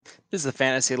This is the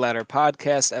Fantasy Ladder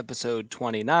Podcast, episode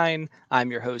 29. I'm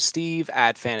your host, Steve,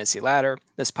 at Fantasy Ladder.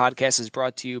 This podcast is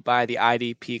brought to you by the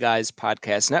IDP Guys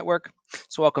Podcast Network.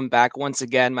 So, welcome back once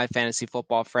again, my fantasy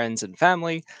football friends and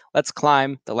family. Let's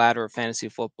climb the ladder of fantasy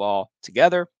football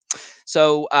together.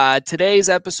 So today's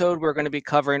episode, we're going to be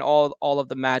covering all of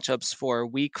the matchups for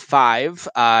Week 5,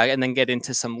 and then get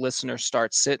into some listener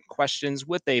start sit questions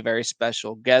with a very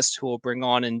special guest who we'll bring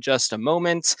on in just a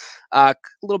moment. A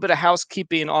little bit of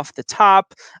housekeeping off the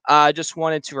top. I just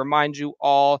wanted to remind you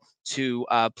all to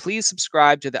please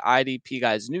subscribe to the IDP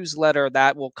Guys newsletter.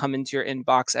 That will come into your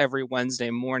inbox every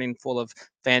Wednesday morning, full of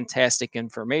fantastic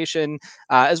information,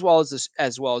 as well as the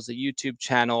YouTube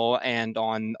channel and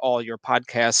on all your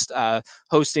podcast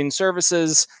hosting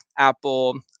services,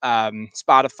 Apple,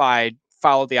 Spotify.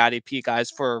 Follow the IDP Guys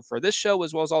for this show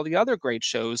as well as all the other great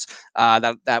shows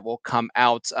that will come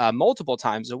out multiple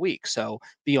times a week. So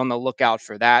be on the lookout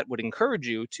for that. Would encourage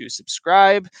you to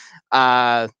subscribe.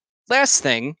 Last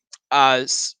thing,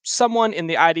 someone in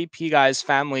the IDP Guys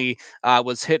family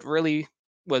was hit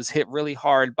really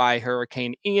hard by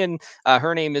Hurricane Ian.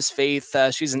 Her name is Faith.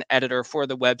 She's an editor for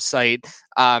the website.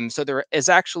 So there is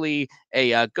actually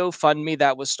a GoFundMe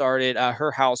that was started.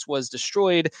 Her house was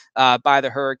destroyed by the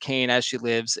hurricane as she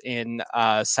lives in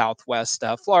Southwest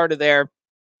Florida there.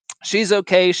 She's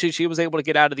okay. She was able to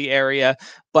get out of the area,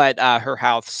 but her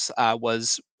house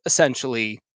was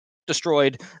essentially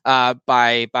destroyed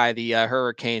by the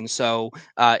hurricane. So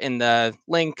in the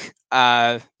link,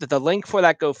 the link for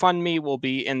that GoFundMe will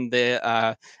be in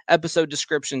the episode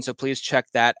description. So please check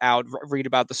that out, read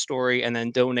about the story, and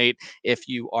then donate if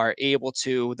you are able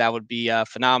to. That would be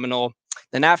phenomenal.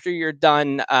 Then after you're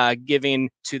done giving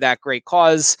to that great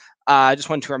cause, I just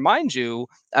want to remind you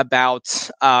about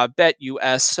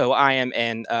BetUS. So I am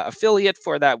an affiliate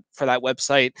for that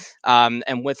website,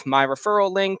 and with my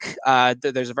referral link,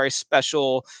 there's a very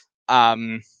special.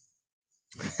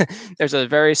 There's a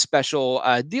very special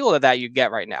deal that you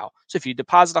get right now. So if you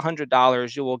deposit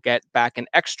 $100, you will get back an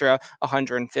extra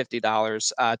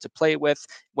 $150 to play with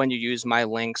when you use my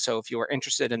link. So if you are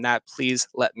interested in that, please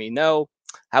let me know.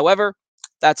 However,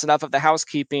 that's enough of the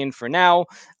housekeeping for now.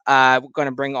 We're going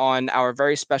to bring on our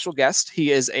very special guest.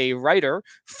 He is a writer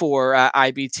for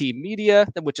IBT Media,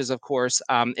 which is, of course,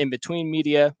 In Between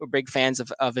Media. We're big fans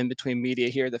of In Between Media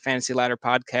here, the Fantasy Ladder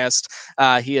podcast.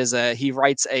 He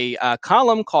writes a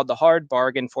column called The Hard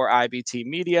Bargain for IBT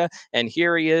Media, and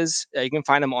here he is. You can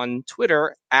find him on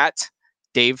Twitter at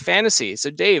Dave Fantasy. So,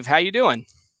 Dave, how you doing?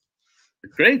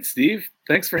 Great, Steve.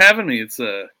 Thanks for having me. It's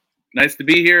nice to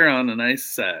be here on a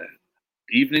nice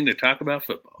evening to talk about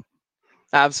football.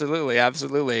 Absolutely.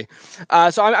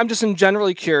 So I'm just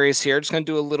generally curious here. Just going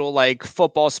to do a little like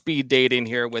football speed dating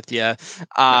here with you.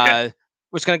 Okay.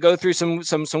 We're just going to go through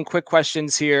some quick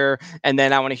questions here, and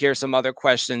then I want to hear some other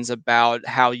questions about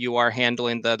how you are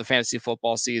handling the fantasy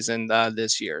football season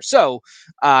this year. So,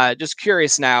 just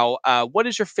curious now, what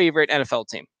is your favorite NFL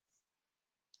team?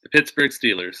 The Pittsburgh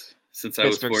Steelers, since I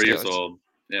was Pittsburgh 4 years Steelers. old.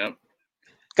 Yeah.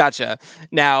 Gotcha.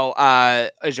 Now,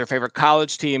 is your favorite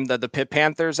college team the Pitt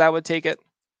Panthers? I would take it.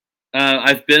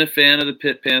 I've been a fan of the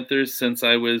Pitt Panthers since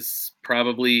I was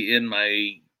probably in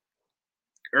my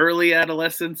early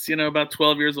adolescence, about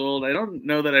 12 years old. I don't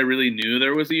know that I really knew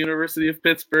there was a University of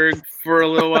Pittsburgh for a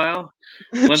little while.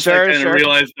 Once I kind of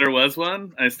realized there was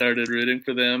one, I started rooting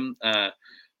for them.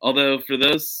 Although for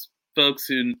those folks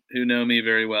who know me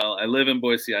very well, I live in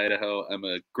Boise, Idaho. I'm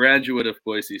a graduate of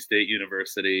Boise State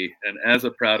University, and as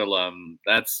a proud alum,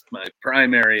 that's my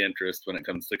primary interest when it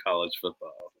comes to college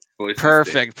football.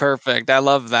 Perfect. I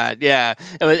love that. Yeah,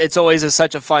 it's always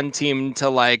such a fun team to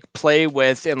like play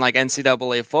with in like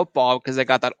NCAA football because they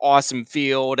got that awesome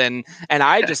field, and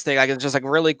I just think like it's just like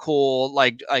really cool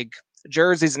like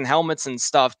jerseys and helmets and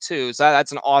stuff too. So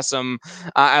that's an awesome.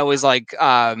 I always like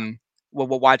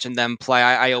watching them play.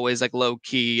 I always like low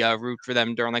key root for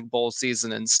them during like bowl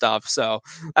season and stuff. So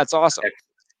that's awesome.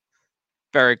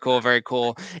 Very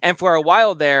cool. And for a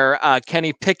while there,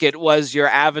 Kenny Pickett was your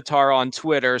avatar on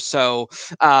Twitter. So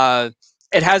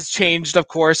it has changed, of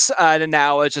course. And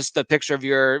now it's just the picture of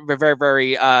your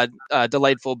very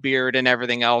delightful beard and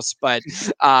everything else. But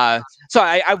so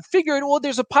I figured, well,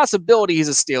 there's a possibility he's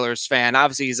a Steelers fan.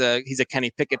 Obviously, he's a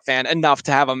Kenny Pickett fan enough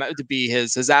to have him to be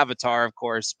his avatar, of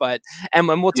course. But and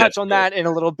we'll touch on that in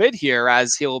a little bit here,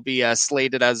 as he'll be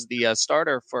slated as the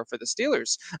starter for the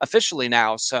Steelers officially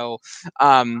now. So.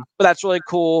 But that's really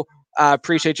cool.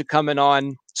 Appreciate you coming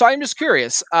on. So I'm just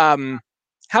curious.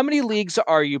 How many leagues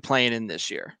are you playing in this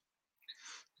year?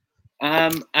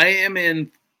 I am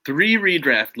in 3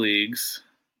 redraft leagues.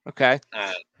 Okay.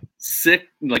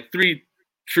 3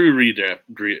 true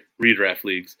redraft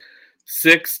leagues,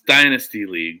 6 dynasty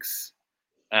leagues,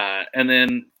 and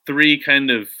then 3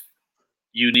 kind of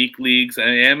unique leagues. I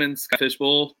am in Scottish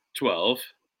Bowl 12.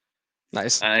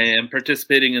 Nice. I am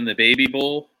participating in the Baby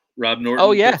Bowl. Rob Norton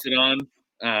Oh, yeah. puts it on.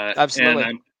 Absolutely.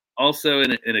 And I'm also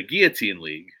in a guillotine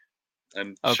league.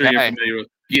 I'm sure you're familiar with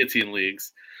guillotine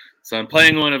leagues. So I'm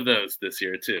playing one of those this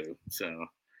year too. So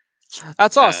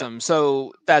that's awesome.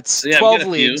 So that's 12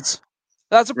 leagues.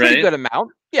 That's a pretty good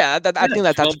amount. Yeah, I think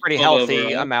that's a pretty healthy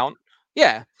overall amount.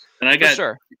 Yeah. And I got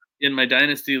in my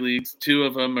dynasty leagues, 2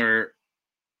 of them are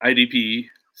IDP.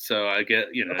 So I get,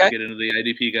 I get into the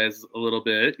IDP guys a little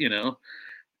bit,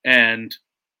 and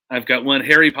I've got one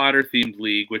Harry Potter themed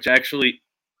league, which actually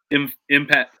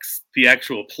impacts the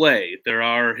actual play. There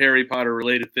are Harry Potter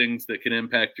related things that can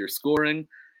impact your scoring.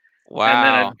 Wow. And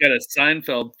then I've got a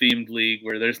Seinfeld themed league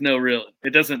where there's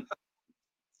it doesn't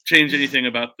change anything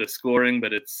about the scoring,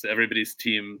 but it's everybody's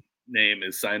team name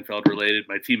is Seinfeld related.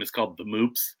 My team is called the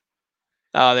Moops.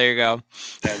 Oh, there you go.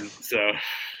 And so,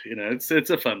 it's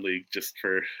a fun league just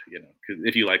for, cause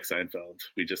if you like Seinfeld,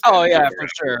 we just. Oh yeah,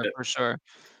 for sure.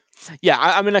 Yeah,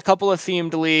 I'm in a couple of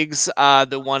themed leagues.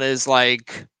 The one is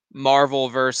like Marvel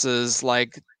versus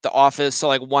like The Office. So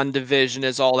like one division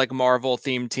is all like Marvel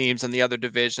themed teams, and the other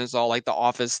division is all like The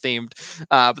Office themed.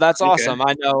 But that's awesome.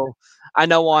 I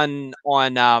know on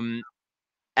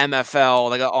MFL,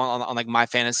 like on like My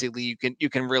Fantasy League, you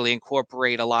can really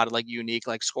incorporate a lot of like unique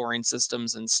like scoring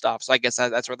systems and stuff. So I guess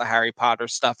that's where the Harry Potter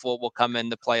stuff will come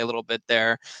into play a little bit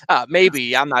there.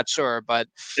 Maybe I'm not sure, but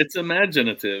it's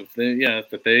imaginative. They got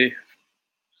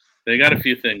a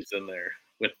few things in there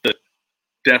with the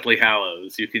Deathly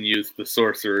Hallows. You can use the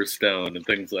Sorcerer's Stone and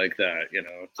things like that.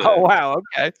 Oh wow,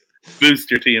 okay. Boost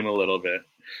your team a little bit.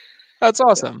 That's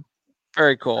awesome.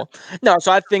 Very cool. No,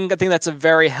 so I think that's a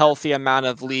very healthy amount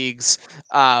of leagues.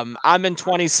 I'm in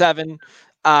 27.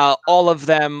 All of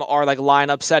them are like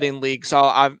lineup setting leagues. So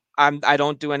I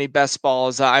don't do any best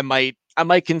balls. I might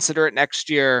consider it next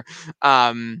year.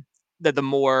 That the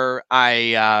more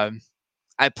I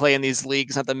play in these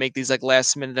leagues, not to make these like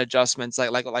last minute adjustments,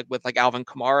 like with like Alvin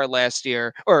Kamara last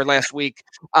week.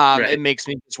 Right. It makes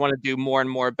me just want to do more and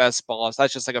more best balls.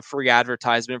 That's just like a free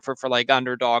advertisement for like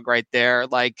Underdog right there.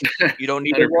 Like you don't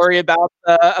need to worry about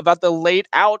the late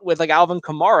out with like Alvin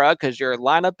Kamara because your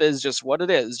lineup is just what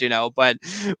it is, But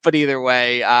either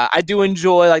way, I do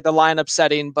enjoy like the lineup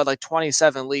setting, but like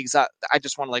 27 leagues, I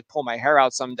just want to like pull my hair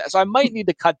out someday. So I might need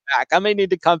to cut back. I may need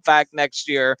to cut back next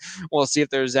year. We'll see if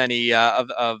there's any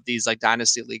of these like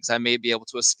dynasty leagues I may be able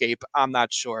to escape. I'm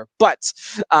not sure, but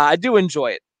I do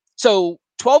enjoy it. So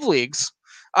 12 leagues.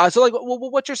 So like,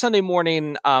 what's your Sunday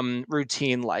morning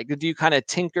routine like? Do you kind of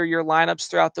tinker your lineups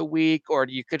throughout the week, or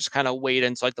do you could just kind of wait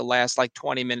until like the last like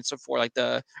 20 minutes before like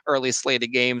the early slate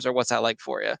of games, or what's that like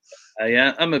for you?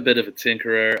 Yeah, I'm a bit of a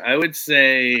tinkerer. I would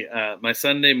say my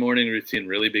Sunday morning routine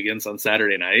really begins on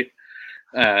Saturday night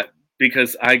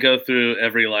because I go through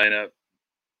every lineup,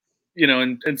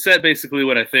 and set basically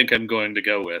what I think I'm going to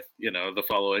go with, the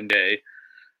following day.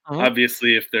 Uh-huh.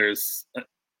 Obviously, if there's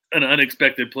an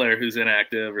unexpected player who's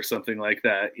inactive or something like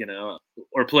that,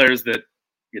 or players that,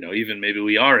 even maybe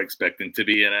we are expecting to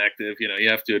be inactive, you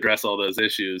have to address all those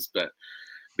issues. But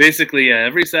basically,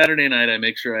 every Saturday night, I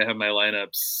make sure I have my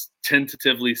lineups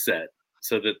tentatively set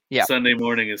so that Sunday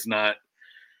morning is not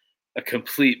a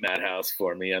complete madhouse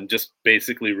for me. I'm just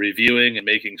basically reviewing and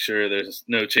making sure there's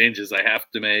no changes I have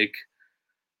to make.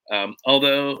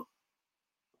 Although,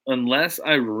 unless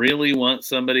I really want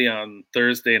somebody on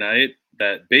Thursday night,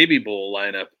 that Baby Bowl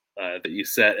lineup that you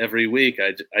set every week,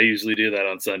 I usually do that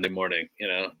on Sunday morning,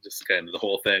 just kind of the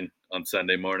whole thing on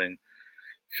Sunday morning,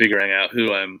 figuring out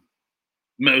who I'm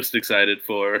most excited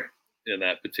for in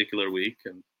that particular week.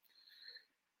 And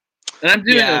I'm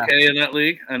doing okay in that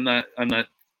league. I'm not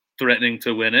threatening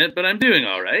to win it, but I'm doing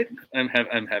all right. I'm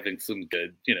having some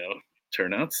good,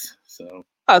 turnouts. So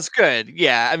that's good.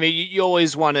 Yeah. I mean, you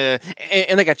always want to,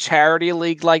 in like a charity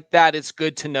league like that, it's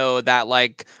good to know that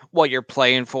like what you're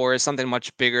playing for is something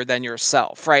much bigger than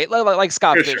yourself, right? Like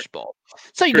Scott Fishbowl.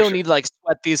 So you don't need to like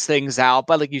sweat these things out,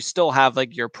 but like you still have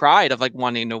like your pride of like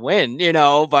wanting to win,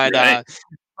 but right.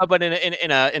 But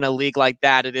in a league like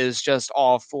that, it is just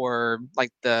all for like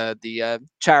the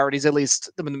charities. At least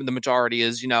the majority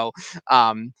is,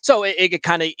 so it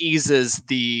kind of eases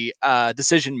the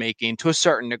decision making to a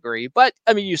certain degree. But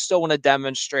I mean, you still want to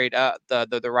demonstrate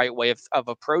the right way of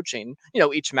approaching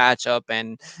each matchup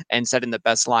and setting the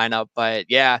best lineup. But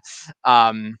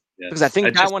because I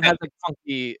think that one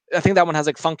has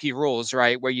like funky rules,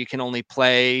 right? Where you can only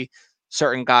play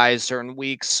certain guys certain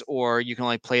weeks, or you can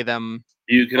only play them.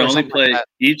 You can only play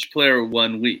each player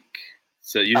 1 week.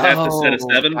 So you have to set a Oh,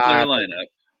 7-player got it. lineup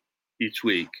each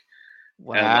week, and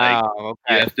like Wow. you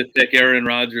Okay. have to pick Aaron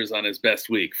Rodgers on his best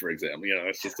week, for example.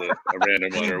 It's just a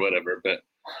random one or whatever. But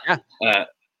Yeah. uh,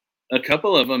 a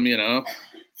couple of them,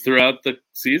 throughout the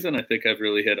season, I think I've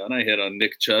really hit on. I hit on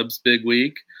Nick Chubb's big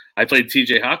week. I played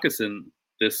T.J. Hawkinson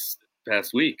this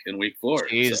past week in week 4. So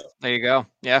Jeez. There you go.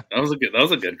 Yeah. that was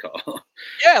a good call.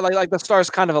 Yeah, like the stars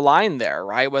kind of aligned there,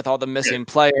 right? With all the Yeah. missing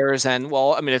players, and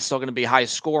well, I mean, it's still going to be high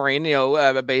scoring,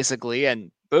 basically,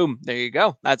 and boom, there you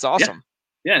go. That's Yeah. awesome.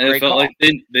 Yeah, it Great felt call. like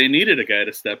they needed a guy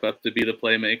to step up to be the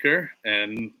playmaker,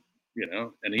 and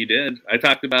and he did. I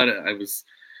talked about it. I was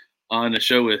on a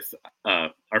show with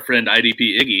our friend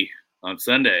IDP Iggy on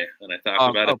Sunday, and I talked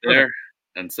about it there. Perfect.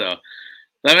 And so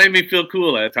that made me feel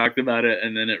cool. I talked about it,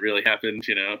 and then it really happened.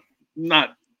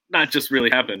 Not just really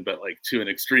happened, but like to an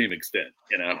extreme extent.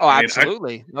 Oh,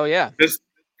 absolutely. Oh, yeah.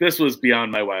 This was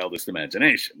beyond my wildest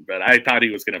imagination, but I thought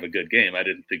he was going to have a good game. I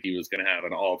didn't think he was going to have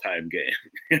an all-time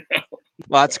game.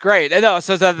 Well, that's great. And no,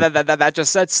 so that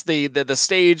just sets the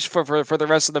stage for the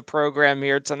rest of the program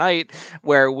here tonight,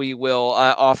 where we will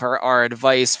offer our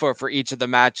advice for each of the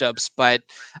matchups. But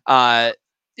I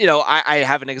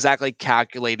haven't exactly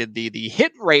calculated the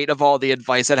hit rate of all the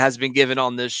advice that has been given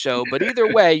on this show. But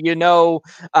either way,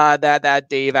 that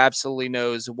Dave absolutely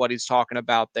knows what he's talking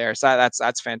about there. So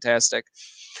that's fantastic.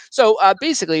 So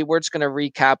basically, we're just going to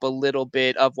recap a little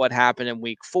bit of what happened in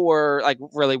week 4. Like,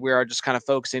 really, we are just kind of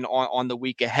focusing on the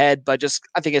week ahead, but just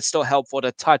I think it's still helpful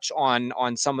to touch on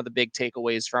some of the big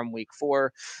takeaways from week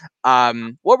 4.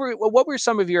 What were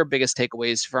some of your biggest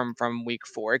takeaways from week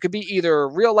 4? It could be either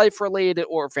real life related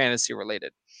or fantasy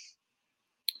related.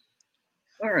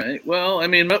 All right. Well, I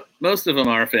mean, most of them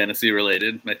are fantasy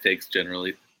related. My takes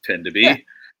generally tend to be.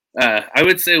 Yeah. I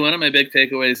would say one of my big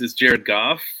takeaways is Jared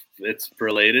Goff. It's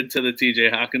related to the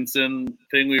T.J. Hawkinson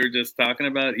thing we were just talking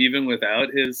about. Even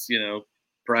without his,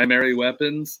 primary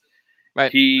weapons,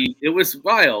 Right. It was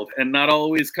wild and not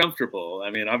always comfortable.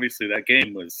 I mean, obviously that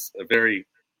game was a very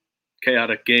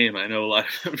chaotic game. I know a lot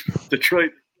of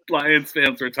Detroit Lions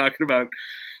fans were talking about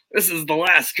this is the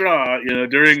last straw,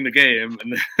 during the game,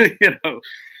 and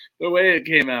the way it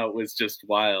came out was just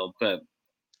wild. But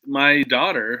my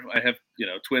daughter, I have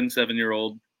twin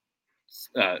 7-year-old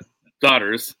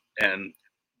daughters, and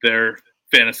they're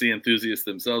fantasy enthusiasts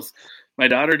themselves. My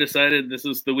daughter decided this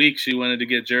was the week she wanted to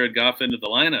get Jared Goff into the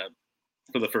lineup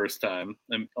for the first time.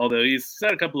 And although he's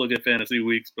had a couple of good fantasy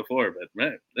weeks before, but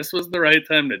man, this was the right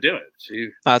time to do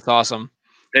it. That's awesome.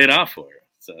 Paid off for her.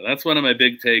 So that's one of my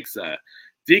big takes.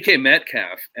 DK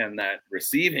Metcalf and that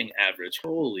receiving average,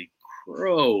 holy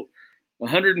crow.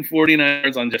 149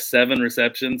 yards on just 7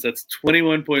 receptions. That's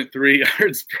 21.3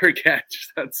 yards per catch.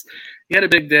 He had a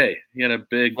big day.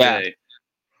 Day.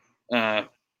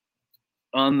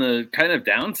 On the kind of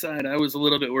downside, I was a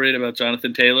little bit worried about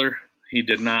Jonathan Taylor. He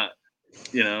did not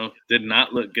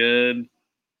look good.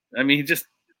 I mean, he just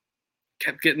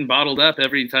kept getting bottled up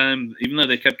every time, even though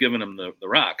they kept giving him the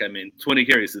rock. I mean, 20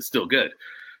 carries is still good,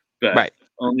 but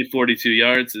only 42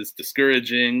 yards is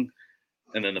discouraging.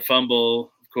 And then the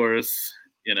fumble, of course,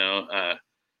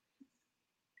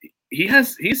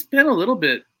 he's been a little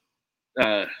bit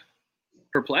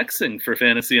perplexing for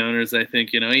fantasy owners. I think,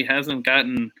 he hasn't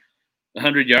gotten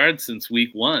 100 yards since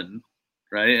week 1,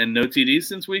 right? And no TDs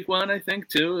since week 1, I think,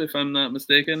 too, if I'm not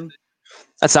mistaken.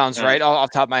 That sounds right.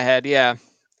 Off the top of my head, yeah.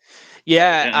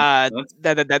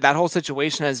 That whole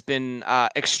situation has been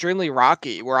extremely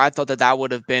rocky, where I thought that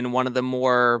would have been one of the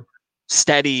more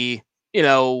steady,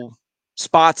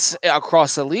 spots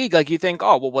across the league. Like you think,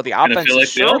 oh well, the offense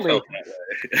is surely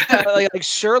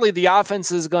surely the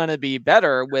offense is going to be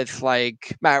better with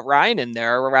like Matt Ryan in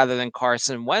there rather than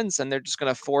Carson Wentz, and they're just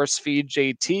going to force feed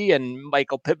JT, and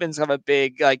Michael Pittman's have a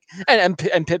big and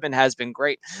Pittman has been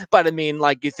great, but I mean,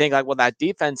 like you think like, well, that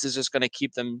defense is just going to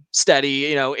keep them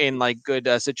steady, in like good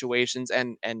situations,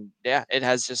 and yeah, it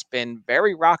has just been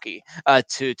very rocky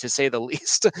to say the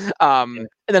least. And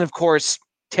then of course,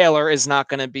 Taylor is not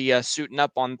going to be suiting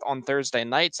up on Thursday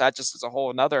night. So that just is a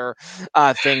whole another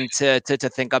thing to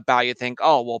think about. You think,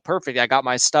 oh, well, perfect. I got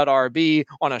my stud RB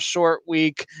on a short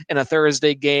week in a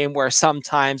Thursday game where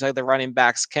sometimes like the running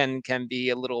backs can be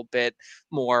a little bit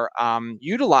more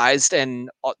utilized. And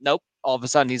nope. All of a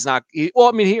sudden, he's not. He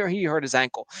hurt his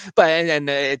ankle, but and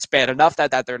it's bad enough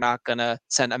that they're not gonna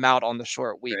send him out on the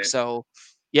short week. Right. So,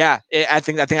 yeah, I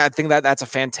think that that's a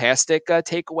fantastic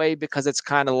takeaway, because it's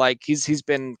kind of like he's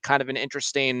been kind of an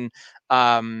interesting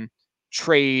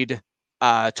trade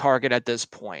target at this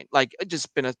point. Like,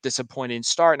 just been a disappointing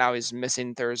start. Now he's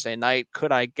missing Thursday night.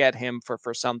 Could I get him for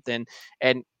something?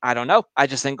 And I don't know. I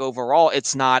just think overall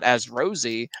it's not as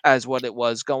rosy as what it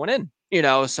was going in.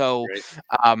 So Right.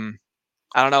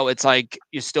 I don't know. It's like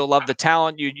you still love the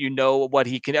talent. You know what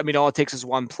he can. I mean, all it takes is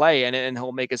one play, and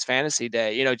he'll make his fantasy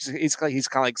day. He's kind of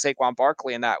like Saquon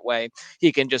Barkley in that way.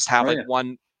 He can just have Oh like yeah.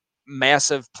 one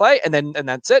massive play, and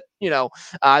that's it.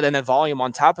 Then the volume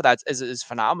on top of that is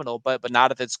phenomenal. But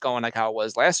not if it's going like how it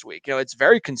was last week. It's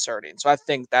very concerning. So I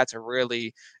think that's a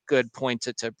really good point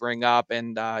to bring up.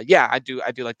 And yeah, I do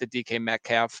like the DK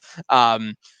Metcalf.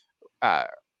 Uh,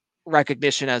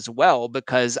 Recognition as well,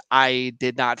 because I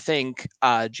did not think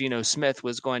Geno Smith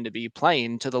was going to be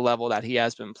playing to the level that he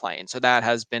has been playing. So that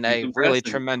has been He's a really impressive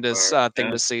so tremendous far. thing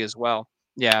Yeah. to see as well.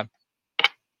 Yeah.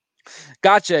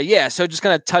 Gotcha. Yeah. So just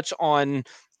gonna touch on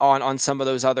some of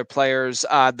those other players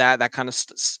that kind of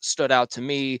stood out to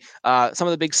me. Some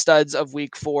of the big studs of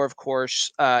Week 4, of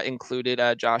course, included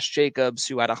Josh Jacobs,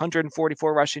 who had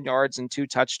 144 rushing yards and 2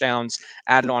 touchdowns,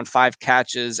 added on 5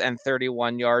 catches and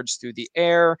 31 yards through the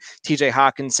air. T.J.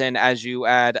 Hawkinson, as you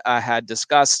had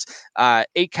discussed,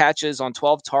 8 catches on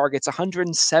 12 targets,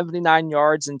 179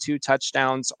 yards and 2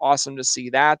 touchdowns. Awesome to see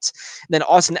that. And then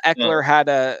Austin Eckler had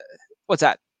a what's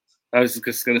that? I was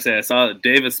just going to say, I saw that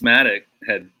Davis Maddock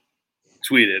had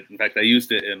tweeted. In fact, I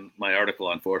used it in my article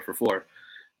on 4 for 4.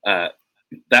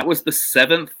 That was the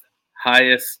 7th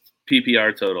highest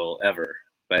PPR total ever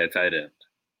by a tight end,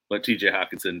 what TJ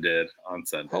Hawkinson did on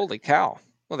Sunday. Holy cow.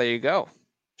 Well, there you go.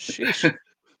 Sheesh.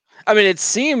 I mean, it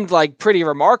seemed like pretty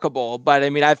remarkable, but I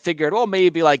mean, I figured, well,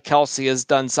 maybe like Kelsey has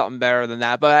done something better than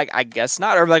that, but I guess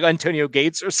not, or like Antonio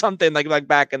Gates or something like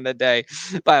back in the day.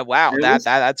 But wow, that's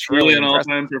truly really an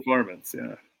impressive. all-time performance,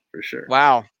 yeah, for sure.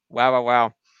 Wow.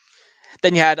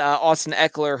 Then you had Austin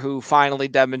Eckler, who finally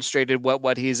demonstrated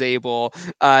what he's able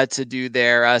to do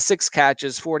there. 6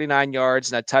 catches, 49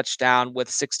 yards, and a touchdown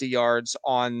with 60 yards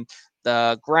on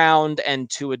the ground and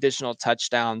 2 additional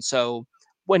touchdowns. So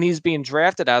when he's being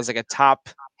drafted as like a top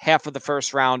half of the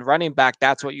first round running back,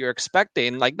 that's what you're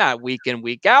expecting. Like not week in,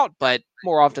 week out, but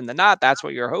more often than not, that's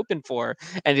what you're hoping for.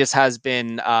 And just has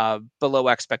been below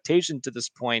expectation to this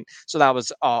point. So that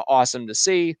was awesome to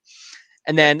see.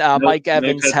 And then Mike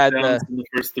Evans no had touchdowns the in the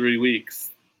first 3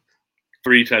 weeks.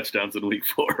 3 touchdowns in week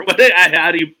 4.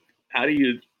 How do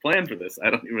you plan for this? I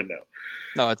don't even know.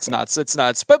 No, it's nuts. It's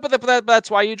nuts. But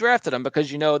that's why you drafted him,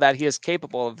 because you know that he is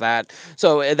capable of that.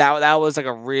 So that was like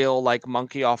a real like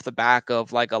monkey off the back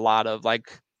of like a lot of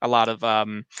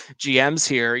GMs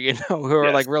here, who are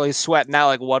Yes. like really sweating out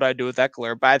like what do I do with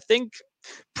Eckler. But I think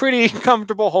pretty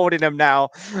comfortable holding him now,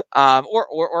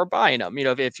 or buying him.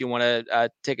 If you want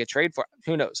to take a trade for him,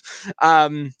 who knows?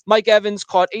 Mike Evans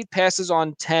caught 8 passes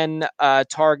on 10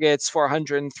 targets for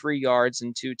 103 yards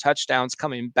and 2 touchdowns,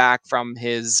 coming back from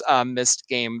his missed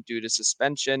game due to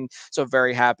suspension. So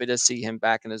very happy to see him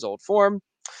back in his old form.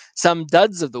 Some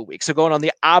duds of the week. So going on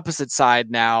the opposite side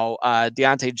now,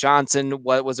 Deontay Johnson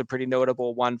was a pretty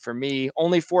notable one for me.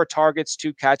 Only 4 targets,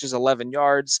 2 catches, 11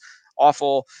 yards.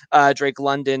 Awful. Drake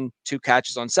London, 2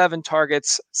 catches on 7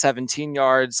 targets, 17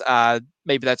 yards.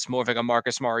 Maybe that's more of like a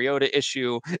Marcus Mariota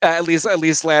issue, at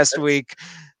least last week.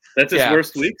 That's his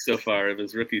worst week so far of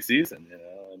his rookie season.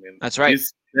 I mean, that's right.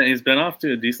 He's been off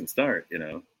to a decent start.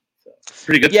 So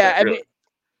pretty good. Yeah, start, I mean,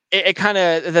 it kind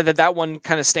of that one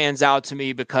kind of stands out to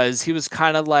me because he was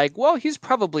kind of like, well, he's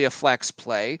probably a flex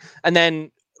play, and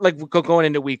then like going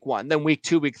into week 1, then week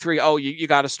 2, week 3, oh, you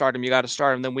got to start him.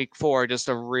 Then week 4, just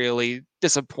a really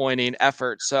disappointing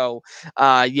effort. So,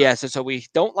 so we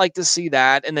don't like to see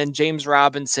that. And then James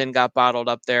Robinson got bottled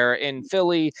up there in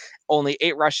Philly, only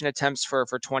 8 rushing attempts for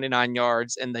 29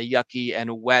 yards in the yucky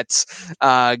and wet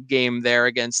game there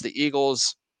against the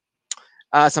Eagles.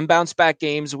 Some bounce back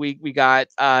games. We got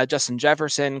Justin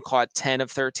Jefferson caught 10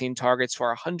 of 13 targets for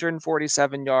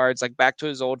 147 yards, like back to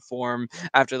his old form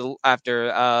after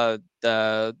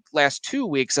the last 2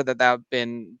 weeks that have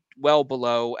been well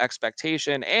below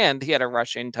expectation, and he had a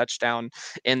rushing touchdown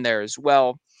in there as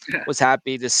well. Was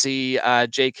happy to see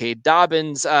J.K.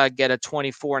 Dobbins get a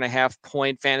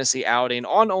 24.5-point fantasy outing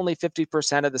on only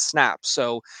 50% of the snaps.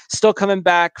 So still coming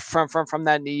back from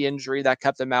that knee injury that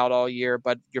kept him out all year,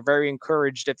 but you're very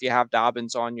encouraged if you have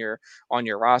Dobbins on your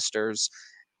rosters.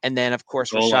 And then of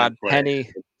course Rashad Penny.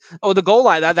 Oh, the goal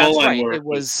line. That's right. It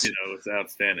was it's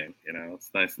outstanding. It's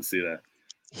nice to see that.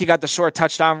 He got the short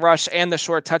touchdown rush and the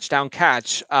short touchdown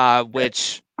catch,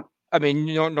 which I mean,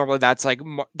 normally that's like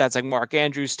Mark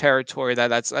Andrews territory.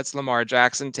 That's Lamar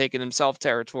Jackson taking himself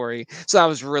territory. So that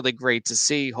was really great to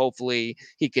see. Hopefully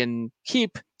he can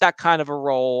keep that kind of a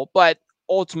role, but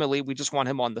ultimately we just want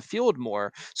him on the field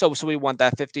more. So we want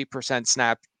that 50%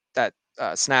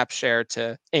 snap share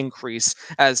to increase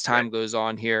as time goes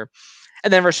on here.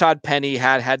 And then Rashad Penny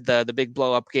had the big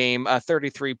blow up game,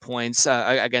 33 points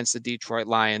against the Detroit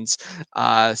Lions.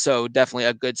 So definitely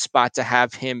a good spot to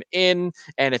have him in.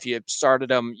 And if you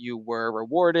started him, you were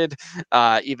rewarded,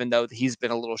 even though he's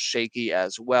been a little shaky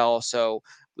as well. So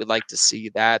we'd like to see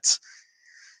that.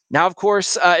 Now, of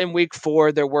course, in week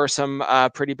 4, there were some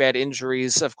pretty bad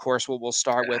injuries. Of course, we'll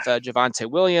start with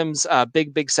Javonte Williams.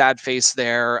 Big sad face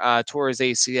there. Tore his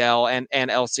ACL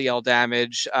and LCL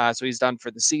damage. So he's done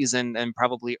for the season and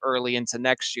probably early into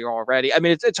next year already. I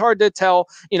mean, it's hard to tell.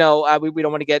 We don't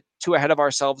want to get too ahead of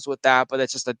ourselves with that, but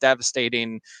it's just a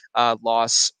devastating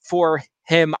loss for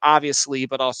him, obviously,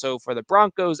 but also for the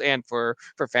Broncos and for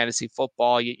fantasy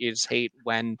football. You just hate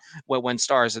when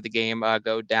stars of the game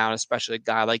go down, especially a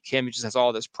guy like him who just has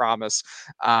all this promise.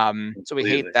 So we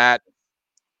hate that.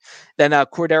 Then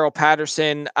Cordero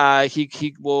Patterson,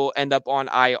 he will end up on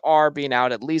IR, being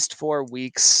out at least 4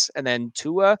 weeks. And then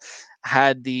Tua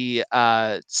had the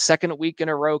second week in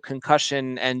a row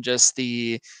concussion, and just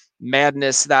the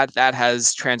madness that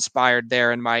has transpired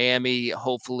there in Miami.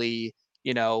 Hopefully,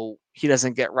 he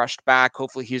doesn't get rushed back.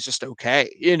 Hopefully he's just okay.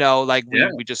 We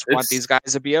just want these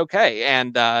guys to be okay.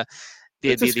 And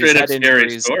it's a straight up scary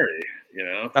injuries, story.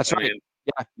 That's right.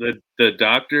 Yeah. The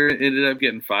doctor ended up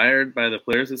getting fired by the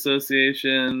Players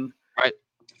Association. Right.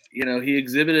 He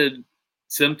exhibited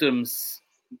symptoms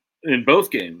in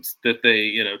both games that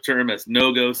they, term as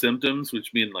no-go symptoms,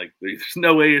 which mean like there's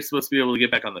no way you're supposed to be able to get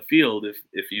back on the field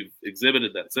if you've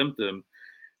exhibited that symptom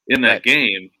in that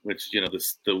game, which,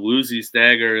 the woozy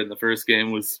stagger in the first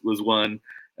game was one.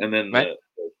 And then the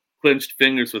clenched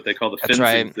fingers, what they call the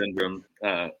fencing syndrome,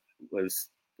 was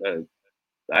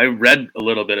I read a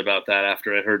little bit about that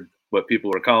after I heard what people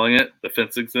were calling it, the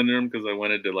fencing syndrome, because I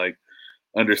wanted to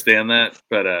understand that.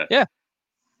 But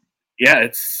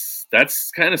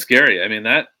that's kind of scary. I mean,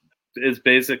 that is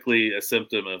basically a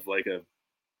symptom of a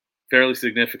fairly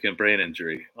significant brain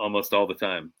injury almost all the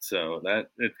time. So that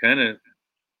it kind of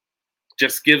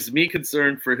just gives me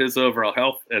concern for his overall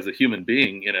health as a human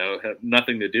being. Have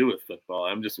nothing to do with football.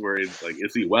 I'm just worried,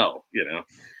 is he well?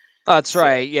 That's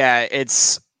right. Yeah,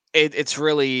 it's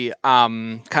really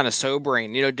kind of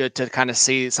sobering, to kind of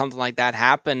see something like that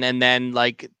happen, and then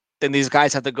then these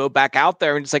guys have to go back out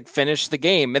there and just finish the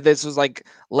game. And this was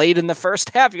late in the first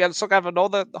half. You got to still have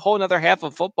the whole another half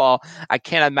of football. I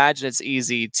can't imagine it's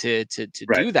easy to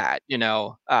do that.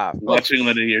 Watching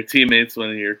one of your teammates, one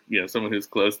of your someone who's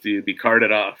close to you, be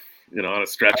carted off, on a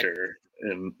stretcher,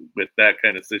 and with that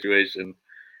kind of situation,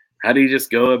 how do you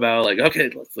just go about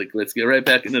okay, let's get right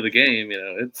back into the game?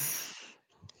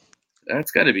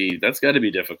 That's got to be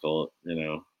difficult,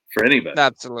 for anybody.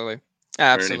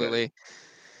 Absolutely.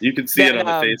 You could see it on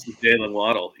the face of Jalen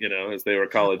Waddle, as they were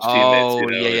college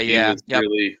teammates. Yeah.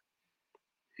 Really,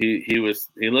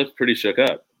 he looked pretty shook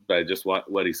up by just what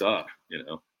he saw,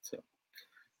 So.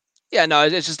 Yeah, no,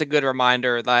 it's just a good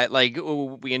reminder that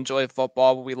we enjoy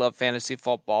football, we love fantasy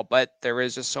football, but there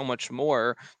is just so much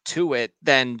more to it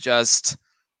than just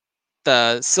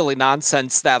the silly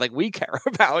nonsense that we care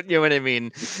about. You know what I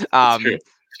mean? It's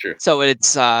true. So it's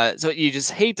so you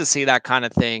just hate to see that kind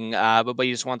of thing, but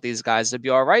you just want these guys to be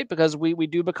all right, because we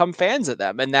do become fans of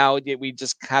them, and now we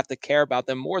just have to care about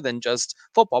them more than just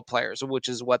football players, which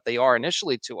is what they are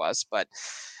initially to us. But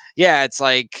yeah, it's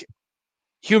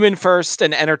human first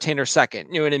and entertainer second.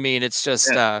 You know what I mean? It's just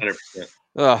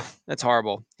that's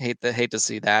horrible. Hate to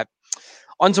see that.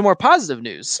 On to more positive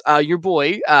news. Your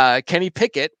boy Kenny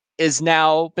Pickett is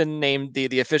now been named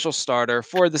the official starter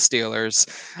for the Steelers.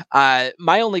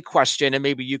 My only question, and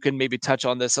maybe you can touch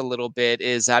on this a little bit,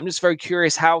 is I'm just very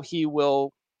curious how he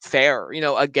will fare,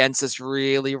 against this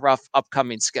really rough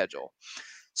upcoming schedule.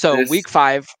 So week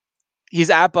 5,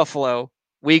 he's at Buffalo.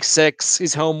 Week 6,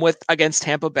 he's home against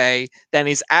Tampa Bay. Then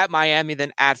he's at Miami,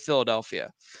 then at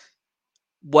Philadelphia.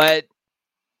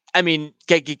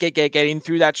 Getting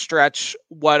through that stretch,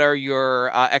 what are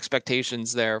your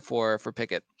expectations there for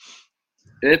Pickett?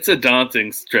 It's a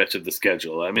daunting stretch of the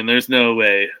schedule. I mean, there's no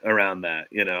way around that.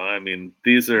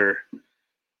 These are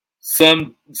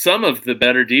some of the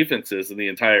better defenses in the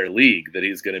entire league that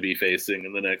he's going to be facing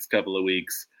in the next couple of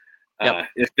weeks. Yep.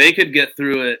 If they could get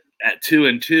through it at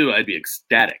 2-2, I'd be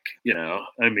ecstatic.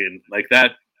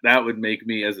 That would make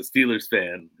me, as a Steelers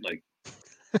fan,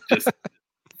 just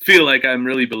feel like I'm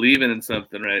really believing in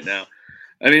something right now.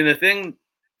 I mean, the thing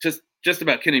just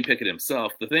about Kenny Pickett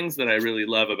himself, the things that I really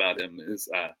love about him is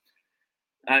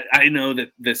I know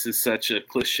that this is such a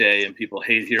cliche and people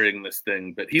hate hearing this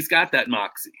thing, but he's got that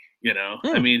moxie,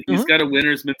 he's got a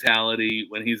winner's mentality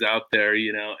when he's out there,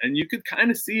 and you could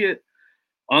kind of see it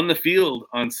on the field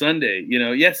on Sunday.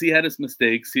 Yes, he had his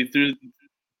mistakes. He threw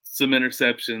some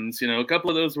interceptions. A couple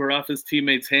of those were off his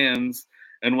teammates' hands,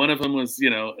 and one of them was,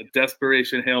 a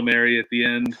desperation Hail Mary at the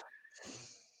end.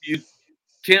 You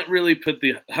can't really put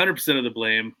the 100% of the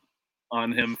blame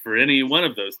on him for any one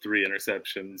of those 3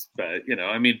 interceptions, but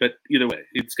but either way,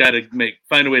 he's got to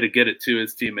find a way to get it to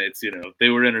his teammates. They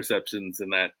were interceptions,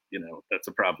 and that that's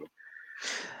a problem.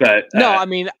 But no, I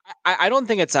mean, I don't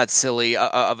think it's that silly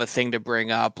of a thing to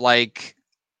bring up. Like,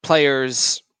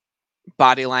 players'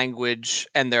 body language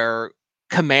and their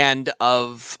command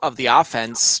of the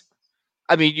offense.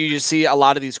 I mean, you just see a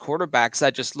lot of these quarterbacks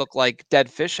that just look like dead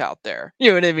fish out there. You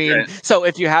know what I mean? Right. So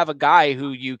if you have a guy who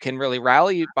you can really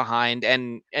rally behind,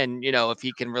 and if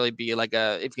he can really be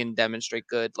if he can demonstrate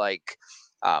good like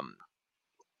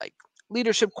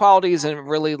leadership qualities and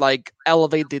really like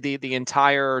elevate the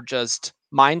entire just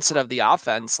mindset of the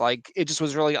offense, like it just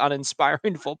was really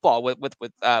uninspiring football with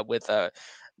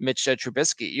Mitch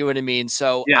Trubisky. You know what I mean?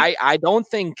 So Yeah. I don't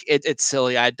think it's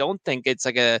silly. I don't think it's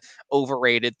like a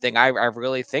overrated thing. I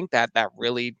really think that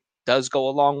really does go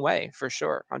a long way for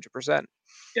sure. 100%.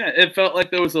 Yeah, it felt like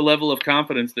there was a level of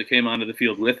confidence that came onto the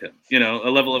field with him. A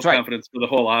level of confidence for the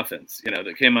whole offense.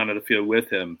 That came onto the field with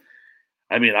him.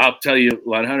 I mean, I'll tell you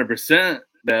 100%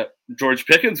 that George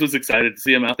Pickens was excited to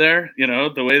see him out there.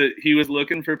 The way that he was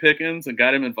looking for Pickens and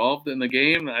got him involved in the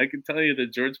game, I can tell you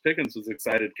that George Pickens was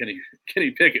excited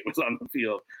Kenny Pickett was on the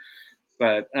field.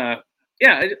 But,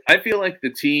 I feel like the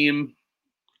team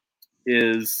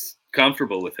is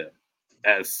comfortable with him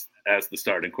as the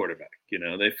starting quarterback.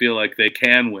 They feel like they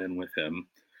can win with him.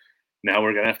 Now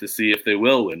we're going to have to see if they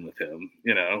will win with him,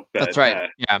 But, that's right.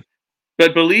 Yeah.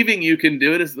 But believing you can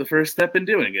do it is the first step in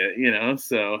doing it,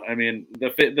 So, I mean,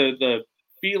 the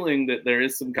feeling that there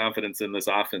is some confidence in this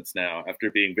offense now after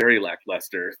being very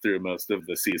lackluster through most of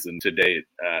the season to date,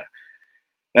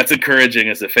 that's encouraging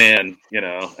as a fan,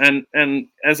 and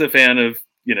as a fan of,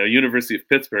 University of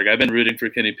Pittsburgh, I've been rooting for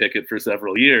Kenny Pickett for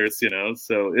several years,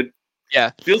 so it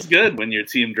feels good when your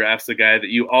team drafts a guy that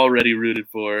you already rooted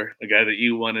for, a guy that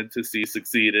you wanted to see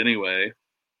succeed anyway.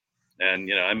 And,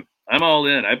 I'm all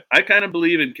in. I kind of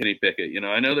believe in Kenny Pickett.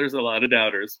 I know there's a lot of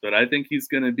doubters, but I think he's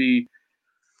going to be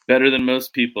better than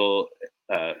most people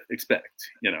expect.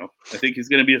 I think he's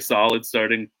going to be a solid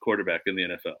starting quarterback in the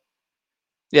NFL.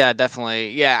 Yeah,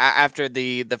 definitely. Yeah, after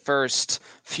the first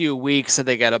few weeks, so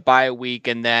they get a bye week,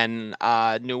 and then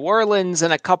New Orleans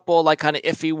and a couple like kind of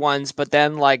iffy ones, but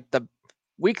then like the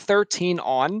week 13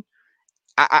 on,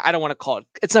 I don't want to call it.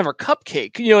 It's never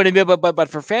cupcake, you know what I mean. But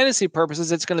for fantasy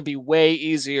purposes, it's going to be way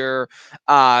easier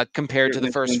compared to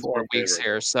the first 4 weeks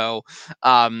here. So,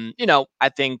 I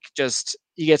think just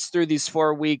he gets through these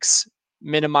 4 weeks,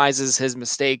 minimizes his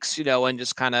mistakes, and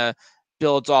just kind of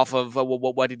builds off of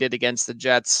what he did against the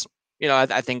Jets.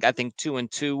 I think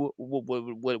 2-2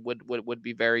 would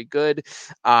be very good.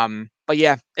 But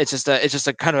yeah, it's just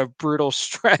a kind of brutal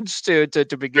stretch to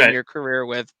begin your career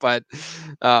with. But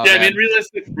I mean,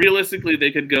 realistically,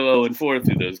 they could go 0-4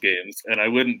 through those games, and I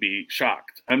wouldn't be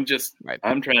shocked. I'm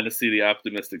trying to see the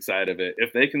optimistic side of it.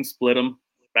 If they can split them,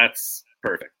 that's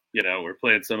perfect. We're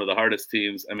playing some of the hardest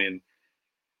teams. I mean,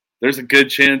 there's a good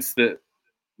chance that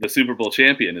the Super Bowl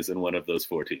champion is in one of those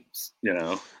 4 teams.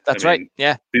 That's right.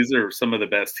 Yeah, these are some of the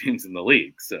best teams in the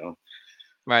league. So,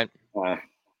 right.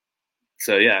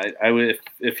 So yeah, I would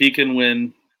if he can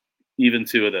win even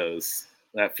 2 of those,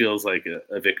 that feels like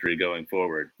a victory going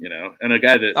forward. And a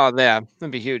guy that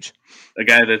that'd be huge. A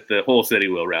guy that the whole city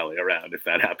will rally around if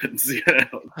that happens. So.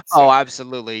 Oh,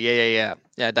 absolutely. Yeah,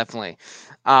 definitely.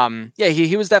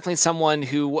 He was definitely someone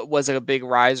who was a big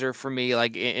riser for me.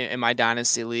 Like in my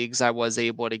dynasty leagues, I was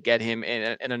able to get him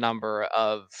in a number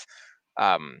of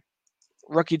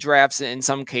rookie drafts. In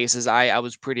some cases, I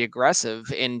was pretty aggressive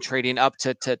in trading up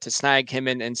to snag him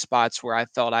in spots where I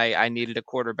felt I needed a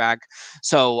quarterback.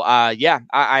 So I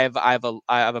have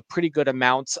a pretty good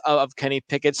amount of Kenny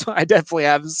Pickett. So I definitely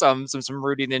have some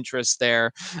rooting interest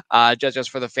there, just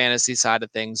for the fantasy side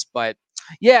of things. But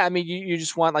yeah, I mean, you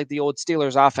just want like the old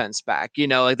Steelers offense back.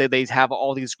 Like they have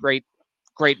all these great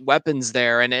weapons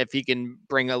there, and if he can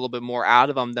bring a little bit more out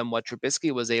of them than what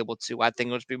Trubisky was able to, I think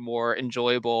it would be more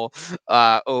enjoyable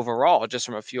overall, just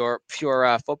from a pure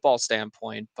football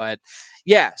standpoint. But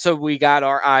yeah, so we got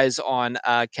our eyes on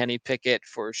Kenny Pickett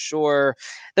for sure.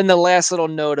 Then the last little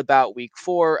note about week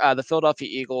 4, the Philadelphia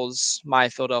Eagles, my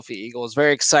Philadelphia Eagles,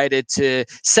 very excited to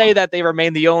say that they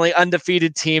remain the only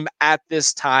undefeated team at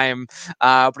this time.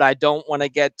 But I don't want to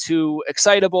get too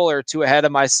excitable or too ahead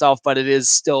of myself, but it is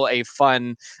still a fun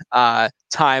fun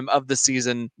time of the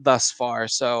season thus far.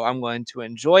 So I'm going to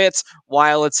enjoy it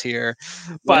while it's here.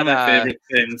 One of my favorite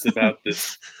things about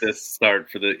this start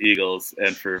for the Eagles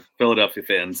and for Philadelphia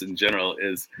fans in general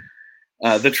is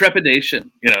the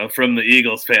trepidation, from the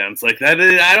Eagles fans. Like, I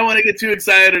don't want to get too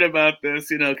excited about this,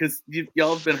 because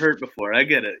y'all have been hurt before. I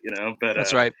get it, but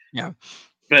that's right. Yeah.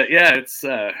 But yeah,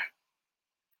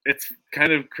 it's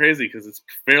kind of crazy because it's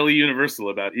fairly universal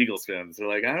about Eagles fans. They're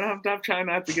like, I'm trying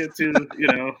not to get too,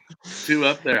 too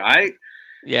up there.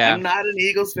 I'm not an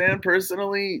Eagles fan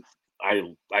personally.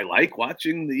 I like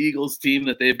watching the Eagles team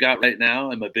that they've got right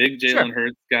now. I'm a big Jalen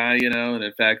Hurts guy, and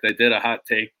in fact, I did a hot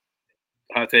take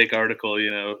article.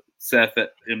 Seth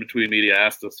in Between Media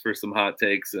asked us for some hot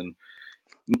takes, and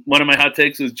one of my hot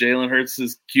takes was Jalen Hurts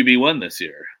is QB1 this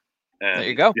year. And, there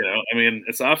you go.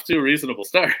 It's off to a reasonable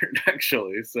start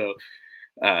actually. So,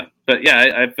 but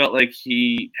yeah, I felt like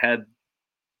he had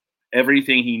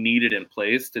everything he needed in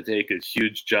place to take a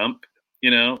huge jump.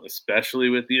 Especially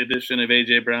with the addition of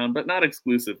AJ Brown, but not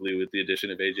exclusively with the addition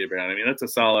of AJ Brown. That's a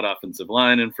solid offensive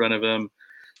line in front of him.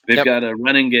 They've got a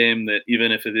running game that,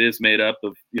 even if it is made up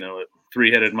of, a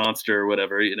three-headed monster or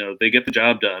whatever, they get the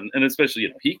job done. And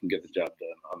especially, he can get the job done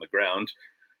on the ground.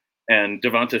 And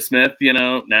Devonta Smith,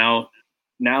 now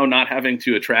not having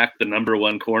to attract the number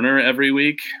one corner every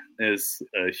week is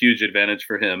a huge advantage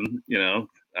for him.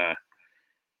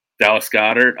 Dallas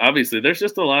Goedert, obviously, there's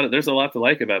a lot to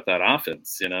like about that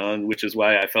offense, and which is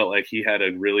why I felt like he had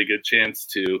a really good chance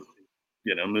to,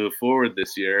 move forward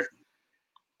this year.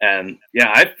 And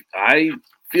yeah, I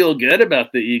feel good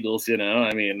about the Eagles.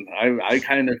 I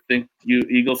kind of think you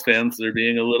Eagles fans are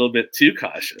being a little bit too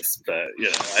cautious, but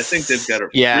I think they've got a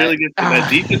really good.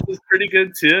 That defense is pretty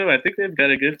good too. I think they've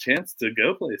got a good chance to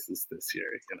go places this year.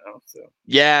 So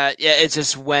yeah, it's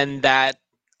just when that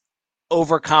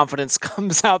overconfidence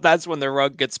comes out, that's when the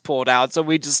rug gets pulled out. So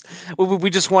we just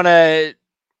want to.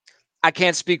 I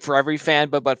can't speak for every fan,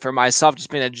 but for myself,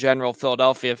 just being a general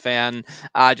Philadelphia fan,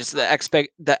 just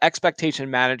the expectation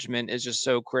management is just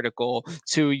so critical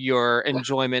to your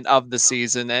enjoyment of the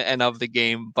season and of the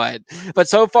game. But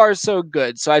so far so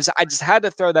good. So I just had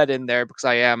to throw that in there because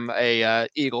I am a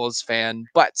Eagles fan.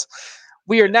 But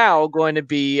we are now going to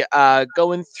be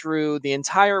going through the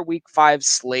entire Week 5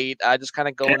 slate, just kind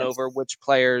of going over which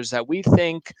players that we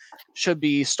think should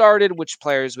be started, which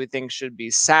players we think should be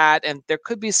sat, and there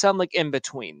could be some like in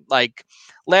between. Like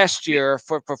last year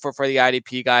for the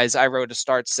IDP guys, I wrote a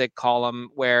start sit column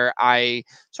where I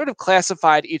sort of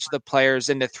classified each of the players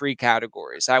into 3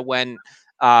 categories. I went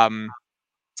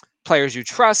players you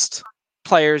trust,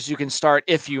 players you can start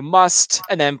if you must,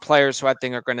 and then players who I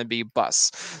think are going to be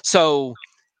busts. So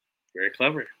very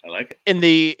clever. I like it. In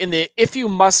the if you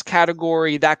must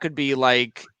category, that could be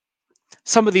like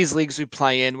some of these leagues we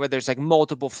play in where there's like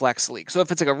multiple flex leagues. So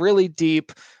if it's like a really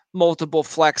deep multiple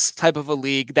flex type of a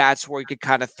league, that's where you could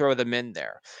kind of throw them in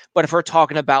there. But if we're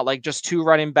talking about like just 2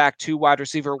 running back, 2 wide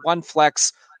receiver, 1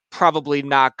 flex, probably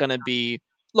not going to be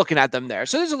looking at them there.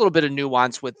 So there's a little bit of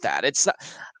nuance with that. It's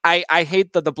I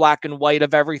hate the black and white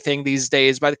of everything these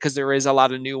days, but because there is a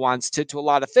lot of nuance to a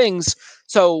lot of things.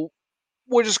 So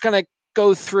we're just going to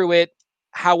go through it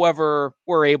however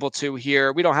we're able to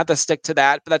here. We don't have to stick to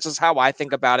that, but that's just how I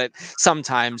think about it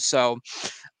sometimes. So,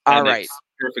 all right.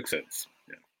 Perfect sense.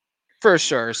 Yeah. For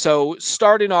sure. So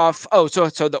starting off, so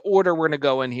the order we're going to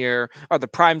go in here are the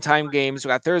primetime games. We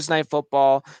got Thursday Night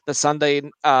Football, the Sunday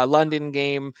London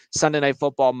game, Sunday Night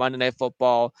Football, Monday Night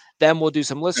Football. Then we'll do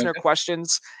some listener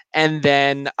questions and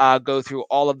then go through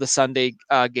all of the Sunday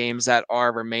games that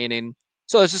are remaining.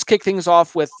 So let's just kick things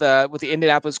off with the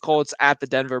Indianapolis Colts at the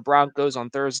Denver Broncos on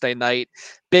Thursday night.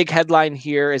 Big headline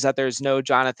here is that there's no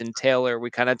Jonathan Taylor. We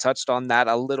kind of touched on that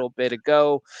a little bit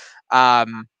ago.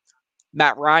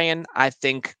 Matt Ryan, I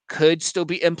think, could still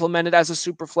be implemented as a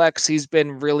super flex. He's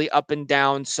been really up and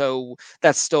down, so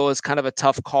that still is kind of a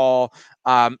tough call,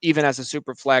 even as a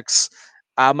super flex.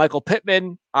 Michael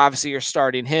Pittman, obviously you're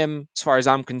starting him as far as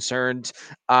I'm concerned.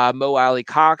 Mo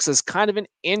Alie-Cox is kind of an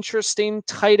interesting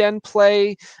tight end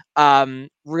play.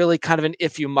 Really kind of an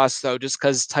if you must, though, just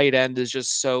because tight end is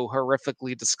just so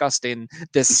horrifically disgusting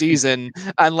this season.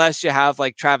 Unless you have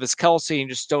like Travis Kelce and you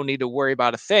just don't need to worry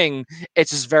about a thing.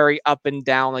 It's just very up and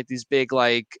down, like these big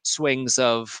like swings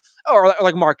of, or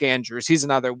like Mark Andrews. He's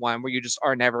another one where you just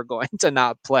are never going to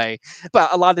not play.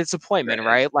 But a lot of disappointment,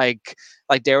 right? Like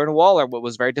Darren Waller, what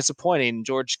was very disappointing.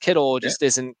 George Kittle just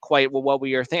isn't quite what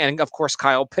we are thinking. And of course,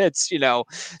 Kyle Pitts,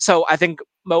 So I think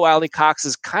Mo Alie-Cox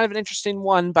is kind of an interesting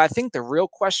one, but I think the real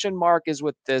question mark is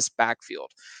with this backfield.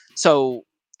 So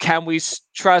can we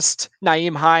trust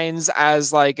Nyheim Hines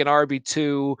as like an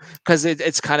RB2? Because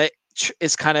it's kind of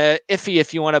is kind of iffy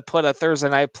if you want to put a Thursday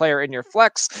night player in your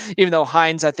flex, even though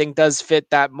Hines, I think, does fit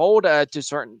that mold to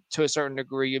a certain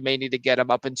degree. You may need to get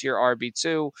him up into your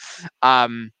RB2.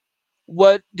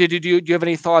 What did you do? Do you have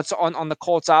any thoughts on the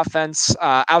Colts offense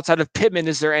outside of Pittman?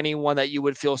 Is there anyone that you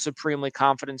would feel supremely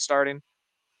confident starting?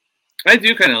 I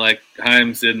do kind of like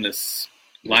Hines in this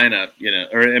lineup,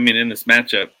 in this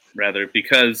matchup rather,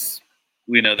 because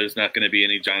we know there's not going to be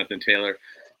any Jonathan Taylor.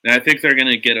 And I think they're going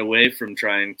to get away from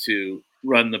trying to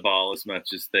run the ball as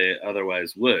much as they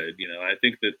otherwise would. I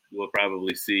think that we'll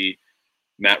probably see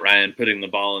Matt Ryan putting the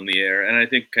ball in the air, and I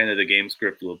think kind of the game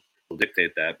script will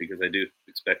dictate that, because I do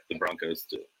expect the Broncos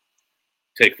to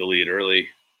take the lead early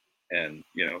and,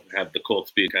 have the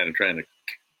Colts be kind of trying to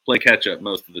play catch up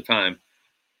most of the time.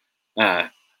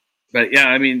 But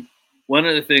yeah, one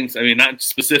of the things, not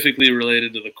specifically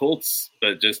related to the Colts,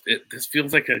 but just this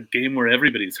feels like a game where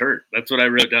everybody's hurt. That's what I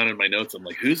wrote down in my notes. I'm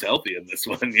like, who's healthy in this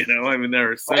one?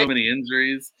 There are so many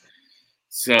injuries.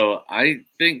 So I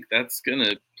think that's going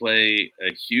to play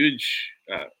a huge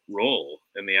role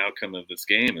in the outcome of this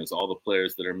game, is all the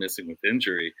players that are missing with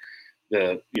injury.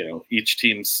 Each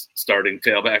team's starting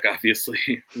tailback,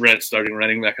 obviously, starting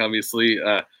running back, obviously.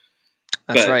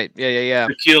 That's right. Yeah.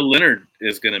 Shaquille Leonard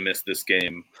is going to miss this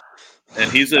game, and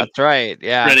he's that's right.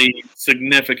 Yeah, pretty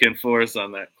significant force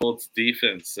on that Colts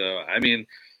defense. So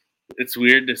it's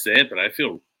weird to say it, but I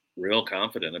feel real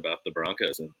confident about the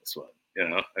Broncos in this one.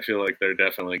 I feel like they're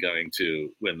definitely going to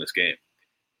win this game.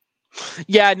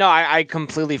 Yeah, no, I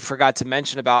completely forgot to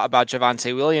mention about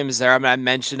Javonte Williams there. I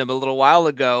mentioned him a little while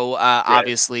ago, right.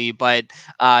 Obviously, but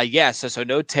so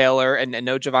no Taylor and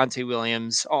no Javonte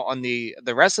Williams on the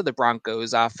rest of the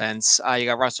Broncos offense. You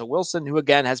got Russell Wilson, who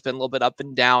again has been a little bit up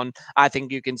and down. I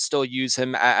think you can still use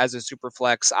him as a super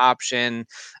flex option.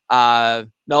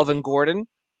 Melvin Gordon.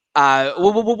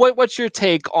 What's your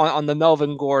take on the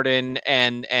Melvin Gordon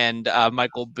and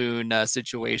Michael Boone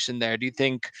situation there? Do you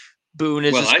think Boone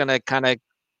is just going to kind of,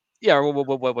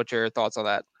 what's your thoughts on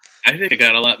that? I think it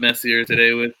got a lot messier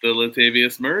today with the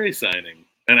Latavius Murray signing.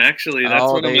 And actually, that's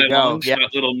one of my long shot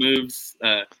little moves.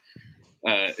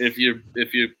 If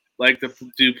you like to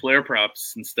do player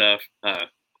props and stuff,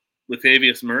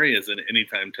 Latavius Murray is an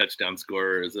anytime touchdown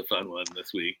scorer is a fun one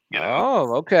this week.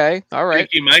 Oh, okay. All right. I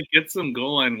think he might get some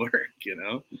goal line work,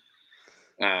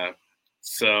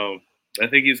 So I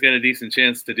think he's got a decent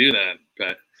chance to do that.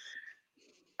 But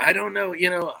I don't know.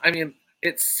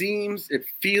 It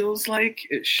feels like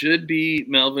it should be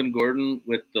Melvin Gordon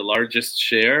with the largest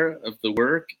share of the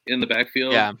work in the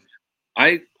backfield. Yeah.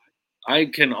 I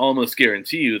can almost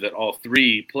guarantee you that all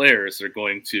three players are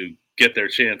going to get their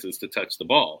chances to touch the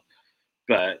ball.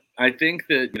 But I think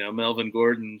that, Melvin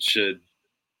Gordon should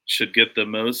get the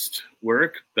most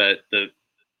work, but the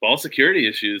ball security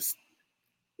issues,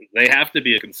 they have to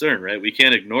be a concern, right? We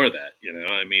can't ignore that.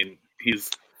 He's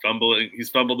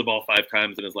fumbled the ball 5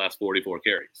 times in his last 44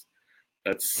 carries.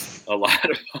 That's a lot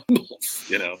of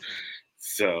fumbles,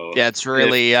 So yeah, it's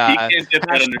really he can't get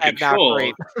that under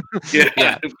control.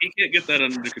 If he can't get that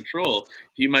under control,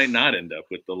 he might not end up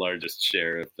with the largest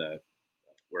share of that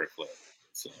workload.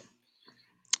 So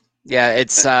yeah,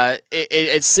 it's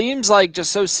it seems like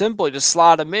just so simple, just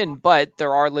slot him in, but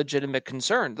there are legitimate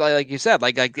concerns. Like you said,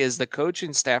 like is the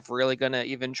coaching staff really going to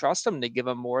even trust him to give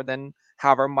him more than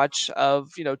however much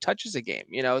of touches a game?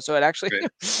 So it actually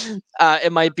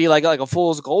it might be like a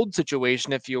fool's gold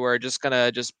situation if you were just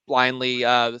gonna just blindly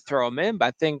throw him in. But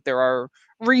I think there are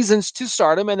reasons to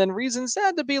start him and then reasons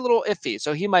to be a little iffy.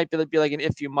 So he might be like an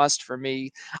if you must for me.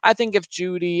 I think if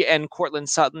Jeudy and Courtland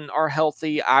Sutton are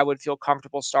healthy, I would feel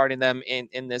comfortable starting them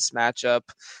in this matchup.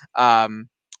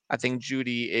 I think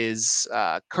Jeudy is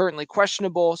currently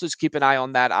questionable, so just keep an eye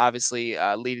on that, obviously,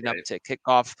 leading up to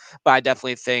kickoff. But I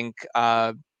definitely think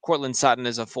Courtland Sutton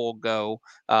is a full go.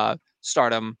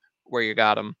 Start him where you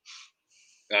got him.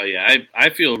 Oh, yeah.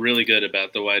 I feel really good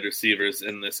about the wide receivers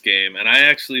in this game. And I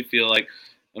actually feel like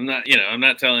I'm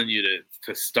not telling you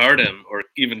to start him or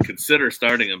even consider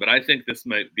starting him, but I think this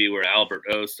might be where Albert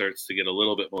O starts to get a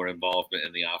little bit more involvement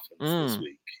in the offense this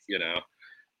week.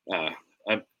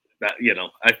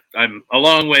 I'm a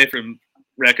long way from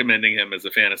recommending him as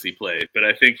a fantasy play, but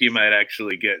I think he might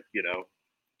actually get,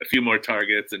 a few more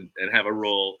targets and have a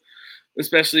role,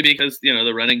 especially because,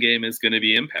 the running game is going to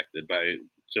be impacted by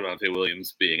Javonte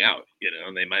Williams being out,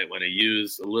 and they might want to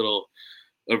use a little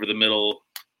over the middle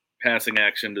passing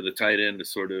action to the tight end to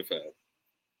sort of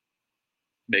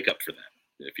make up for that,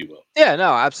 if you will. Yeah,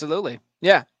 no, absolutely.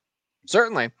 Yeah,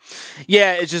 certainly.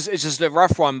 Yeah, it's just a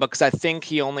rough one because I think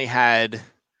he only had,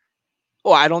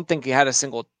 I don't think he had a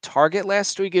single target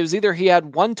last week. It was either he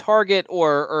had one target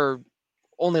or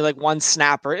only like one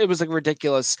snapper. It was like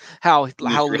ridiculous how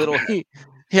little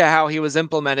how he was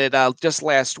implemented just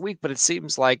last week. But it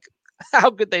seems like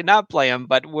how could they not play him?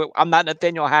 But I'm not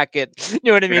Nathaniel Hackett. You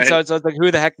know what I mean? Right. So it's like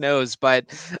who the heck knows? But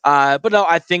no,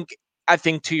 I think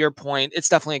to your point, it's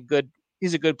definitely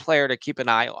he's a good player to keep an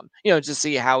eye on, to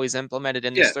see how he's implemented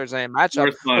in this Thursday night matchup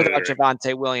without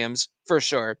Javonte Williams, for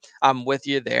sure. I'm with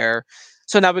you there.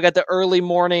 So now we got the early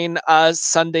morning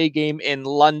Sunday game in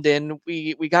London.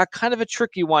 We got kind of a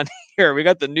tricky one here. We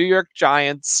got the New York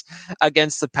Giants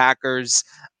against the Packers.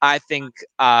 I think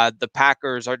the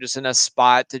Packers are just in a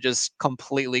spot to just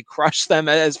completely crush them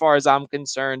as far as I'm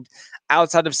concerned.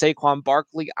 Outside of Saquon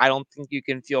Barkley, I don't think you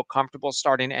can feel comfortable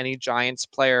starting any Giants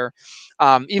player.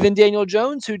 Even Daniel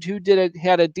Jones, who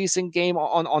had a decent game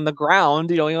on the ground.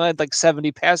 He only had like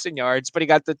 70 passing yards, but he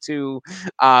got the 2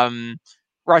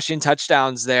 rushing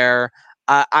touchdowns there.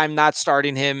 I'm not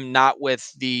starting him, not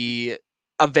with the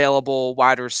available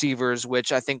wide receivers,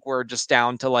 which I think we're just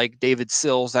down to like David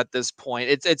Sills at this point.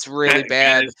 It's really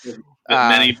bad.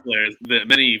 That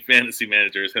many fantasy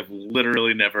managers have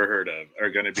literally never heard of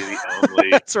are going to be the only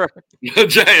that's right.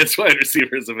 Giants wide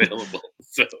receivers available.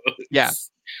 So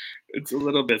it's a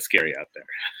little bit scary out there.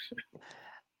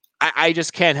 I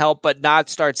just can't help but not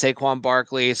start Saquon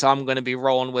Barkley, so I'm going to be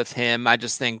rolling with him. I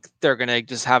just think they're going to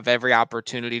just have every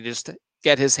opportunity just to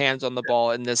get his hands on the ball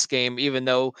in this game, even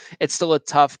though it's still a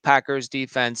tough Packers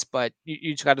defense, but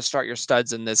you just got to start your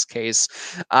studs in this case.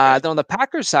 Then on the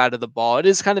Packers side of the ball, it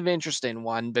is kind of an interesting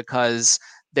one because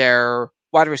their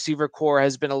wide receiver core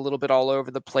has been a little bit all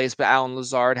over the place, but Allen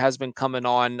Lazard has been coming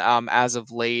on as of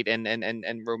late, and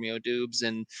Romeo Doubs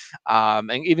and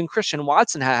even Christian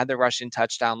Watson had the rushing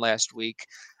touchdown last week.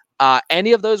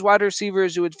 Any of those wide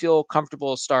receivers you would feel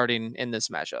comfortable starting in this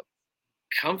matchup?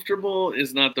 Comfortable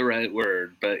is not the right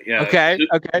word, but yeah. Okay.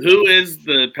 Who is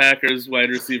the Packers wide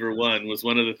receiver 1 was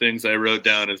one of the things I wrote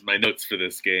down as my notes for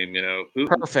this game.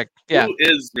 Perfect. Yeah. Who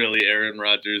is really Aaron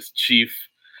Rodgers' chief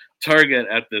target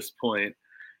at this point?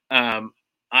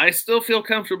 I still feel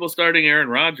comfortable starting Aaron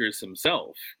Rodgers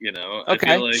himself.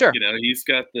 Okay, I feel like sure.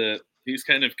 He's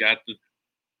kind of got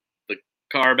the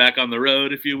car back on the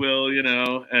road, if you will.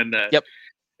 And yep.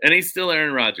 And he's still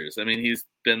Aaron Rodgers. I mean, he's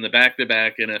been the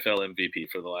back-to-back NFL MVP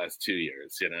for the last 2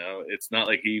 years. It's not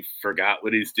like he forgot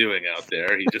what he's doing out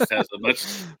there. He just has a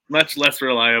much less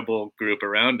reliable group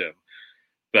around him.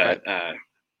 But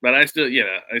but I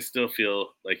still feel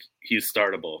like he's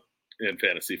startable in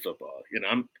fantasy football.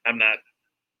 I'm not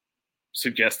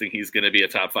suggesting he's going to be a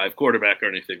top 5 quarterback or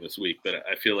anything this week, but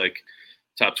I feel like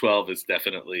top 12 is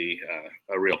definitely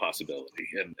a real possibility.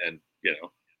 And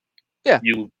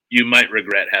you might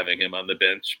regret having him on the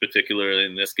bench, particularly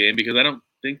in this game, because I don't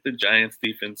think the Giants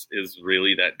defense is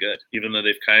really that good, even though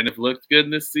they've kind of looked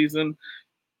good this season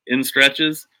in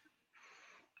stretches.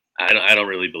 I don't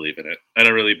really believe in it. I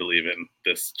don't really believe in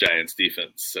this Giants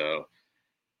defense. So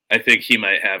I think he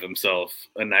might have himself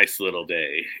a nice little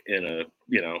day in a,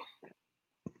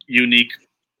 unique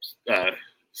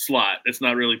slot. It's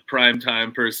not really prime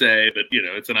time per se, but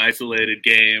it's an isolated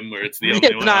game where it's the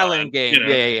only one. An island game.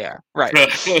 Yeah. Right.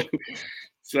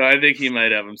 So I think he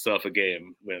might have himself a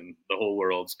game when the whole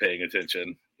world's paying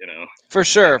attention. For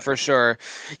sure.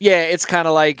 Yeah, it's kind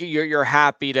of like you're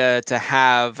happy to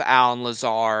have Allen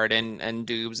Lazard and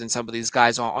Doubs and some of these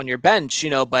guys on your bench,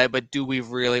 but do we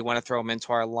really want to throw them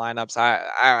into our lineups?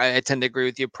 I tend to agree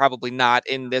with you. Probably not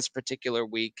in this particular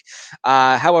week.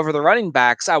 However, the running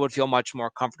backs, I would feel much more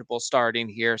comfortable starting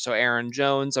here. So Aaron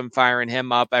Jones, I'm firing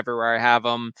him up everywhere I have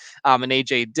him. And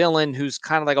AJ Dillon, who's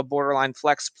kind of like a borderline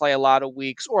flex play a lot of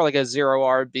weeks, or like a 0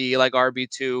 RB, like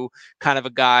RB2 kind of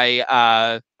a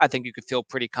guy. I think you could feel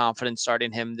pretty confident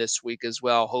starting him this week as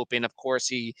well, hoping, of course,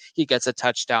 he gets a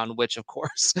touchdown, which, of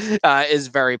course, is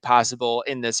very possible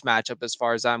in this matchup as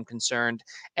far as I'm concerned.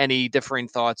 Any differing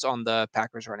thoughts on the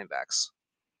Packers running backs?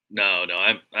 No,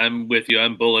 I'm with you.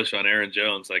 I'm bullish on Aaron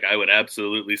Jones. Like, I would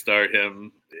absolutely start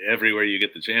him everywhere you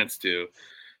get the chance to.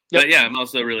 Yep. But yeah, I'm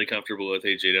also really comfortable with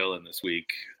AJ Dillon this week.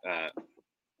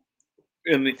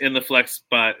 In the flex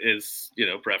spot is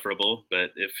preferable, but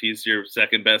if he's your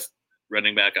second best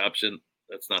running back option,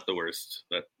 that's not the worst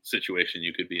situation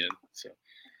you could be in. So,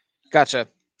 gotcha.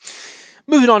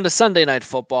 Moving on to Sunday Night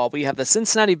Football, we have the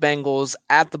Cincinnati Bengals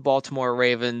at the Baltimore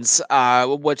Ravens.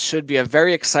 What should be a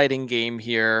very exciting game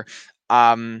here.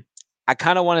 I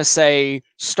kind of want to say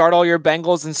start all your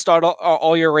Bengals and start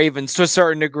all your Ravens to a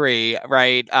certain degree,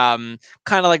 right? Kind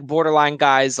of like borderline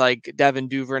guys like Devin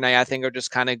Duvernay, I think are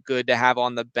just kind of good to have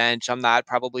on the bench. I'm not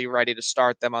probably ready to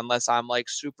start them unless I'm like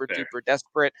super duper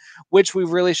desperate, which we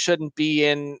really shouldn't be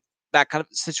in that kind of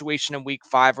situation in week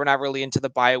 5. We're not really into the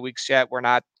bye weeks yet. We're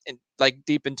not like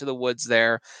deep into the woods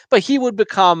there. But he would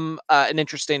become an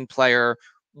interesting player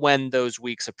when those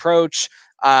weeks approach.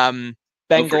 Oh, for sure.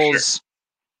 Bengals.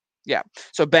 Yeah.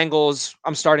 So Bengals,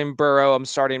 I'm starting Burrow, I'm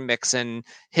starting Mixon,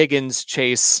 Higgins,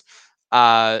 Chase.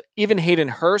 Even Hayden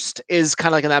Hurst is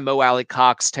kind of like in that Mo Alley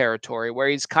Cox territory where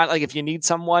he's kind of like, if you need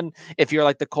someone, if you're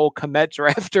like the Cole Kmet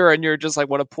drafter and you're just like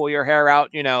want to pull your hair out,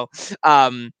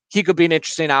 he could be an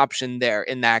interesting option there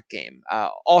in that game.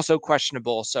 Also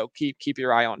questionable, so keep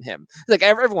your eye on him. Like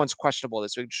everyone's questionable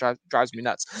this week, drives me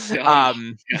nuts. Yeah,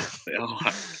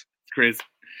 it's crazy.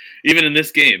 Even in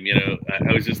this game,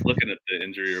 I was just looking at the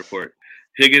injury report.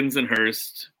 Higgins and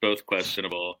Hurst both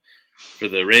questionable. For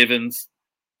the Ravens,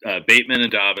 Bateman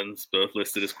and Dobbins both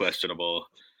listed as questionable.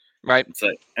 Right. It's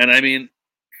like, and I mean,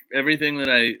 everything that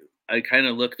I kind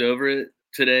of looked over it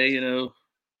today,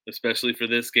 especially for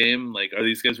this game, like, are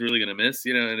these guys really going to miss?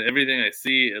 And everything I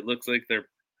see, it looks like they're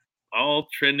all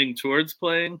trending towards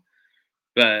playing,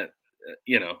 but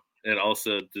it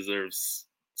also deserves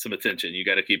some attention. You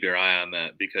got to keep your eye on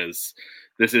that because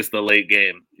this is the late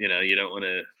game. You don't want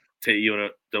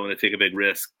to take a big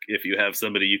risk if you have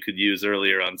somebody you could use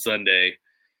earlier on Sunday.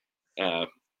 I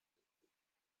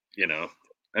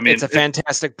mean, it's a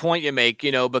fantastic point you make,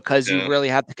 because you really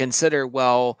have to consider,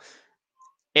 well,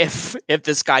 if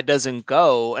this guy doesn't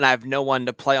go and I have no one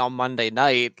to play on Monday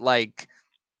night, like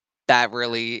that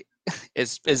really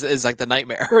is like the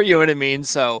nightmare. You know what I mean?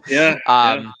 So yeah.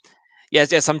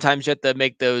 Yes, sometimes you have to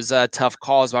make those tough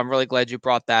calls, but I'm really glad you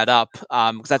brought that up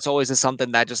because that's always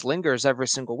something that just lingers every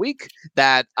single week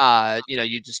that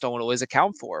you just don't always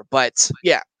account for. But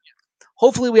yeah,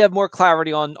 hopefully we have more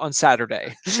clarity on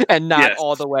Saturday and not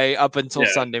all the way up until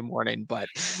Sunday morning. But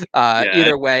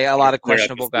either way, a lot of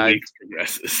questionable guys.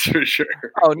 Progresses for sure.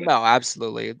 Oh no,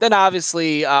 absolutely. Then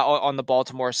obviously on the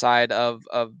Baltimore side of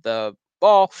the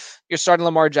ball, you're starting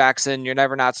Lamar Jackson. You're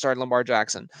never not starting Lamar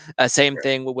Jackson. Same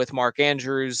thing with Mark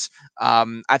Andrews.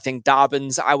 I think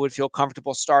Dobbins, I would feel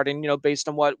comfortable starting, based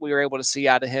on what we were able to see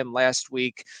out of him last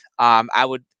week. I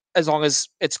would, as long as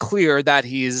it's clear that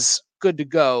he's good to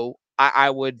go, I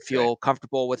would feel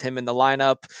comfortable with him in the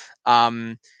lineup.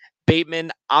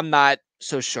 Bateman, I'm not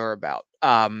so sure about.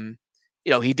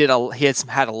 He has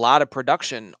had a lot of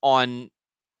production on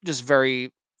just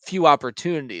very few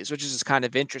opportunities, which is just kind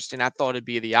of interesting. I thought it'd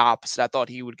be the opposite. I thought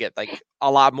he would get like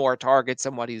a lot more targets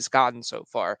than what he's gotten so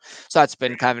far. So that's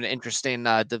been kind of an interesting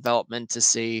development to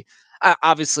see. I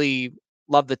obviously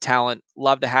love the talent,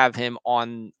 love to have him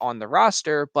on the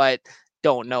roster, but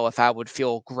don't know if I would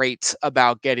feel great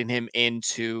about getting him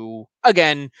into,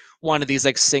 again, one of these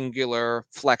like singular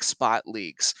flex spot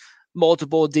leagues.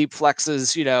 Multiple deep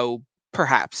flexes,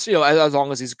 perhaps, as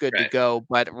long as he's good to go,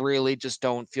 but really just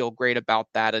don't feel great about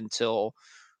that until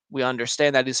we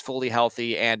understand that he's fully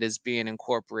healthy and is being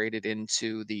incorporated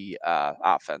into the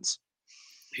offense.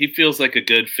 He feels like a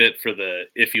good fit for the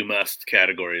if you must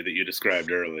category that you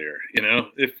described earlier.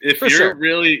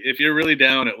 If you're really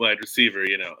down at wide receiver,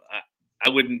 I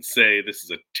wouldn't say this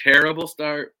is a terrible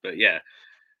start, but yeah,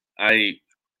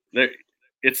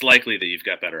 it's likely that you've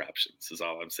got better options. Is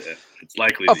all I'm saying. It's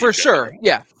likely. Oh, for sure.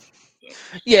 Yeah.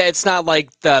 Yeah, it's not like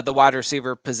the wide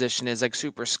receiver position is like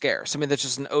super scarce. I mean, there's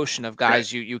just an ocean of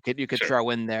guys you could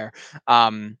throw in there.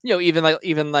 Even like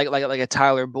a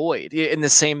Tyler Boyd in the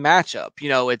same matchup.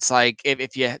 It's like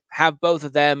if you have both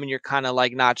of them and you're kind of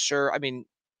like not sure. I mean,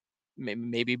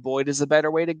 maybe Boyd is a better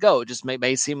way to go. Just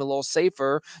may seem a little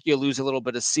safer. You lose a little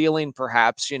bit of ceiling,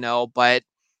 perhaps. But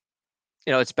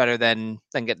it's better than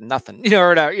getting nothing. Or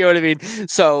whatever. You know what I mean?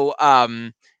 So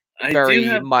I do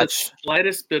have the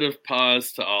slightest bit of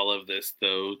pause to all of this,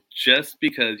 though, just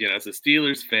because, as a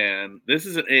Steelers fan, this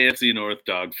is an AFC North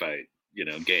dogfight,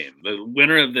 game. The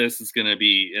winner of this is going to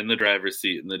be in the driver's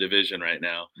seat in the division right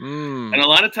now. And a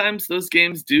lot of times those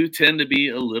games do tend to be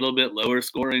a little bit lower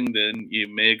scoring than you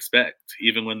may expect,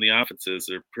 even when the offenses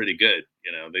are pretty good.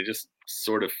 They just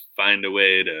sort of find a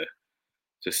way to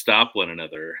stop one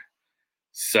another.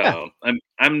 So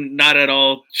I'm not at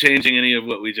all changing any of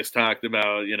what we just talked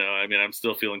about. I'm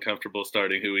still feeling comfortable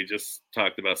starting who we just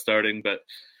talked about starting, but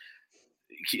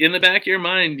in the back of your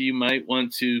mind, you might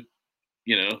want to,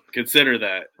 consider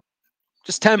that.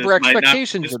 Just temper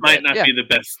expectations. This might not be the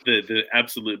best, the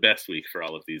absolute best week for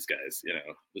all of these guys.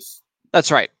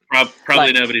 That's right.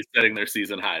 Probably nobody's setting their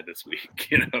season high this week.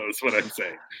 Is what I'm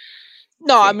saying.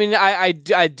 No, I mean, I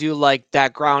do like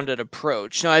that grounded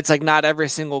approach. It's like not every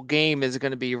single game is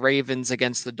going to be Ravens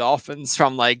against the Dolphins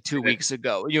from like 2 weeks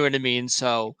ago. You know what I mean?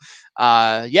 So,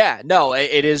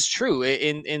 it is true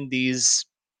in these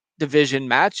division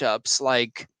matchups.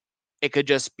 Like it could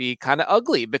just be kind of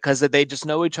ugly because they just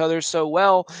know each other so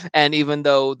well. And even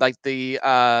though like the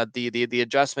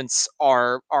adjustments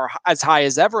are as high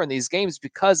as ever in these games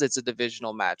because it's a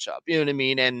divisional matchup, you know what I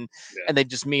mean? And they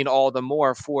just mean all the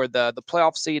more for the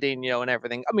playoff seeding, and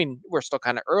everything. I mean, we're still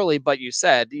kind of early, but you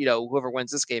said, whoever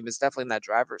wins this game is definitely in that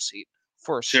driver's seat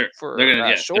for Sure. for They're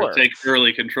gonna sure. take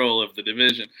early control of the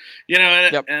division.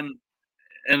 And, Yep.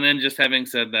 and then just having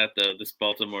said that, though, this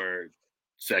Baltimore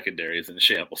secondary is in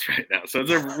shambles right now, so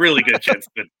there's a really good chance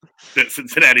that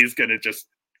Cincinnati's going to just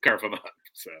carve them up.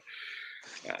 So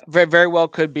very, very well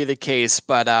could be the case,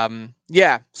 but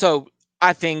yeah. So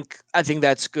I think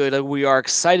that's good. We are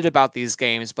excited about these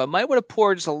games, but might want to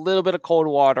pour just a little bit of cold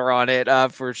water on it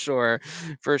for sure,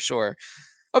 for sure.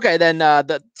 Okay, then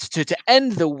to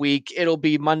end the week, it'll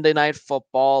be Monday Night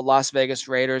Football, Las Vegas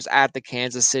Raiders at the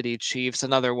Kansas City Chiefs,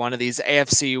 another one of these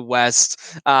AFC West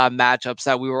matchups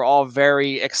that we were all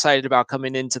very excited about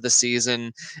coming into the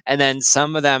season. And then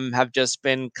some of them have just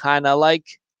been kind of like,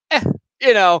 right.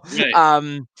 I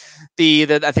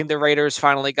think the Raiders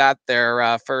finally got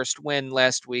their first win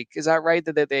last week. Is that right?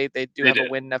 That they do have a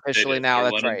win officially now?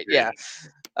 That's right. Yeah.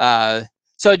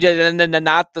 So and then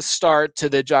not the start to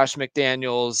the Josh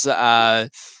McDaniels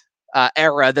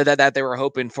era that they were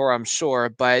hoping for, I'm sure.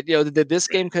 But this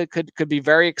game could be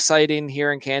very exciting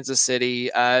here in Kansas City.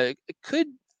 I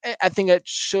think it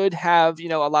should have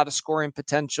a lot of scoring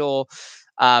potential.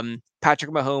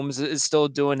 Patrick Mahomes is still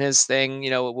doing his thing,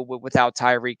 without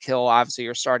Tyreek Hill. Obviously,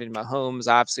 you're starting Mahomes.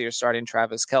 Obviously, you're starting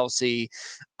Travis Kelce.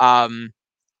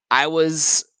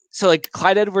 So like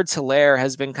Clyde Edwards-Helaire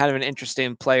has been kind of an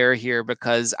interesting player here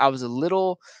because I was a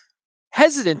little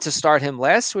hesitant to start him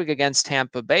last week against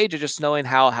Tampa Bay, just knowing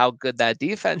how good that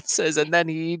defense is, and then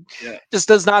he just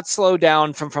does not slow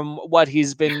down from what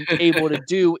he's been able to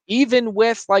do, even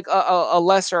with like a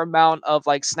lesser amount of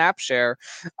like snap share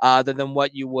than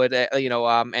what you would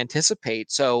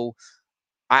anticipate. So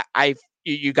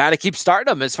you got to keep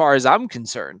starting him as far as I'm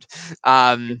concerned.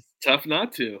 It's tough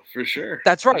not to, for sure.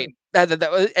 That's right.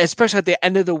 Especially at the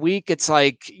end of the week, it's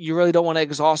like you really don't want to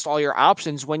exhaust all your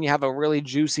options when you have a really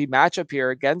juicy matchup here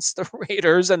against the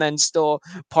Raiders and then still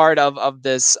part of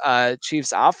this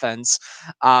Chiefs offense.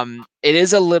 It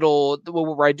is a little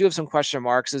where I do have some question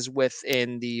marks is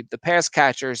within the pass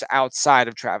catchers outside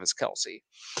of Travis Kelce.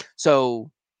 So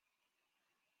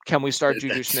can we start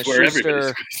Juju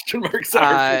Smith-Schuster?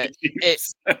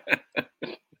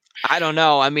 I don't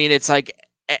know. I mean, it's like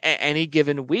any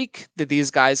given week that these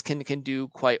guys can do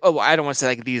quite. Oh, I don't want to say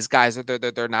like these guys are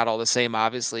they're not all the same,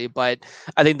 obviously, but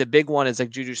I think the big one is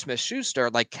like Juju Smith-Schuster.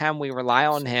 Like, can we rely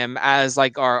on him as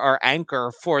like our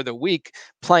anchor for the week,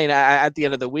 playing at the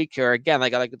end of the week here again?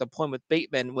 Like the point with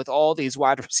Bateman, with all these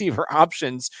wide receiver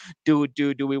options, do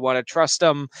we want to trust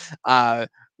him?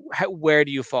 Where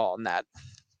do you fall on that?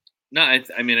 No,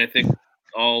 I mean, I think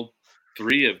all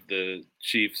three of the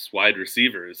Chiefs wide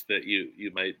receivers that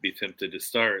you might be tempted to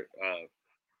start,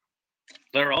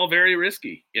 they're all very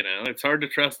risky. It's hard to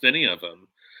trust any of them.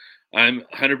 I'm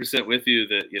 100% with you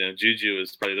that Juju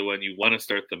is probably the one you want to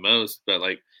start the most. But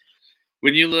like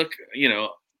when you look,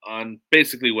 on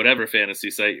basically whatever fantasy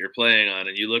site you're playing on,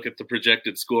 and you look at the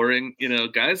projected scoring,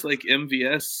 guys like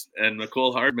MVS and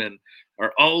McCole Hardman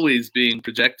are always being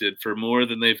projected for more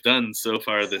than they've done so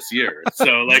far this year.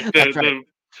 So like the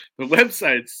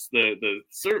websites, the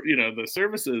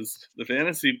services, the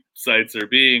fantasy sites are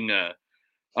being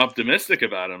optimistic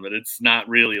about them, but it's not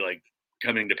really like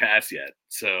coming to pass yet.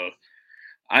 So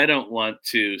I don't want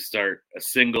to start a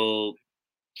single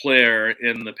player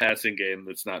in the passing game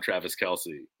that's not Travis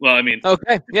Kelce. Well, I mean,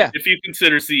 okay, yeah. If you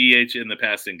consider CEH in the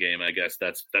passing game, I guess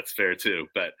that's fair too.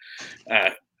 But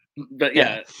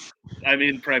yeah, I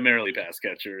mean, primarily pass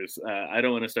catchers. I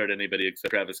don't want to start anybody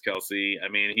except Travis Kelce. I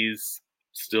mean, he's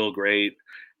still great.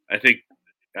 I think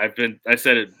I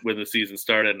said it when the season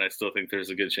started, and I still think there's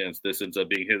a good chance this ends up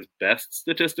being his best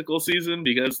statistical season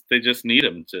because they just need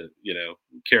him to,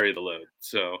 carry the load.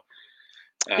 So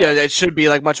it should be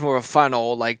like much more of a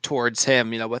funnel like towards him,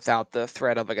 without the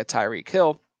threat of like a Tyreek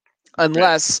Hill,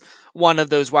 unless one of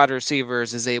those wide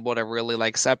receivers is able to really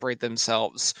like separate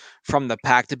themselves from the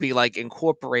pack to be like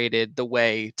incorporated the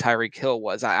way Tyreek Hill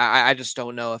was. I just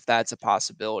don't know if that's a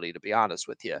possibility, to be honest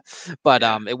with you. But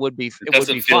it would be fun.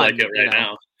 Like it right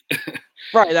now.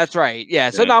 Right, that's right.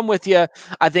 Yeah, so no, I'm with you.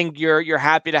 I think you're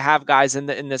happy to have guys in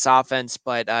this offense,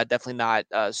 but definitely not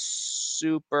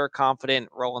super confident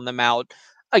rolling them out.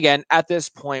 Again, at this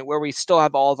point where we still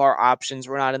have all of our options,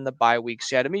 we're not in the bye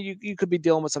weeks yet. I mean, you could be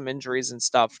dealing with some injuries and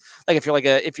stuff. Like if you're like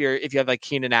if you have like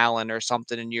Keenan Allen or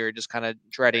something, and you're just kind of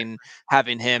dreading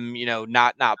having him,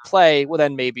 not play. Well,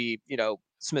 then maybe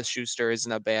Smith-Schuster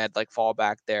isn't a bad like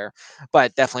fallback there,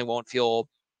 but definitely won't feel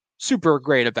super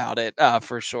great about it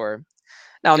for sure.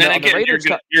 Now And on the again, Raiders,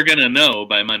 you're gonna know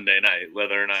by Monday night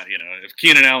whether or not, if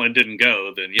Keenan Allen didn't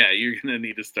go, then yeah, you're gonna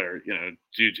need to start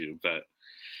Juju.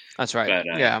 that's right.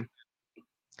 But Yeah.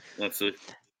 that's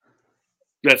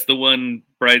the one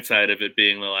bright side of it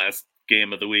being the last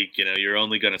game of the week. You're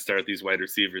only going to start these wide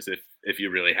receivers if you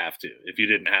really have to. If you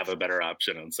didn't have a better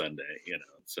option on Sunday,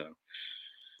 so.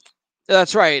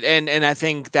 That's right, and I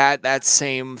think that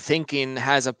same thinking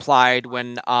has applied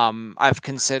when I've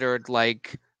considered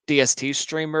like DST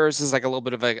streamers is like a little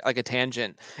bit of a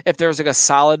tangent. If there's like a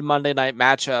solid Monday night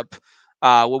matchup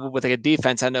with like a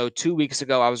defense, I know 2 weeks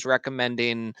ago I was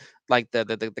recommending like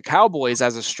the Cowboys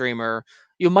as a streamer.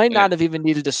 You might not have even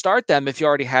needed to start them if you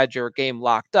already had your game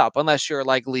locked up, unless your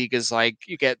like league is like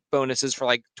you get bonuses for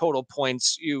like total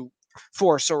points you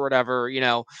force or whatever,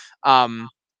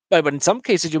 but in some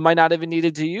cases you might not even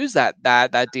needed to use that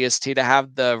DST to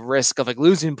have the risk of like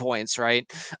losing points, right?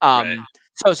 Right.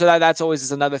 So that's always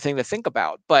is another thing to think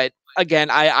about. But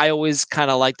again, I always kind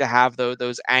of like to have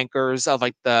those anchors of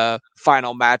like the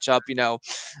final matchup.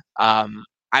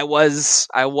 I was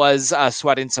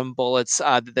sweating some bullets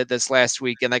this last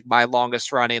week in like my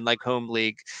longest running like home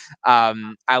league.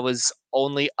 I was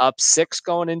only up 6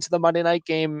 going into the Monday night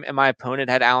game, and my opponent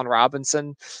had Allen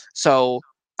Robinson, so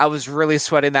I was really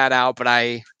sweating that out. But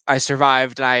I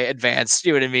survived and I advanced.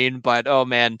 You know what I mean? But oh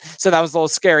man, so that was a little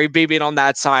scary being on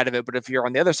that side of it. But if you're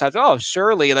on the other side, oh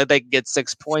surely like they can get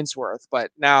 6 points worth.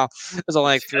 But now it was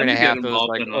only like 3.5. It was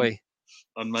like, oi.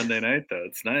 On Monday night, though.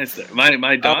 It's nice.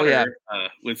 My daughter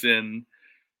was in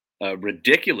a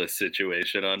ridiculous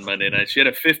situation on Monday night. She had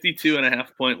a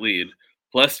 52.5-point lead,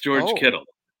 plus George Kittle.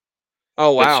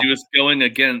 Oh, wow. But she was going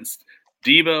against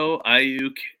Debo,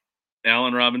 Ayuk,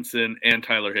 Allen Robinson, and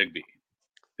Tyler Higbee.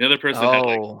 The other person had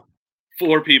like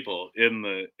 4 people in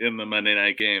the Monday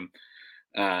night game.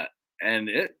 And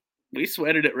we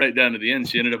sweated it right down to the end.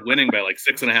 She ended up winning by like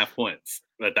 6.5 points.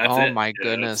 But that's it. Oh, my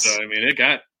goodness. So, I mean, it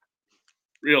got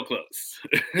real close.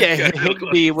 Yeah,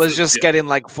 Higbee was just getting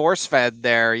like force fed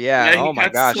there. Yeah. Oh my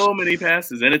gosh. So many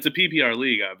passes, and it's a PPR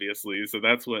league, obviously. So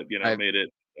that's what made it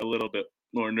a little bit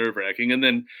more nerve wracking. And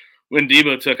then when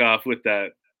Debo took off with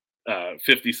that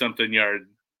 50-something yard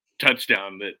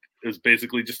touchdown, that was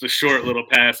basically just a short little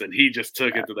pass, and he just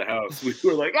took it to the house. We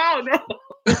were like, oh no.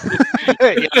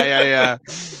 yeah.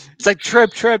 It's like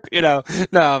trip. No,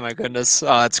 oh my goodness.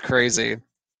 Oh, that's crazy.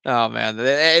 Oh man,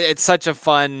 it's such a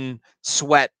fun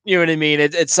sweat. You know what I mean?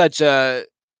 It's such an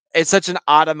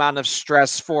odd amount of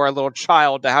stress for a little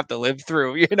child to have to live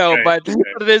through, Right. But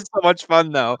it is so much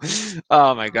fun though.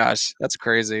 Oh my gosh, that's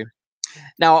crazy.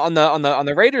 Now on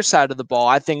the Raiders side of the ball,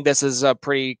 I think this is a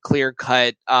pretty clear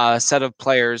cut set of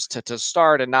players to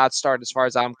start and not start as far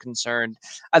as I'm concerned.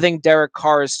 I think Derek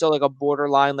Carr is still like a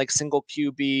borderline like single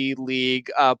QB league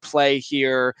play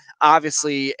here.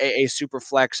 Obviously a super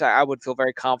flex. I would feel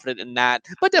very confident in that,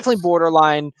 but definitely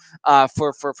borderline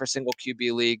for single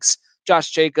QB leagues.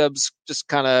 Josh Jacobs just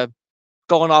kind of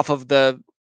going off of the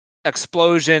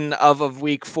explosion of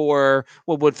week 4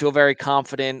 would feel very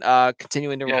confident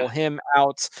continuing to roll him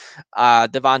out.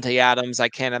 Devontae Adams, I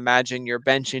can't imagine you're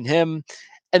benching him.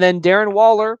 And then Darren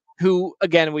Waller, who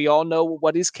again we all know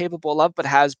what he's capable of, but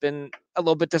has been a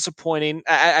little bit disappointing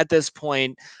at this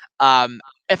point.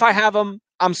 If I have him,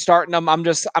 I'm starting him. I'm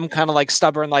kind of like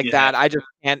stubborn like that. I just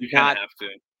can't not.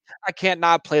 I can't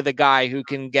not play the guy who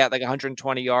can get like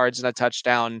 120 yards and a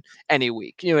touchdown any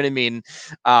week. You know what I mean?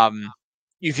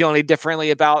 You feel any differently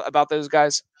about those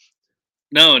guys?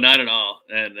 No, not at all.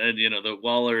 And the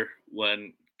Waller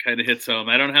one kind of hits home.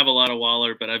 I don't have a lot of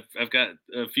Waller, but I've got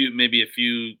a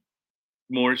few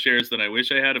more shares than I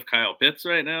wish I had of Kyle Pitts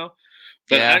right now.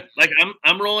 But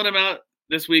I'm rolling him out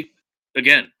this week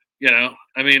again.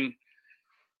 I mean,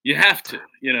 you have to.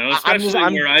 Especially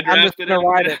where I drafted him.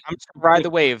 I'm just gonna ride the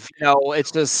wave.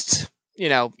 It's just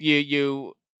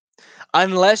you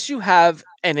unless you have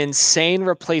an insane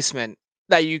replacement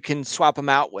that you can swap them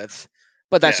out with,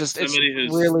 but that's just somebody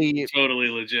who's really totally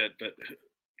legit. But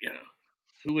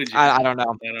who would you? I don't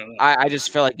know. I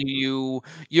just feel like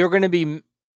you're going to be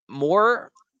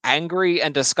more angry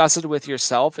and disgusted with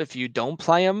yourself if you don't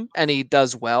play him and he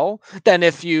does well than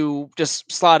if you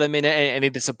just slot him in and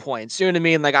he disappoints. You know what I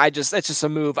mean? Like it's just a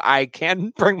move I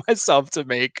can't bring myself to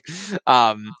make.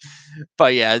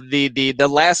 But yeah, the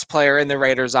last player in the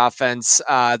Raiders offense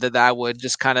that I would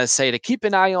just kind of say to keep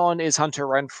an eye on is Hunter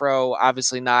Renfrow.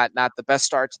 Obviously not the best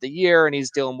start to the year, and he's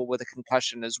dealing with a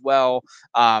concussion as well.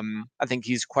 I think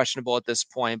he's questionable at this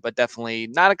point, but definitely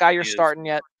not a guy you're starting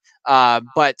yet.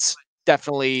 But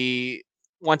definitely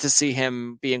want to see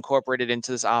him be incorporated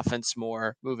into this offense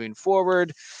more moving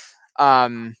forward.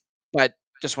 But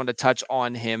just want to touch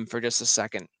on him for just a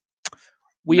second.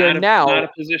 We are now not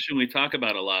a position we talk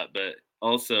about a lot, but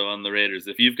also on the Raiders,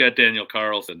 if you've got Daniel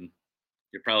Carlson,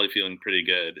 you're probably feeling pretty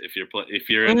good. If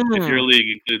your league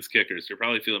includes kickers, you're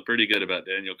probably feeling pretty good about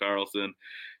Daniel Carlson.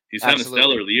 He's having a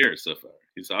stellar year so far.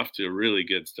 He's off to a really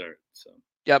good start. So.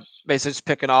 Yep, basically just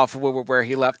picking off where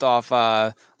he left off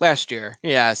last year.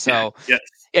 Yeah, so yes.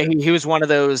 He was one of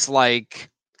those like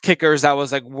kickers that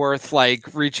was like worth like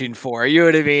reaching for. You know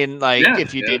what I mean? Like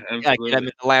if you did get him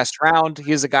in the last round,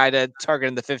 he's a guy to target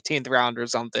in the 15th round or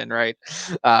something, right?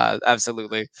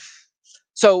 Absolutely.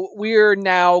 So we're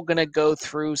now going to go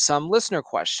through some listener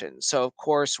questions. So of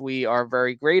course we are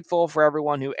very grateful for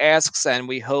everyone who asks, and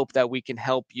we hope that we can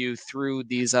help you through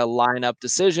these lineup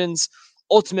decisions.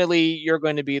 Ultimately, you're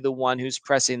going to be the one who's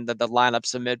pressing the lineup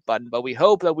submit button, but we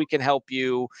hope that we can help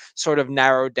you sort of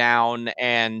narrow down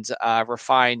and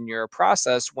refine your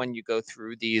process when you go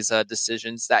through these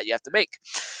decisions that you have to make.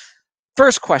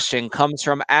 First question comes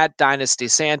from @Dynasty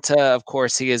Santa. Of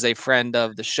course, he is a friend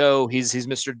of the show. He's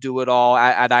Mr. Do It All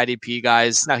at IDP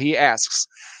Guys. Now he asks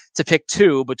to pick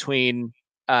two between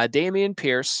Dameon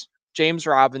Pierce, James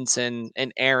Robinson,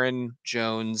 and Aaron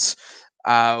Jones.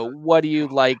 What do you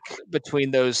like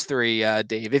between those three,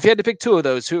 Dave? If you had to pick two of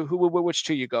those, which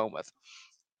two you going with?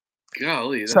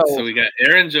 Golly, so we got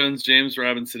Aaron Jones, James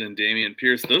Robinson, and Dameon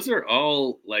Pierce. Those are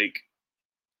all like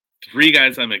three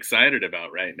guys I'm excited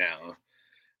about right now.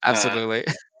 Absolutely.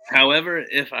 However,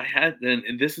 if I had, then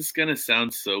and this is going to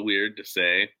sound so weird to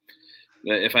say,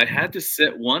 but if I had to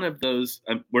sit one of those,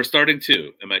 we're starting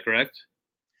two. Am I correct?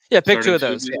 Yeah, pick two of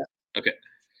those. Yeah. Okay.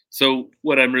 So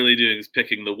what I'm really doing is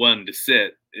picking the one to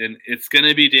sit, and it's going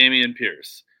to be Dameon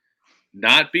Pierce.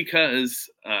 Not because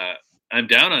I'm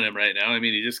down on him right now. I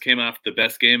mean, he just came off the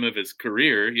best game of his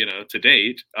career, to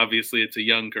date. Obviously, it's a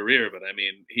young career, but I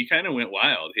mean, he kind of went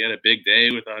wild. He had a big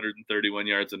day with 131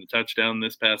 yards and a touchdown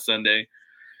this past Sunday.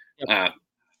 Yep.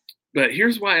 But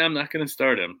here's why I'm not going to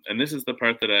start him. And this is the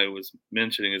part that I was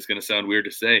mentioning is going to sound weird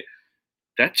to say.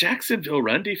 That Jacksonville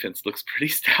run defense looks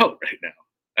pretty stout right now.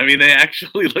 I mean, they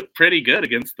actually look pretty good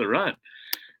against the run.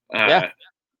 I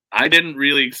didn't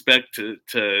really expect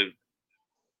to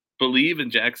believe in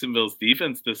Jacksonville's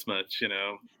defense this much.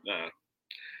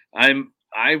 I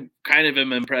kind of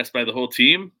am impressed by the whole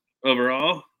team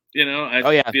overall.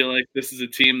 I feel like this is a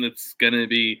team that's going to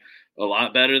be a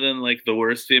lot better than like the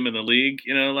worst team in the league,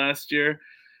 last year.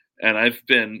 And I've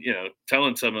been,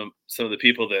 telling some of the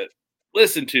people that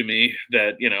listen to me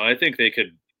that, I think they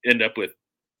could end up with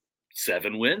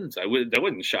 7 wins. That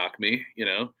wouldn't shock me,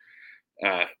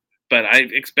 but I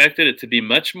expected it to be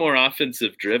much more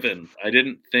offensive driven. I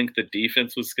didn't think the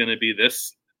defense was going to be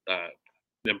this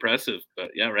impressive,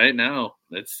 but yeah, right now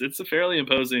it's a fairly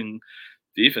imposing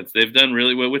defense. They've done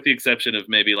really well, with the exception of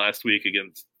maybe last week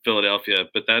against Philadelphia,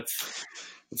 but it's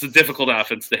a difficult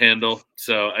offense to handle.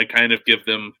 So I kind of give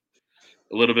them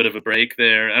a little bit of a break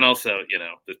there. And also,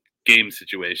 the game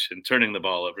situation, turning the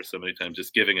ball over so many times,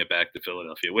 just giving it back to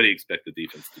Philadelphia. What do you expect the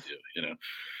defense to do,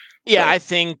 Yeah, I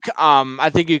think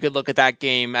you could look at that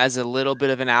game as a little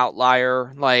bit of an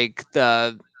outlier. Like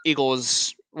the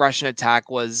Eagles' rushing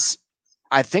attack was,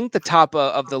 I think, the top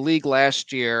of the league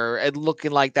last year, and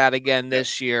looking like that again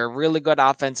this year. Really good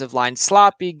offensive line,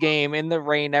 sloppy game in the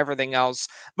rain, everything else.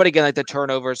 But again, like the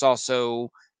turnovers also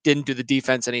didn't do the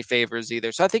defense any favors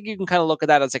either. So I think you can kind of look at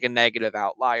that as like a negative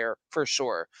outlier for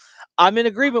sure. I'm in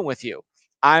agreement with you.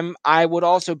 I would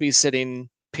also be sitting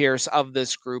Pierce of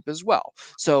this group as well.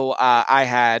 So I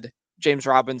had James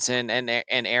Robinson and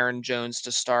Aaron Jones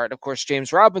to start. Of course,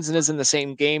 James Robinson is in the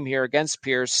same game here against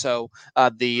Pierce, so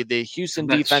the Houston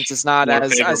defense is not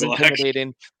as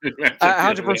intimidating.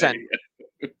 100%.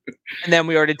 And then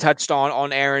we already touched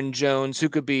on Aaron Jones, who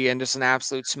could be in just an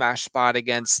absolute smash spot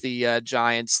against the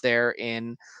Giants there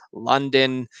in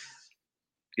London.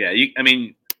 Yeah, you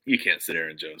can't sit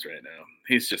Aaron Jones right now.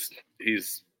 He's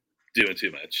doing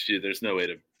too much. There's no way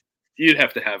to. You'd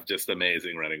have to have just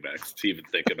amazing running backs to even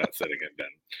think about setting him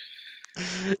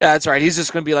down. That's right. He's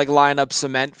just going to be like lineup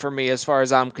cement for me as far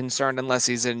as I'm concerned, unless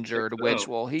he's injured, which,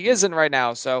 well, he isn't right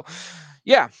now. So,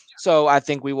 yeah. So I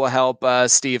think we will help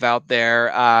Steve out there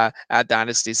at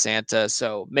Dynasty Santa.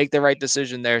 So make the right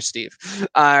decision there, Steve.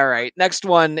 All right. Next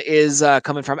one is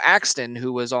coming from Axton,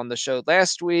 who was on the show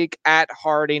last week,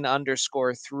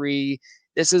 @Harding_3.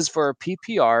 This is for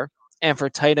PPR and for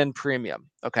tight end premium.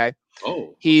 Okay. Oh,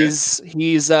 okay. He's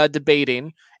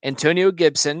debating Antonio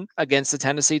Gibson against the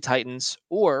Tennessee Titans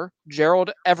or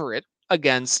Gerald Everett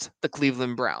against the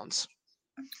Cleveland Browns.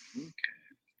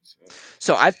 Okay.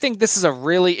 So I think this is a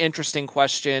really interesting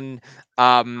question.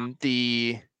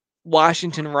 The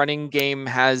Washington running game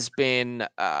has been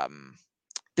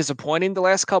disappointing the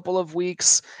last couple of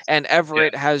weeks, and Yeah.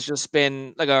 Everett has just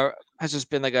been like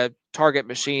a target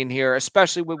machine here,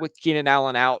 especially with Keenan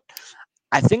Allen out.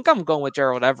 I think I'm going with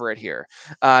Gerald Everett here.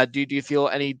 Do you feel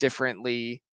any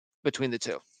differently between the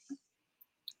two?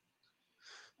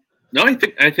 No, I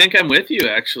think I'm with you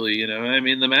actually. You know, I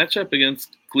mean, the matchup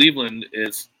against Cleveland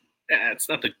is it's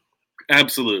not the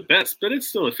absolute best, but it's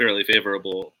still a fairly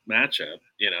favorable matchup.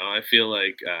 You know, I feel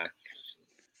like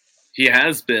he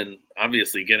has been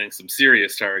obviously getting some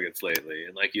serious targets lately,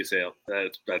 and like you say,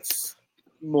 that's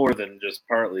more than just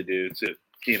partly due to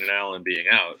Keenan Allen being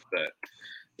out. But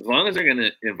as long as they're going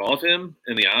to involve him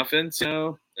in the offense, you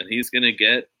know, and he's going to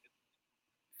get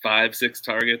 5, 6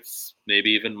 targets,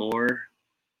 maybe even more.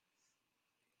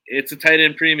 It's a tight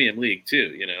end premium league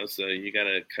too, you know, so you got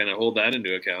to kind of hold that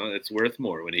into account. It's worth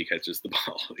more when he catches the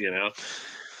ball, you know.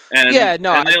 Yeah,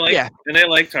 no, And yeah, they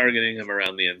like targeting him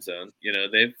around the end zone. You know,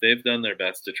 they've done their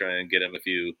best to try and get him a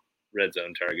few red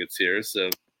zone targets here. So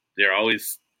they're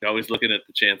always looking at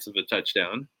the chance of a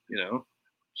touchdown. You know.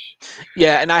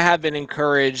 yeah, and I have been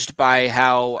encouraged by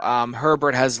how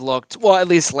Herbert has looked. Well, at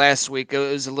least last week it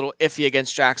was a little iffy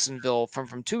against Jacksonville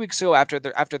from 2 weeks ago after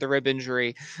the rib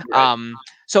injury. Right.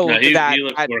 So No, that he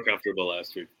looked more comfortable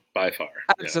last week by far.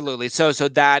 absolutely. So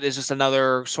that is just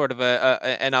another sort of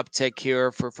an uptick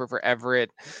here for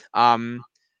Everett.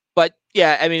 But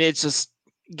yeah, I mean it's just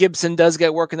Gibson does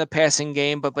get work in the passing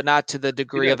game, but not to the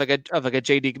degree of like a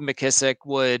JD McKissick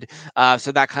would.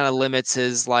 So that kind of limits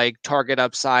his like target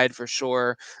upside for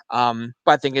sure. But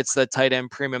I think it's the tight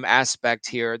end premium aspect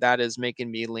here that is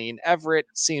making me lean Everett.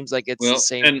 Seems like it's the Well,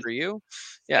 same for you.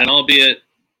 Yeah. And albeit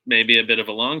maybe a bit of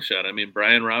a long shot. I mean,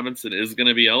 Brian Robinson is going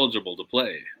to be eligible to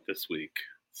play this week.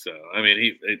 So, I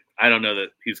mean, I don't know that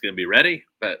he's going to be ready,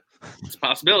 but it's a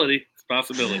possibility. It's a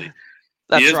possibility.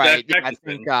 That's right. Yeah, I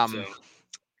think so.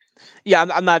 Yeah,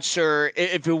 I'm not sure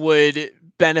if it would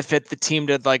benefit the team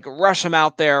to like rush him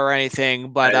out there or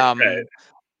anything, but Right.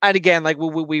 and again, like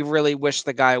we really wish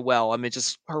the guy well. I mean,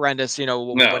 just horrendous, you know,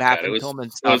 what happened to him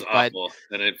and stuff. It was awful,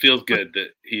 and it feels good that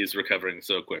he's recovering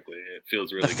so quickly. It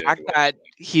feels really good. The fact that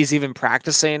he's even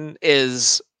practicing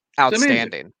is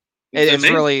outstanding.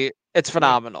 It's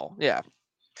phenomenal. Yeah.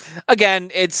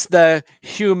 Again, it's the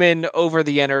human over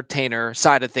the entertainer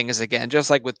side of things again,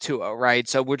 just like with Tua, right?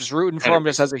 So we're just rooting for him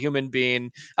just as a human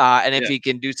being. And if he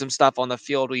can do some stuff on the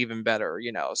field, even better,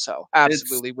 you know. So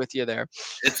absolutely with you there.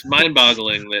 It's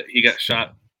mind-boggling that he got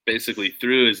shot basically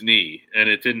through his knee and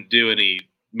it didn't do any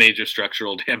major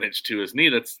structural damage to his knee.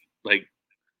 That's like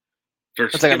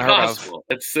virtually impossible.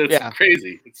 It's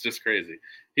crazy. It's just crazy.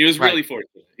 He was really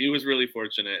fortunate. He was really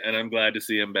fortunate, and I'm glad to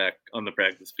see him back on the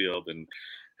practice field, and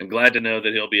I'm glad to know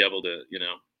that he'll be able to, you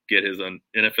know, get his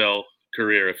NFL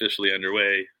career officially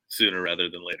underway sooner rather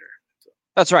than later. So.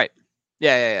 That's right.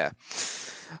 Yeah.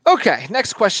 Okay,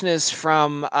 next question is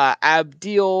from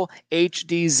Abdil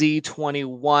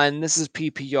HDZ21. This is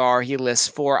PPR. He lists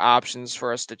 4 options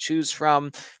for us to choose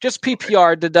from. Just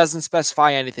PPR that doesn't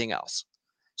specify anything else.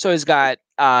 So he's got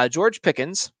George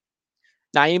Pickens,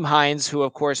 Nyheim Hines, who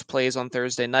of course plays on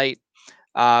Thursday night,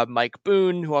 Mike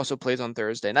Boone, who also plays on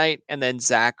Thursday night, and then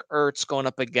Zach Ertz going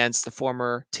up against the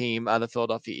former team, the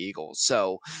Philadelphia Eagles.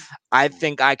 So I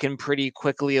think I can pretty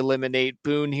quickly eliminate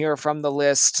Boone here from the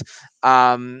list.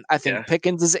 I think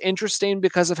Pickens is interesting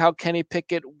because of how Kenny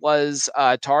Pickett was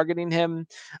targeting him.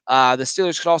 The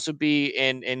Steelers could also be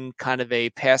in kind of a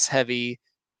pass-heavy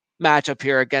matchup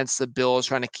here against the Bills,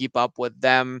 trying to keep up with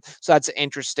them. So that's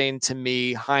interesting to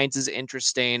me. Hines is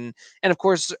interesting. And of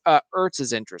course, Ertz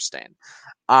is interesting.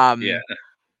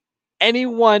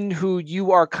 Anyone who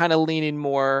you are kind of leaning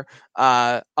more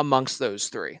amongst those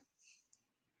 3?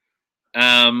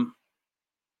 Yeah,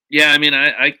 I mean,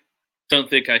 I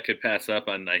don't think I could pass up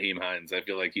on Nyheim Hines. I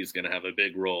feel like he's going to have a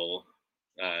big role.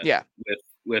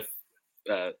 With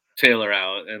Taylor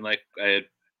out, and like I had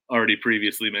already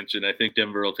previously mentioned, I think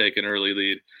Denver will take an early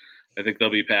lead. I think they'll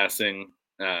be passing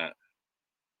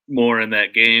more in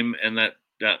that game, and that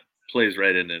plays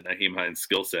right into Nyheim Hines'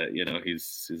 skill set. You know,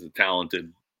 he's a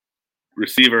talented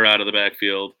receiver out of the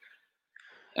backfield.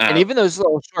 And even those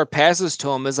little short passes to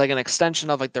him is like an extension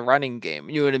of like the running game.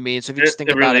 You know what I mean? So if you just think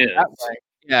about it that way.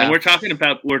 Yeah. And we are talking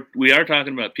about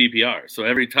PPR. So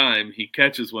every time he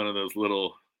catches one of those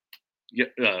little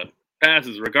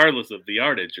passes, regardless of the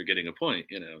yardage, you're getting a point,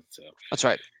 you know. So that's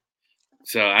right.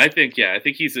 So I think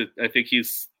he's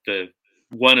the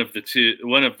one of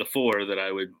the 4 that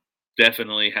I would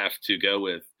definitely have to go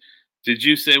with. Did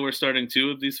you say we're starting 2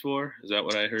 of these 4? Is that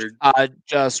what I heard?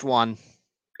 Just one.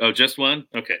 Oh, just one?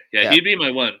 Okay. Yeah, Yeah. he'd be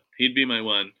my one. He'd be my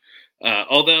one.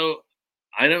 Although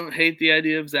I don't hate the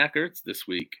idea of Zach Ertz this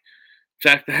week. In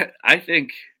fact, that I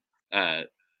think that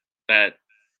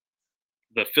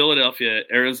the Philadelphia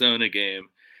Arizona game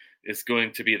is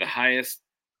going to be the highest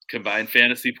combined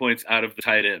fantasy points out of the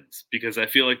tight ends, because I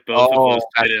feel like both of those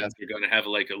tight Gotcha. ends are going to have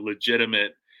like a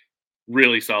legitimate,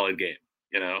 really solid game.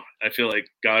 I feel like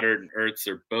Goddard and Ertz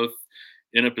are both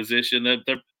in a position that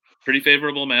they're pretty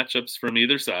favorable matchups from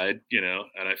either side,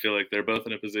 and I feel like they're both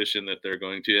in a position that they're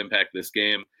going to impact this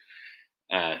game.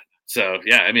 So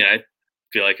yeah, I mean, I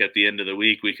feel like at the end of the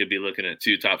week, we could be looking at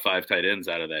 2 top 5 tight ends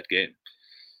out of that game.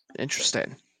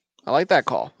 Interesting. I like that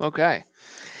call. Okay.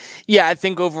 Yeah, I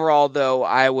think overall, though,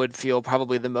 I would feel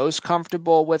probably the most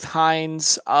comfortable with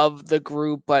Hines of the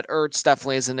group, but Ertz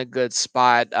definitely is in a good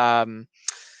spot.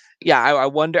 Yeah, I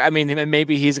wonder. I mean,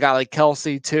 maybe he's got like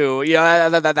Kelsey too. Yeah,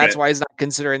 that's Right. why he's not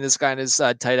considering this guy in his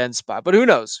tight end spot. But who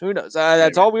knows? Who knows?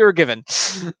 That's Right. all we were given.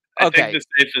 I think Okay. the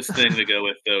safest thing to go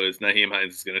with, though, is Nyheim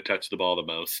Hines is going to touch the ball the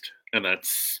most, and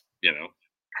that's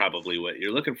probably what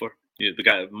you're looking for. The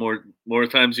guy, more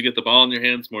times you get the ball in your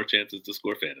hands, more chances to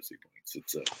score fantasy points.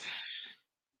 It's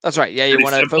That's right. Yeah, you pretty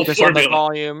want to simple focus on the formula.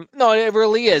 volume. No, it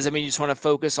really is. I mean, you just want to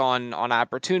focus on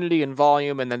opportunity and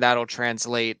volume, and then that'll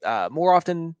translate more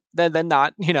often than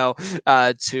not,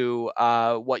 to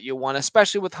what you want,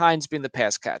 especially with Hines being the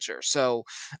pass catcher. So,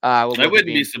 I with it wouldn't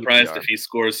be being surprised PPR. if he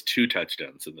scores 2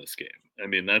 touchdowns in this game. I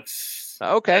mean, that's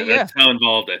Okay. Yeah, that's how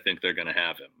involved I think they're going to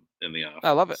have him in the offense.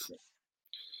 I love it.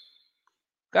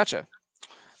 Gotcha.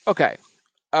 Okay.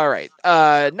 All right.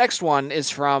 Next one is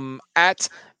from at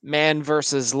Man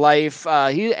versus Life.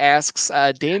 He asks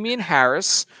Damian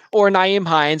Harris or Nyheim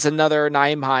Hines, another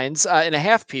Nyheim Hines, in a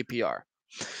half PPR.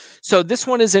 So this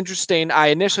one is interesting. I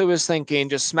initially was thinking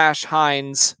just smash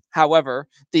Hines. However,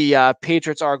 the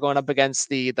Patriots are going up against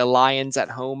the Lions at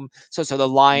home. So the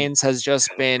Lions has just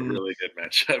That's a been really good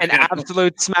matchup. an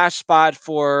absolute smash spot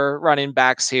for running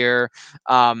backs here.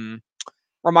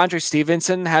 Ramondre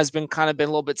Stevenson has been a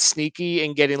little bit sneaky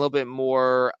and getting a little bit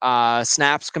more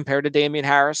snaps compared to Damian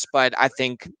Harris, but I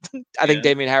think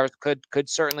Damian Harris could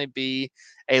certainly be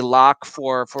a lock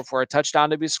for a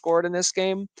touchdown to be scored in this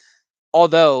game.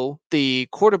 Although the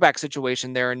quarterback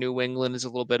situation there in New England is a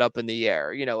little bit up in the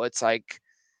air. It's like,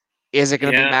 is it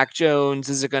going to be Mac Jones?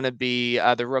 Is it going to be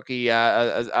the rookie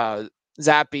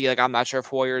Zappy? Like, I'm not sure if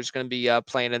Hoyer is going to be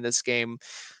playing in this game.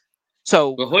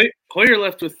 So Hoyer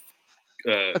left with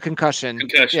a concussion.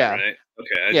 Yeah. Right?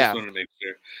 Okay, I just wanted to make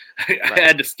sure. I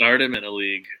had to start him in a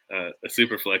league, a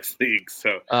Superflex league.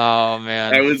 So oh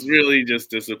man, I was really just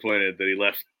disappointed that he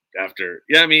left after.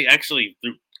 Yeah, I mean, actually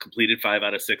completed 5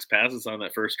 out of 6 passes on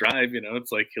that first drive.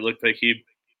 It's like he looked like he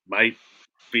might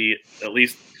be at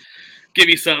least give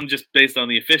you something just based on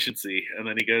the efficiency, and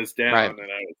then he goes down, and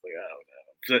I was like, oh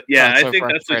no. So yeah, I think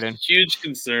that's a huge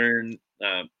concern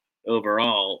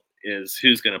overall, is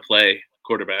who's going to play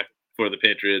quarterback for the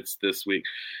Patriots this week.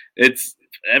 It's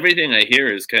everything I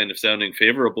hear is kind of sounding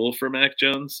favorable for Mac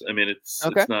Jones. I mean, it's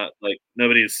not like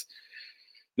nobody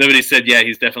said, yeah,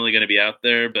 he's definitely going to be out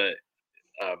there, but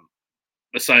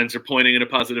the signs are pointing in a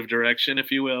positive direction,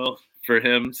 if you will, for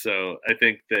him. So I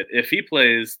think that if he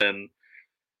plays, then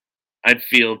I'd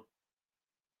feel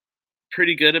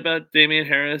pretty good about Damian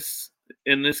Harris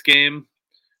in this game.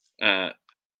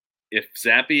 If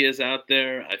Zappy is out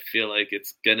there, I feel like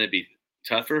it's going to be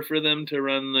tougher for them to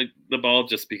run the ball,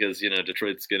 just because,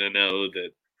 Detroit's going to know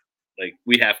that, like,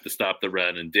 we have to stop the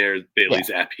run and dare Bailey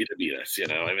Zappe to beat us.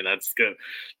 I mean, that's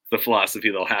the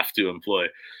philosophy they'll have to employ.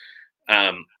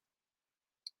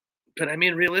 But I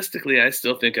mean, realistically, I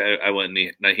still think I want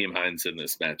Nyheim Hines in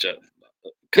this matchup.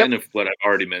 Kind of what I've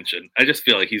already mentioned. I just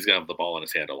feel like he's going to have the ball in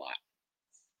his hand a lot.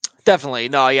 Definitely.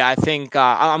 No, yeah, I think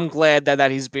I'm glad that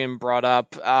he's being brought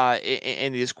up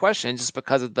in these questions, just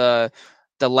because of the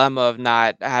dilemma of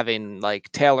not having like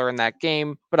Taylor in that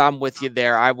game. But I'm with you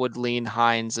there. I would lean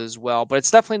Hines as well. But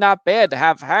it's definitely not bad to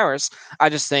have Harris. I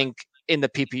just think in the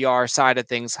PPR side of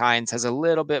things, Hines has a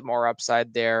little bit more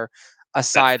upside there,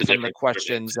 aside from the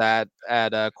questions at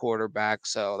quarterback.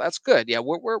 So that's good. Yeah,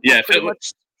 we're pretty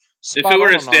much. If it were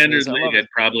a standard league, I'd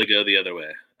probably go the other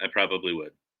way. I probably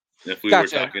would. If we were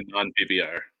talking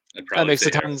non-PPR, I'd probably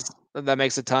that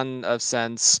makes a ton of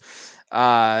sense.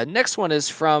 Next one is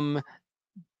from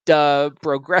the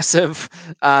Progressive.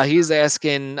 He's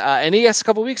asking, and he asked a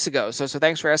couple weeks ago. So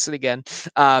thanks for asking again.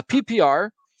 PPR.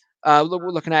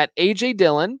 We're looking at AJ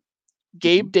Dillon,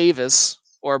 Gabe Davis,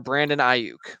 or Brandon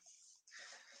Ayuk.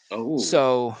 Oh,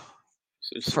 so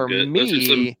for me, those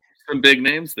are some big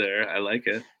names there. I like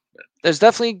it. There's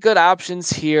definitely good options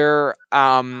here.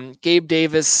 Gabe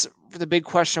Davis the big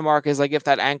question mark is like if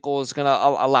that ankle is going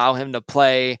to allow him to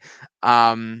play.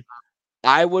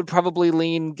 I would probably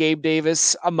lean Gabe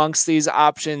Davis amongst these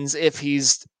options if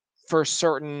he's for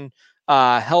certain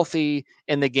healthy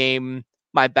in the game.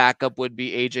 My backup would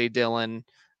be AJ Dillon.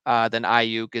 Then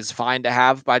Ayuk is fine to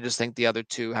have, but I just think the other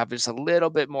two have just a little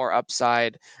bit more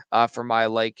upside for my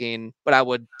liking. But I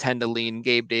would tend to lean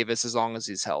Gabe Davis as long as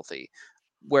he's healthy.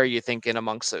 Where are you thinking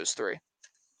amongst those three?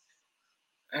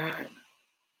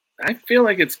 I feel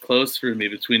like it's close for me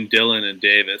between Dillon and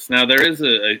Davis. Now, there is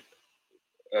a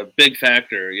big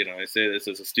factor. I say this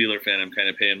as a Steeler fan. I'm kind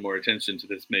of paying more attention to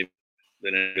this maybe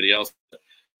than anybody else.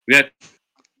 We got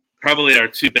probably our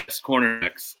two best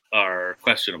cornerbacks are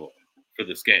questionable for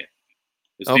this game.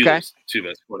 The Steelers' two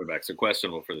best quarterbacks are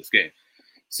questionable for this game.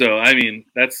 So, I mean,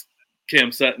 that's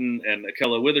Cam Sutton and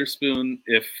Ahkello Witherspoon.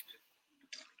 If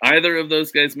either of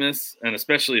those guys miss, and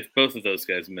especially if both of those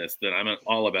guys miss, then I'm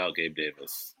all about Gabe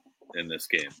Davis in this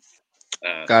game.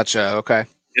 Gotcha. Okay.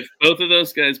 If both of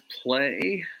those guys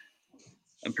play,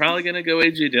 I'm probably going to go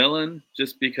A.J. Dillon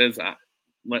just because,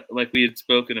 like we had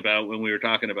spoken about when we were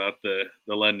talking about the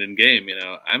London game,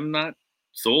 I'm not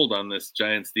sold on this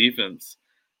Giants defense,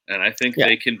 and I think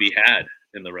they can be had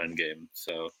in the run game.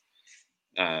 So,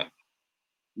 I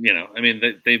mean,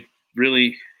 they've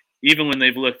really, even when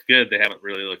they've looked good, they haven't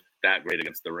really looked that great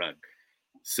against the run.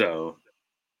 So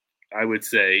I would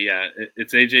say,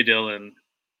 it's A.J. Dillon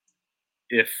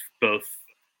if both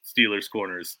Steelers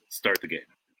corners start the game.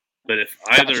 But if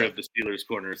either of the Steelers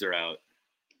corners are out,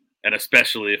 and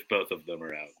especially if both of them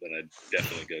are out, then I'd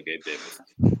definitely go Gabe Davis.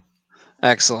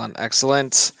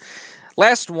 Excellent.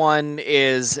 Last one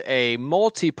is a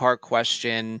multi-part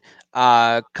question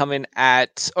coming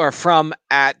from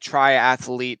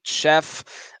Triathlete Chef.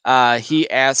 He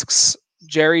asks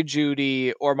Jerry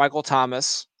Jeudy or Michael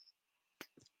Thomas,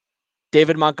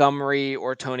 David Montgomery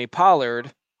or Tony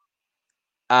Pollard.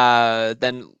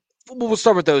 Then we'll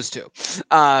start with those two.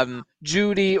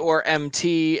 Jeudy or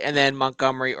MT, and then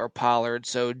Montgomery or Pollard.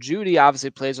 So Jeudy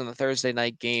obviously plays on the Thursday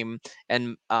night game,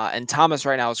 and Thomas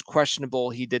right now is questionable.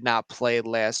 He did not play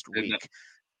last week.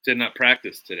 Did not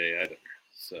practice today either.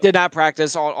 So. Did not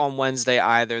practice on Wednesday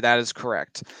either. That is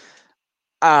correct.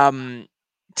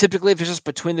 Typically, if it's just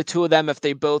between the two of them, if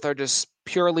they both are just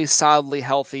purely solidly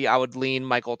healthy, I would lean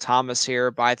Michael Thomas here.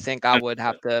 But I think I would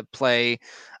have to play.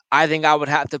 I think I would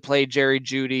have to play Jerry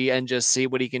Jeudy and just see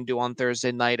what he can do on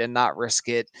Thursday night and not risk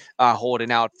it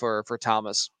holding out for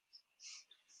Thomas.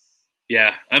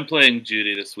 Yeah, I'm playing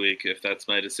Jeudy this week if that's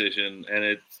my decision, and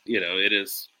it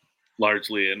is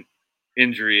largely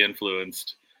injury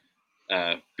influenced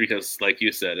because, like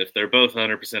you said, if they're both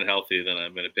 100% healthy, then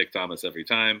I'm going to pick Thomas every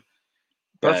time.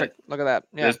 Perfect. Look at that.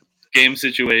 Yeah. This game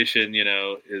situation,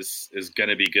 is going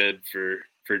to be good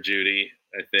for Jeudy.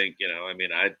 I think,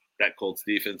 that Colts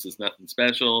defense is nothing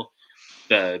special.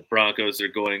 The Broncos are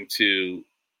going to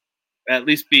at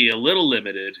least be a little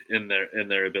limited in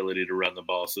their ability to run the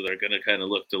ball, so they're going to kind of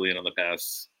look to lean on the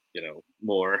pass,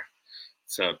 more.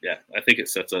 So yeah, I think it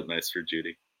sets up nice for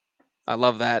Jeudy. I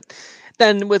love that.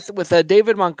 Then with a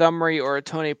David Montgomery or a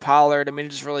Tony Pollard, I mean, it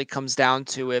just really comes down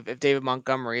to if David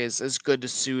Montgomery is good to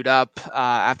suit up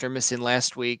after missing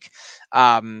last week.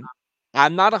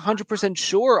 I'm not 100%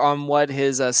 sure on what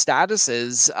his status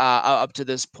is up to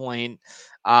this point.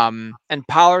 And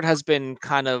Pollard has been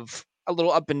kind of a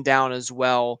little up and down as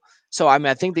well. So, I mean,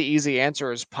 I think the easy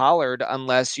answer is Pollard,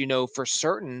 unless you know for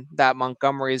certain that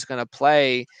Montgomery is going to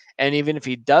play. And even if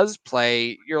he does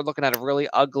play, you're looking at a really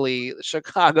ugly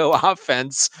Chicago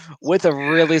offense with a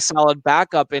really solid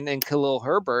backup in Khalil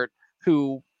Herbert,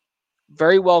 who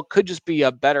very well could just be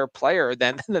a better player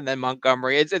than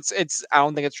Montgomery. It's I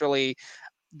don't think it's really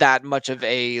that much of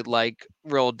a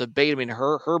real debate. I mean,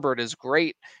 Herbert is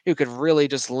great. You could really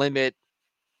just limit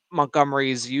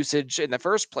Montgomery's usage in the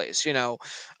first place,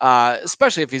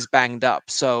 especially if he's banged up.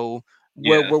 So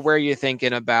where are you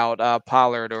thinking about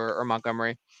Pollard or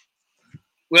Montgomery?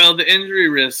 Well, the injury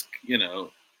risk, it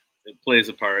plays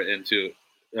a part into,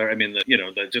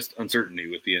 the just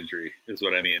uncertainty with the injury is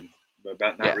what I mean.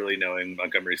 About not really knowing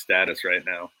Montgomery's status right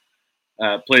now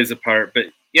plays a part. But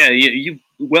yeah, you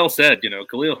well said.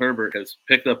 Khalil Herbert has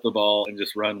picked up the ball and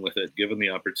just run with it, given the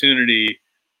opportunity.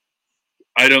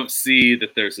 I don't see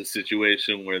that there's a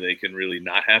situation where they can really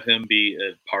not have him be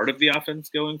a part of the offense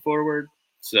going forward.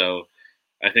 So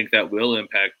I think that will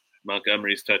impact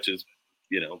Montgomery's touches,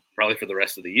 probably for the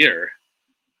rest of the year.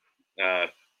 I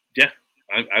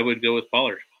would go with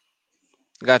Pollard.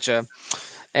 Gotcha.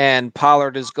 And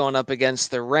Pollard is going up against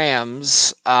the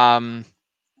Rams. So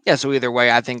either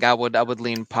way, I think I would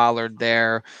lean Pollard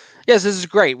there. Yes, this is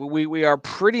great. We are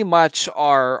pretty much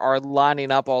are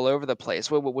lining up all over the place,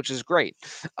 which is great.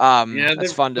 Yeah,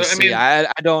 That's fun to I see. mean,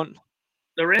 I don't.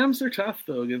 the Rams are tough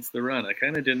though against the run. I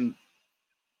kind of didn't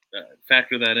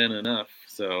factor that in enough.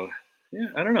 So yeah,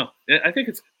 I don't know. I think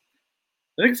it's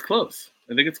close.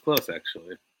 I think it's close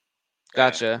actually. Uh,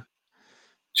 Gotcha.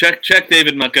 check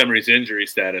David Montgomery's injury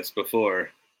status before,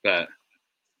 but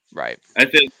Right. I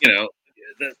think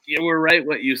you were right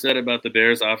what you said about the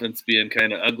Bears offense being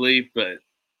kind of ugly, but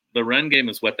the run game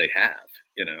is what they have.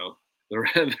 You know,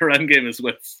 the run game is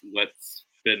what's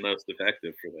been most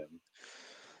effective for them.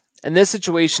 And this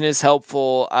situation is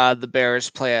helpful. The Bears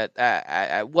play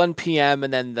at 1 p.m.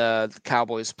 and then the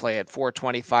Cowboys play at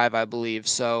 4:25, I believe.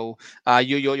 So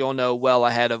you'll know well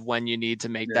ahead of when you need to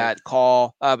make Yeah. that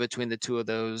call between the two of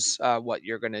those what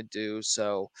you're going to do.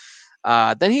 So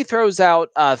then he throws out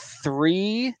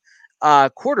three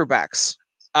quarterbacks.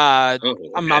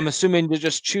 Okay. I'm assuming to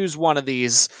just choose one of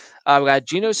these. We got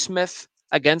Geno Smith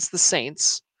against the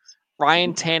Saints,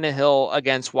 Ryan Tannehill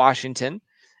against Washington,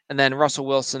 and then Russell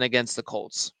Wilson against the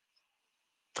Colts.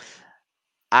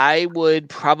 I would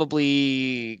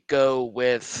probably go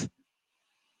with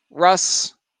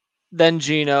Russ, then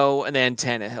Geno, and then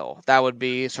Tannehill. That would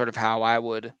be sort of how I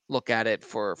would look at it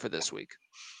for this week.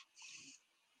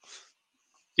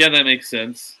 Yeah, that makes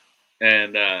sense.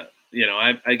 And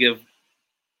I give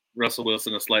Russell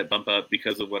Wilson a slight bump up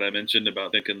because of what I mentioned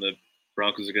about thinking the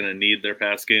Broncos are going to need their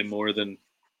pass game more than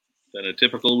a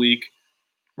typical week.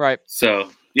 Right.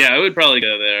 So yeah, I would probably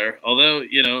go there. Although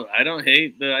I don't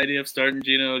hate the idea of starting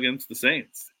Geno against the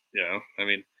Saints. I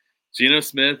mean, Geno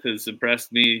Smith has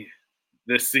impressed me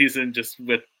this season just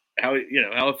with how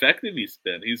effective he's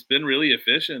been. He's been really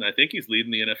efficient. I think he's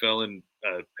leading the NFL in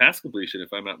pass completion,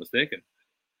 if I'm not mistaken.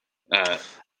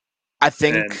 I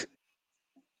think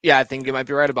I think you might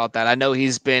be right about that. I know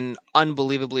he's been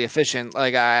unbelievably efficient,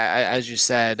 like I as you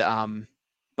said.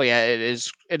 But yeah, it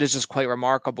is just quite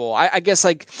remarkable. I guess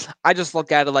like I just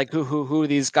look at it like who are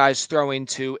these guys throwing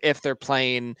to if they're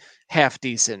playing half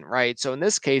decent, right? So in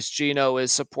this case, Geno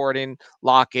is supporting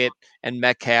Lockett and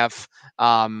Metcalf,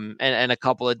 and a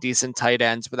couple of decent tight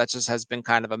ends, but that just has been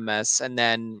kind of a mess. And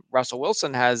then Russell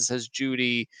Wilson has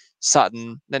Judy,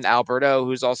 Sutton, then Alberto,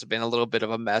 who's also been a little bit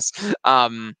of a mess.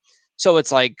 So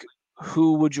it's like,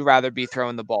 who would you rather be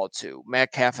throwing the ball to,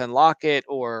 Metcalf and Lockett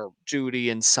or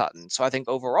Judy and Sutton? So I think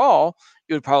overall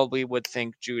you would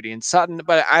think Judy and Sutton,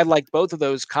 but I like both of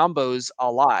those combos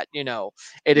a lot.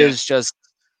 It is just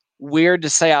weird to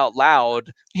say out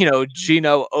loud,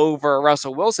 Geno over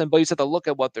Russell Wilson, but you just have to look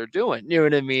at what they're doing. You know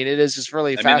what I mean? It is just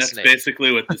really fascinating. That's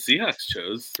basically what the Seahawks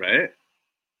chose, right?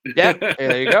 Yeah,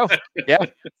 there you go. Yeah,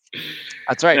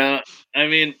 that's right. Now, I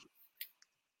mean,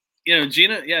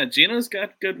 Geno's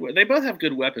got good. They both have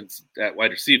good weapons at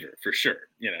wide receiver for sure.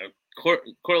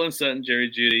 Courtland Sutton, Jerry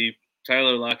Jeudy,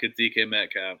 Tyler Lockett, DK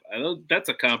Metcalf. I know that's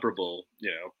a comparable,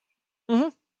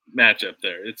 matchup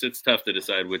there. It's tough to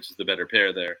decide which is the better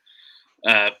pair there.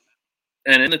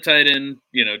 And in the tight end,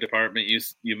 department,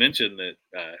 you mentioned that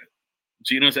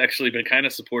Geno's actually been kind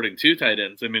of supporting two tight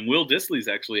ends. I mean, Will Dissly's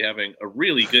actually having a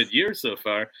really good year so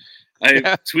far. I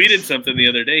tweeted something the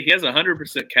other day. He has a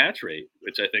 100% catch rate,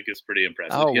 which I think is pretty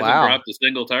impressive. Oh, he hasn't dropped a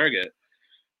single target.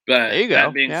 But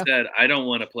that being said, I don't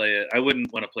want to play it. I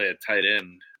wouldn't want to play a tight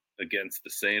end against the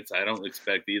Saints. I don't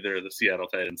expect either of the Seattle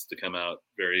Titans to come out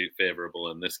very favorable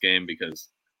in this game because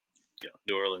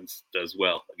New Orleans does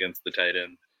well against the tight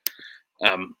end.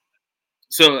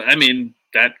 So, I mean,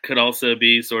 that could also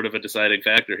be sort of a deciding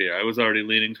factor here. I was already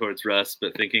leaning towards Russ,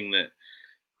 but thinking that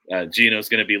Geno's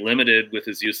going to be limited with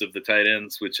his use of the tight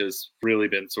ends, which has really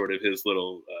been sort of his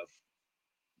little,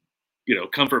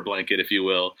 comfort blanket, if you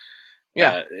will.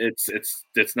 Yeah,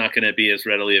 it's not going to be as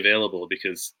readily available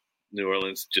because New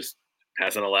Orleans just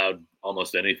hasn't allowed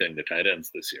almost anything to tight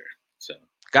ends this year. So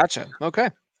gotcha. Okay,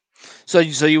 so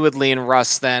you would lean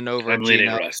Russ then over? I'm leaning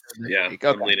Russ. Yeah, okay.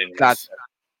 I'm leaning Russ. Gotcha.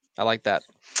 I like that.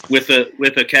 With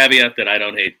a caveat that I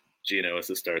don't hate Geno as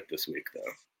a start this week,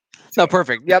 though. No,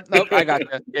 perfect. Yep. Nope, I got you.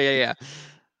 Yeah.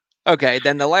 Okay.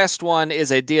 Then the last one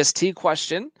is a DST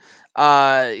question.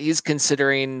 He's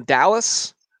considering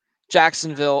Dallas,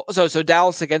 Jacksonville. So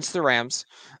Dallas against the Rams,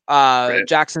 Right.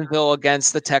 Jacksonville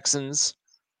against the Texans,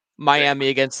 Miami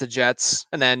against the Jets,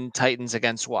 and then Titans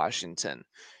against Washington.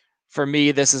 For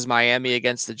me, this is Miami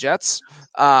against the Jets.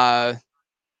 I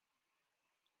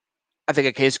think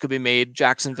a case could be made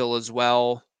Jacksonville as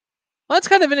well. Well, that's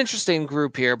kind of an interesting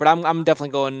group here, but I'm definitely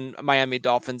going Miami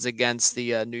Dolphins against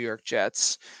the New York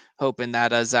Jets, hoping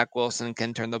that Zach Wilson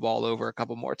can turn the ball over a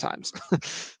couple more times.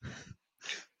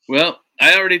 Well,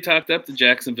 I already talked up the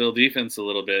Jacksonville defense a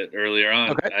little bit earlier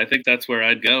on. Okay. I think that's where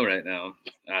I'd go right now.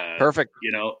 Perfect.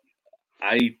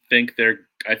 I think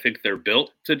they're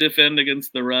built to defend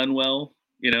against the run well,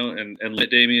 and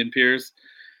limit Dameon Pierce.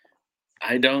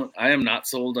 I am not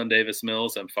sold on Davis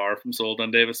Mills. I'm far from sold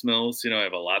on Davis Mills. I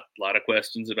have a lot of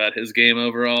questions about his game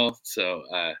overall. So,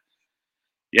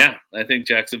 yeah, I think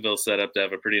Jacksonville's set up to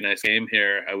have a pretty nice game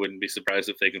here. I wouldn't be surprised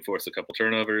if they can force a couple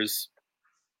turnovers.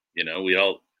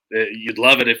 You'd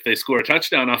love it if they score a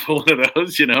touchdown off of one of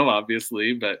those,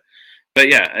 obviously. But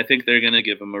yeah, I think they're going to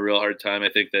give them a real hard time. I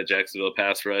think that Jacksonville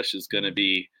pass rush is going to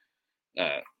be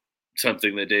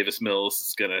something that Davis Mills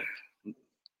is going to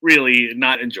really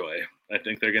not enjoy. I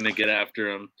think they're going to get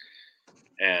after him,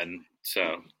 and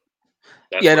so.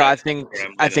 I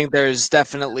think there's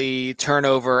definitely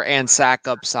turnover and sack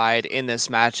upside in this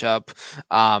matchup,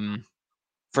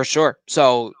 for sure.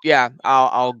 So yeah,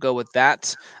 I'll go with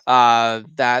that.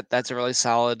 That's a really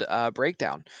solid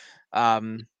breakdown.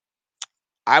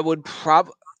 It would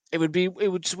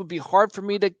be hard for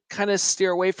me to kind of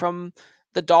steer away from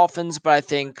the Dolphins, but I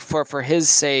think for his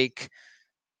sake,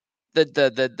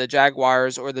 the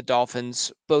Jaguars or the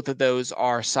Dolphins, both of those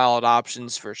are solid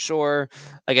options for sure.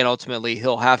 Again, ultimately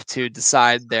he'll have to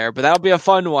decide there, but that'll be a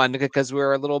fun one because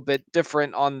we're a little bit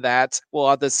different on that. We'll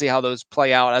have to see how those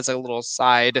play out as a little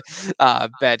side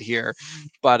bet here.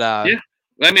 But yeah.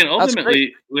 I mean,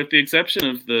 ultimately, with the exception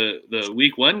of the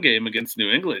week 1 game against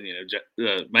New England,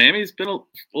 Miami's been a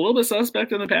little bit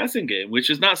suspect in the passing game, which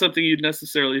is not something you'd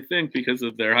necessarily think because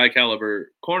of their high caliber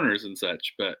corners and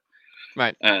such. But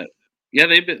right, yeah,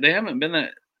 they haven't been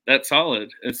that solid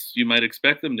as you might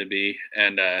expect them to be.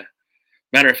 And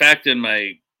matter of fact, in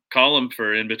my column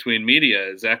for In Between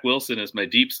Media, Zach Wilson is my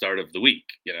deep start of the week.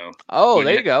 Oh,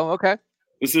 there you go. Okay,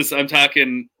 I'm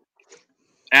talking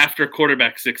after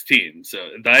quarterback 16.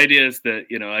 So the idea is that,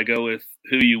 I go with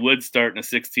who you would start in a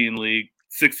 16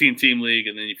 team league.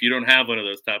 And then if you don't have one of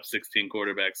those top 16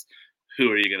 quarterbacks, who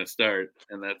are you going to start?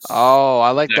 And that's,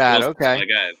 I like that. Okay. My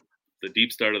guy, the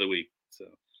deep start of the week. So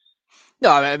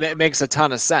no, I mean, it makes a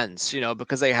ton of sense,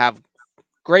 because they have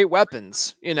great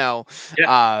weapons, Yeah.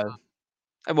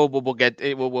 And we'll get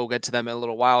to them in a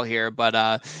little while here,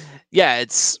 but yeah,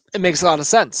 it makes a lot of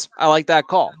sense. I like that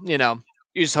call.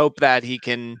 You just hope that he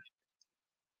can,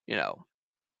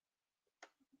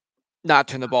 not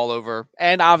turn the ball over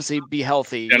and obviously be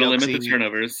healthy. Gotta limit the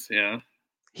turnovers. Yeah.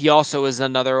 He also is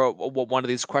another one of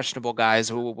these questionable guys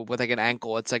who with like an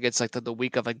ankle. It's like the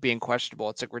week of like being questionable.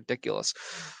 It's like ridiculous.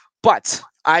 But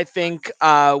I think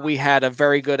we had a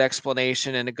very good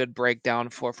explanation and a good breakdown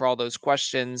for all those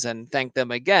questions, and thank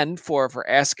them again for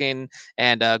asking.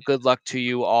 And good luck to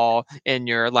you all in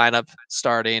your lineup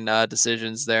starting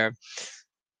decisions there.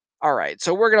 All right,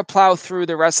 so we're going to plow through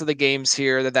the rest of the games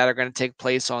here that are going to take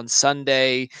place on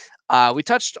Sunday. We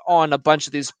touched on a bunch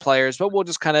of these players, but we'll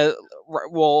just kind of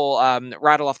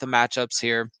rattle off the matchups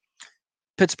here.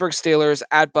 Pittsburgh Steelers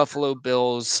at Buffalo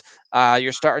Bills.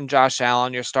 You're starting Josh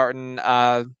Allen. You're starting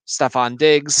Stephon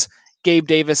Diggs. Gabe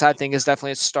Davis, I think, is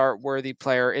definitely a start-worthy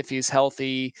player if he's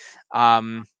healthy.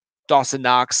 Dawson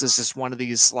Knox is just one of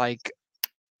these like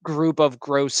group of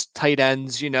gross tight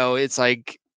ends. It's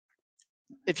like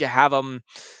if you have them,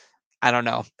 I don't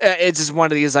know. It's just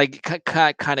one of these like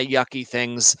kind of yucky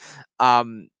things.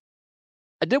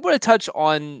 I did want to touch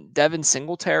on Devin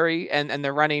Singletary and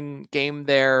the running game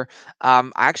there.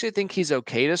 I actually think he's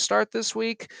okay to start this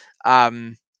week.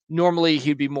 Normally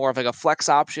he'd be more of like a flex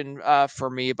option for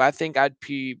me, but I think I'd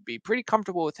be pretty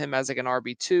comfortable with him as like an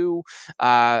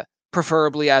RB2,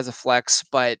 preferably as a flex.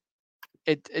 But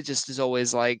it just is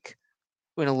always like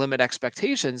going to limit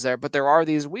expectations there. But there are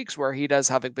these weeks where he does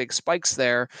have big spikes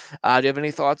there. Do you have any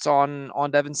thoughts on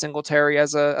Devin Singletary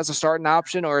as a starting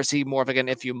option, or is he more of like an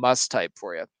if you must type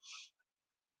for you?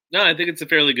 No, I think it's a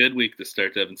fairly good week to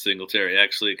start Devin Singletary.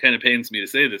 Actually, it kind of pains me to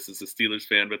say this as a Steelers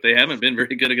fan, but they haven't been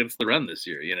very good against the run this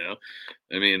year.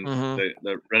 I mean,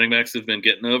 the running backs have been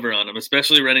getting over on them,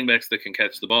 especially running backs that can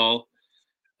catch the ball,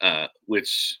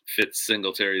 which fits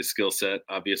Singletary's skill set,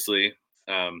 obviously.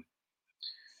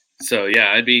 So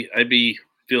yeah, I'd be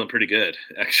feeling pretty good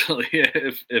actually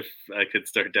if I could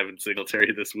start Devin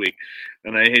Singletary this week.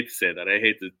 And I hate to say that. I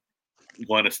hate to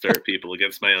want to start people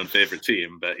against my own favorite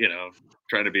team, but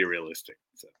trying to be realistic.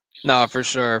 So. No, for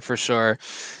sure.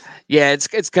 Yeah,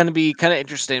 it's going to be kind of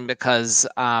interesting because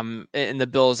in the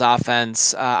Bills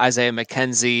offense, Isaiah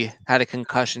McKenzie had a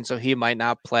concussion, so he might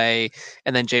not play,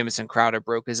 and then Jamison Crowder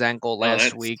broke his ankle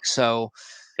last week. So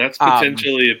that's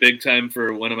potentially a big time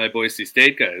for one of my Boise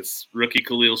State guys. Rookie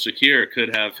Khalil Shakir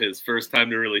could have his first time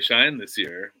to really shine this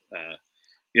year.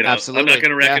 You know, Absolutely. I'm not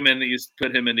going to recommend that you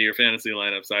put him into your fantasy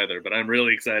lineups either, but I'm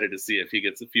really excited to see if he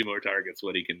gets a few more targets,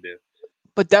 what he can do.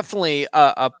 But definitely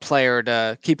a player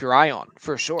to keep your eye on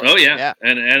for sure. Oh yeah. Yeah.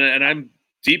 And I'm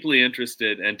deeply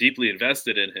interested and deeply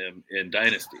invested in him in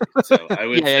Dynasty. So I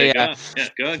would say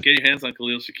go and get your hands on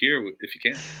Khalil Shakir if you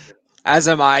can. As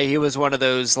am I. He was one of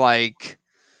those like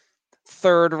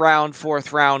third round,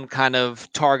 fourth round kind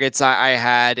of targets I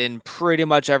had in pretty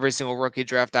much every single rookie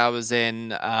draft I was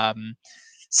in.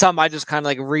 Some I just kind of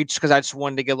like reached because I just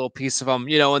wanted to get a little piece of him,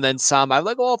 and then some I'm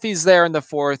like, well, if he's there in the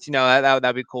fourth,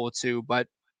 that'd be cool too. But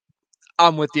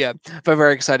I'm with you. But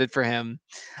very excited for him.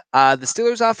 The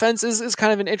Steelers offense is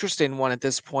kind of an interesting one at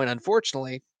this point,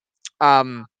 unfortunately.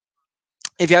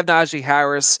 If you have Najee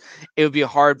Harris, it would be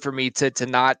hard for me to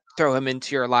not throw him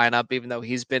into your lineup, even though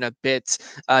he's been a bit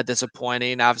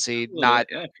disappointing. Obviously, not.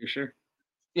 Yeah, for sure.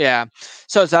 Yeah.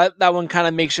 So that one kind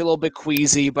of makes you a little bit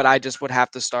queasy, but I just would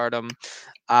have to start him.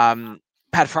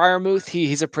 Pat Fryermuth,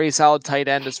 he's a pretty solid tight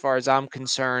end as far as I'm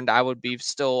concerned. I would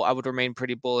remain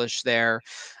pretty bullish there.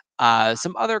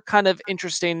 Some other kind of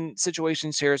interesting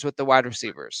situations here is with the wide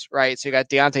receivers, right? So you got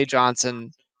Deontay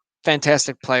Johnson,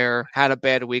 fantastic player, had a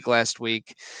bad week last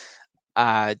week.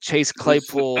 Chase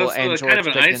Claypool and George kind of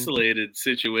an Pickens. isolated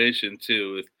situation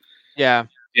too with Yeah.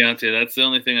 Deontay. That's the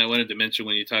only thing I wanted to mention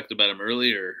when you talked about him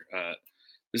earlier.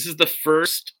 This is the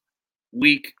first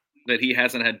week that he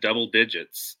hasn't had double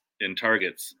digits in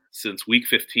targets since week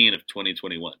 15 of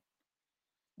 2021.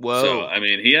 Whoa. So, I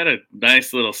mean, he had a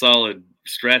nice little solid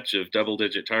stretch of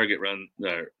double-digit target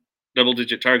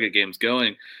games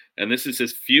going, and this is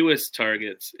his fewest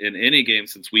targets in any game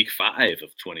since week 5 of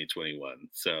 2021.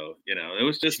 So, it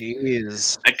was just,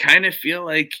 Jeez. I kind of feel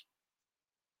like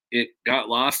it got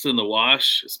lost in the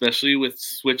wash, especially with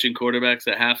switching quarterbacks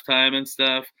at halftime and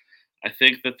stuff. I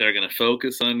think that they're going to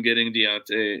focus on getting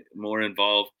Deontay more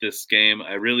involved this game.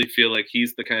 I really feel like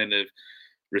he's the kind of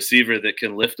receiver that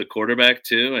can lift a quarterback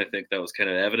too. I think that was kind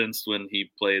of evidenced when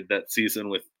he played that season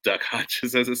with Duck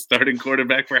Hodges as a starting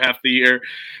quarterback for half the year.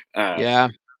 Yeah.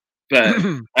 But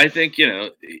I think,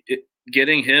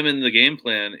 getting him in the game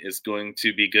plan is going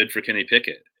to be good for Kenny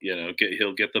Pickett.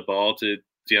 He'll get the ball to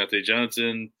Deontay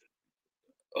Johnson.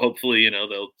 Hopefully,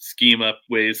 they'll scheme up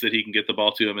ways that he can get the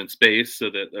ball to him in space so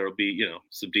that there'll be,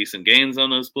 some decent gains on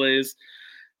those plays.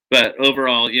 But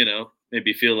overall,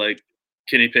 maybe feel like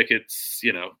Kenny Pickett's,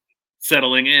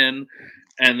 settling in.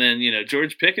 And then,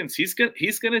 George Pickens, he's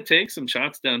gonna take some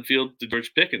shots downfield to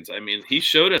George Pickens. I mean, he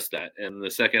showed us that in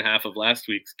the second half of last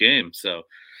week's game. So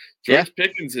George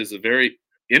Pickens is a very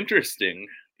interesting,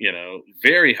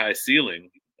 very high ceiling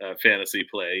fantasy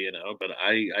play, but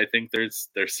I think there's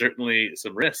certainly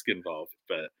some risk involved.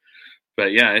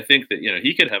 But yeah, I think that,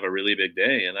 he could have a really big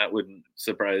day, and that wouldn't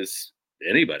surprise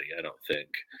anybody, I don't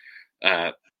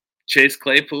think. Chase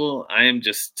Claypool, I am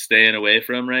just staying away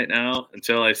from right now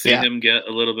until I see him get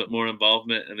a little bit more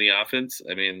involvement in the offense.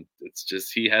 I mean, it's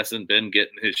just he hasn't been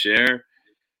getting his share.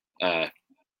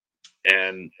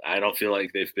 And I don't feel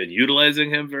like they've been utilizing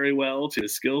him very well to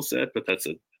his skill set, but that's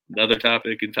another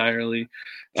topic entirely.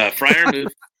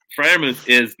 Fryermuth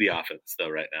is the offense, though,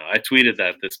 right now. I tweeted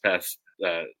that this past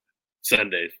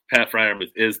Sunday. Pat Fryermuth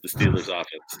is the Steelers'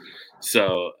 offense.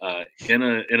 So in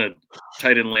a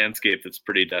tight end landscape that's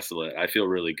pretty desolate, I feel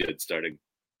really good starting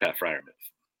Pat Fryermuth.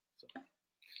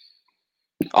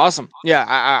 Awesome. Yeah,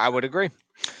 I would agree.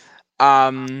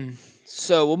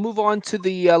 So we'll move on to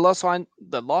the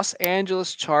Los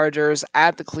Angeles Chargers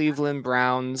at the Cleveland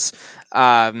Browns.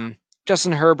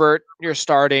 Justin Herbert, you're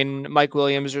starting. Mike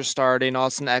Williams, you're starting.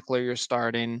 Austin Eckler, you're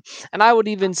starting. And I would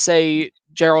even say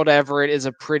Gerald Everett is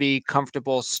a pretty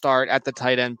comfortable start at the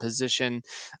tight end position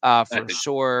for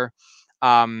sure.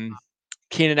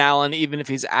 Keenan Allen, even if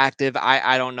he's active,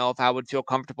 I don't know if I would feel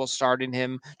comfortable starting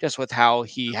him just with how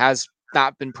he has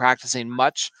not been practicing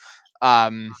much. I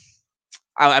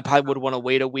probably would want to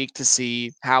wait a week to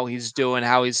see how he's doing,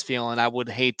 how he's feeling. I would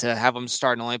hate to have him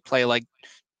start and only play like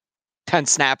 10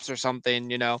 snaps or something,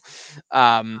 So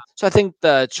I think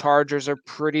the Chargers are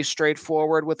pretty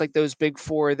straightforward with like those big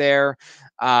four there.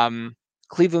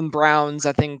 Cleveland Browns,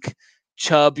 I think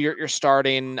Chubb, you're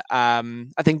starting. I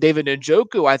think David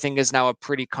Njoku, I think, is now a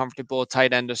pretty comfortable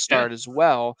tight end to start as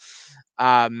well.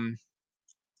 Some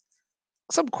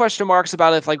question marks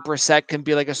about if like Brissett can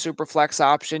be like a super flex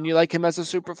option. You like him as a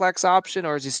super flex option,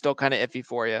 or is he still kind of iffy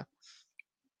for you?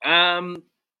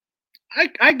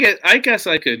 I guess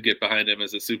I could get behind him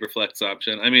as a super flex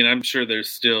option. I mean, I'm sure there's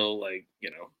still like,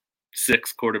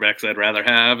 6 quarterbacks I'd rather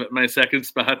have at my second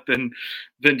spot than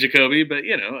Jacoby, but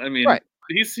I mean, right.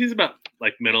 He's about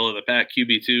like middle of the pack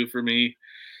QB2 for me.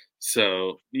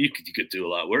 So you could do a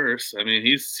lot worse. I mean,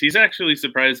 he's actually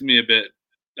surprised me a bit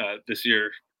this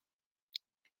year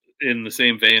in the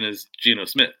same vein as Geno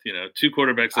Smith. You know, two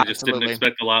quarterbacks I just didn't Absolutely.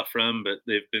 expect a lot from, but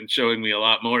they've been showing me a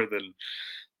lot more than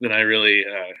I really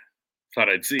thought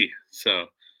I'd see. So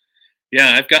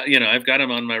yeah, I've got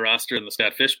him on my roster in the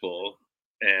Stat Fishbowl,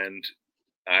 and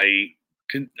I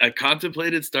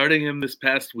contemplated starting him this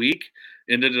past week.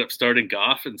 Ended up starting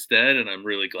Goff instead, and I'm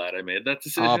really glad I made that Oh,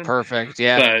 decision. perfect.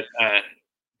 Yeah.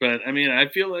 But I mean, I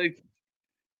feel like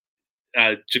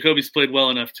Jacoby's played well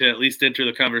enough to at least enter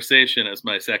the conversation as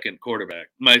my second quarterback.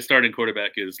 My starting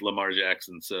quarterback is Lamar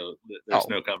Jackson, so there's Oh.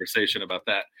 no conversation about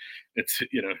that. It's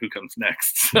who comes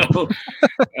next. So,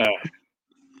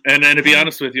 and then to be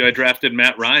honest with you, I drafted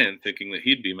Matt Ryan thinking that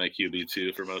he'd be my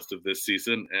QB2 for most of this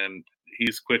season, and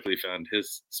he's quickly found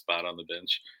his spot on the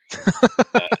bench.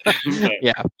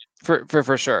 Yeah,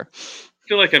 for sure. I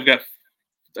feel like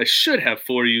I should have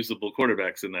 4 usable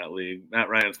quarterbacks in that league. Matt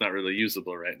Ryan's not really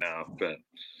usable right now, but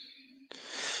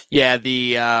Yeah,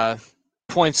 the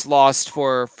points lost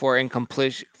for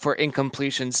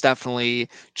incompletions definitely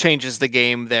changes the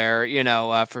game there,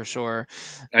 for sure.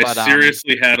 I But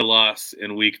seriously had a loss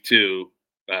in week 2.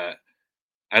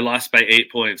 I lost by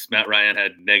 8 points. Matt Ryan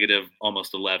had negative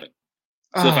almost 11.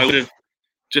 So if I would have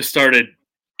just started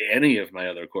any of my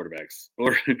other quarterbacks,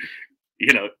 or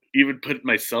even put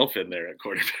myself in there at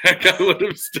quarterback, I would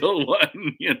have still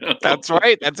won. That's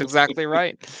right. That's exactly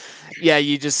right. Yeah,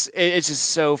 it's just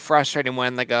so frustrating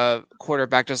when like a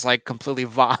quarterback just like completely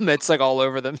vomits like all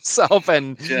over themselves,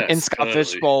 and in Yes, Scott totally.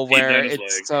 Fishbowl Peed where down his it's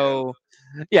leg, so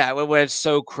where it's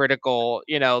so critical,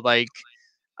 like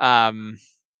I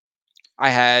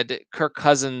had Kirk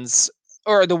Cousins,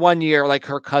 or the one year like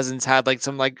Kirk Cousins had like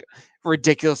some like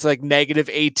ridiculous like negative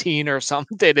 18 or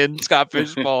something in Scott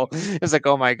Fishbowl. It's like,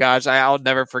 oh my gosh, I'll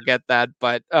never forget that.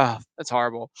 But that's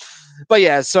horrible. But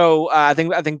yeah, so I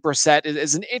think Brissett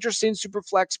is an interesting super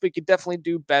flex, but he could definitely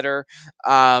do better.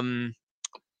 That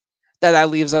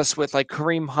leaves us with like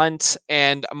Kareem Hunt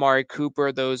and Amari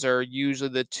Cooper. Those are usually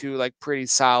the two like pretty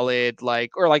solid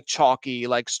or like chalky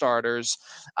like starters.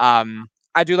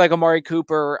 I do like Amari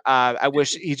Cooper. I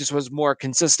wish he just was more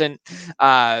consistent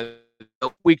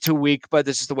week to week, but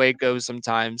this is the way it goes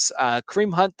sometimes.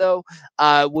 Kareem Hunt, though,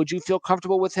 would you feel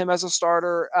comfortable with him as a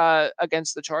starter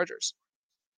against the Chargers?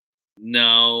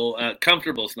 No,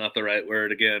 comfortable is not the right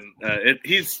word. Again,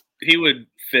 he would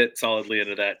fit solidly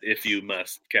into that if you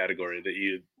must category that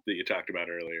you talked about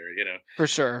earlier. For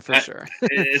sure.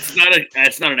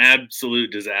 It's not an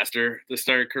absolute disaster to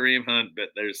start Kareem Hunt, but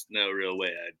there's no real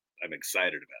way I'm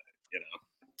excited about it.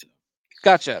 So.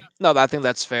 Gotcha. No, I think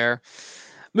that's fair.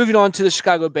 Moving on to the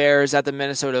Chicago Bears at the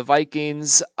Minnesota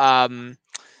Vikings.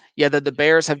 Yeah, the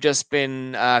Bears have just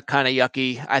been kind of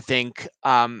yucky, I think.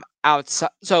 Outside,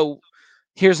 so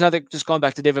here's another. Just going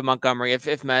back to David Montgomery.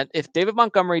 If David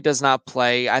Montgomery does not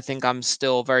play, I think I'm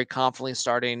still very confidently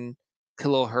starting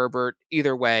Khalil Herbert.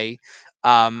 Either way,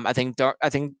 I think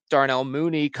Darnell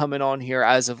Mooney coming on here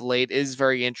as of late is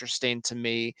very interesting to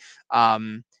me.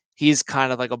 He's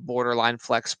kind of like a borderline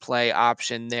flex play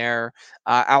option there.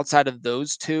 Outside of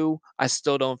those two, I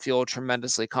still don't feel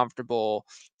tremendously comfortable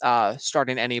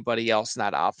starting anybody else in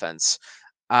that offense.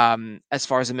 As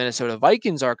far as the Minnesota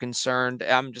Vikings are concerned,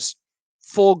 I'm just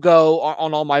full go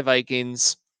on all my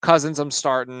Vikings. Cousins, I'm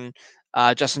starting.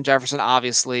 Justin Jefferson,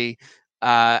 obviously.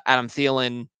 Adam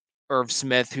Thielen, Irv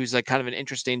Smith, who's like kind of an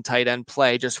interesting tight end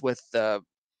play, just with the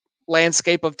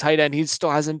landscape of tight end. He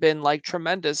still hasn't been like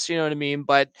tremendous, you know what I mean?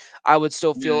 But I would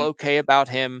still feel okay about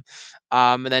him.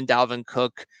 And then Dalvin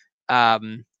Cook.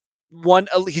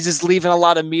 He's just leaving a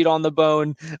lot of meat on the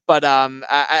bone, but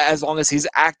as long as he's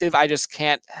active, I just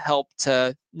can't help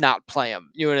to not play him.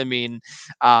 You know what I mean?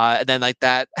 And then like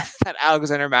that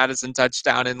Alexander Madison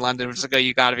touchdown in London, which is like, oh,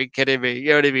 you got to be kidding me.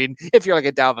 You know what I mean? If you're like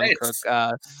a Dalvin Cook,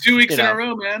 2 weeks in a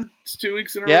row, man. It's 2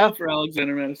 weeks in a row for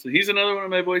Alexander Madison. He's another one of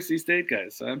my Boise State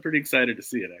guys, so I'm pretty excited to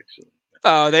see it actually.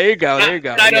 Oh, there you go. There you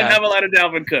go. I don't have a lot of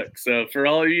Dalvin Cook, so for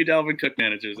all of you Dalvin Cook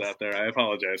managers out there, I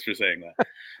apologize for saying that.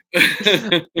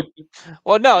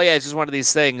 Well, no, yeah, it's just one of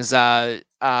these things. A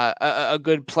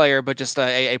good player, but just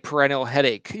a perennial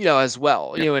headache, as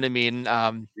well. You know what I mean?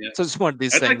 So it's one of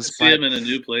these I'd things. Like to see him in a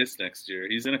new place next year.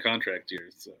 He's in a contract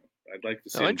year, so I'd like to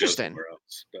see him go somewhere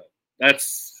else. But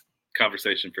that's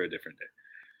conversation for a different day.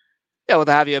 Yeah, we'll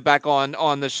have you back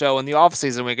on the show in the off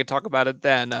season. We could talk about it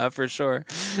then for sure.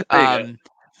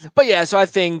 But yeah, so I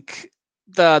think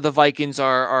the Vikings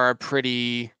are a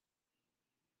pretty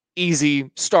easy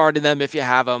start in them if you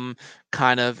have them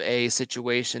kind of a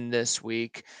situation this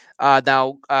week.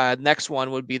 Now, next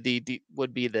one would be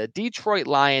the Detroit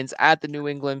Lions at the New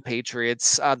England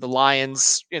Patriots. The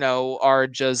Lions, are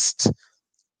just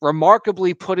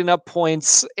remarkably putting up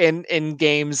points in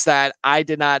games that I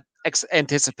did not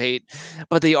anticipate,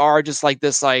 but they are just like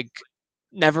this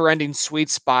never-ending sweet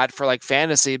spot for like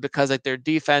fantasy because like their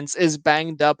defense is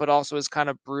banged up but also is kind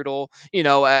of brutal,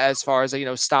 as far as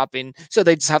stopping. So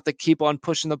they just have to keep on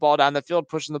pushing the ball down the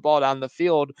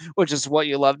field, which is what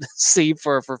you love to see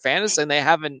for fantasy. And they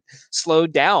haven't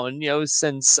slowed down,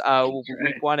 since week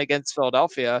Right. 1 against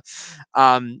Philadelphia.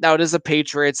 Now it is the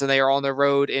Patriots and they are on the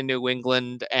road in New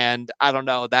England, and I don't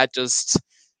know, I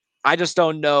just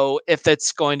don't know if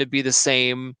it's going to be the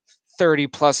same 30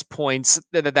 plus points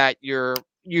that you're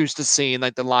used to seeing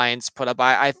like the Lions put up.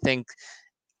 I think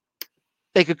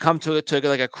they could come to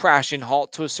like a crashing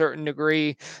halt to a certain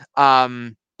degree.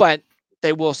 But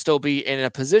they will still be in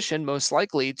a position most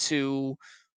likely to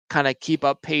kind of keep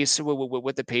up pace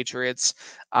with the Patriots.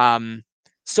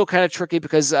 Still kind of tricky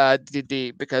because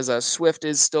Swift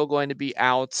is still going to be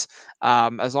out.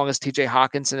 As long as TJ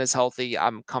Hawkinson is healthy,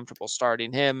 I'm comfortable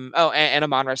starting him. Oh, and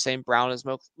Amon-Ra St. Brown is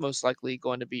most likely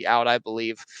going to be out, I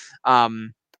believe.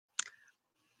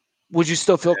 Would you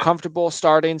still feel comfortable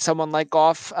starting someone like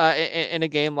Goff in a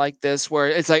game like this, where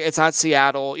it's like it's not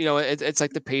Seattle, it's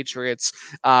like the Patriots?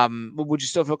 Would you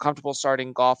still feel comfortable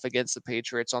starting Goff against the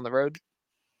Patriots on the road?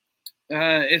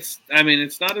 It's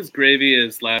not as gravy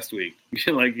as last week.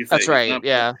 Like you say, That's right.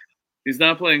 Yeah. He's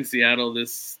not playing Seattle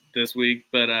this week,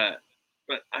 but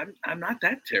I'm not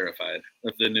that terrified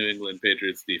of the New England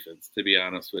Patriots defense, to be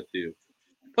honest with you.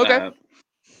 Okay.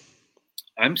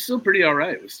 I'm still pretty all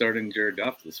right with starting Jared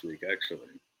Goff this week, actually.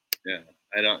 Yeah,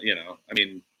 I don't,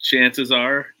 chances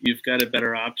are you've got a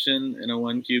better option in a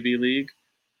 1 QB league,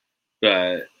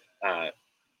 but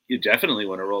you definitely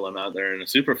want to roll him out there in a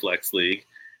super flex league.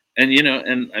 And,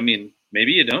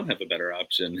 maybe you don't have a better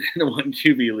option in a 1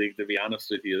 QB league, to be honest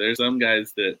with you. There's some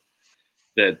guys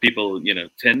that people,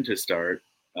 tend to start.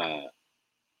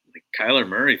 Like Kyler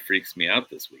Murray freaks me out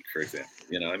this week, for example.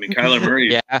 Kyler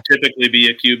Murray typically be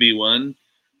a QB1.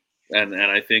 And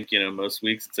I think, most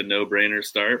weeks it's a no-brainer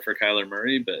start for Kyler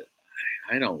Murray, but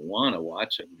I don't want to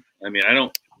watch him. I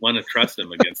don't want to trust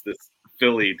him against this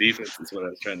Philly defense is what I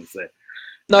was trying to say.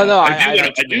 No,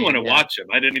 I do want to watch him.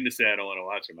 I didn't mean to say I don't want to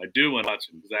watch him. I do want to watch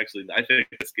him because actually I think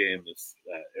this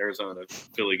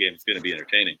Arizona-Philly game is going to be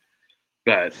entertaining.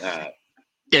 But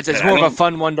it's more of a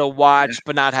fun one to watch,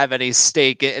 but not have any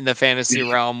stake in the fantasy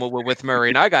realm with Murray.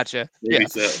 And I got you. Maybe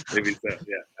so.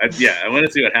 Yeah. I want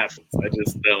to see what happens.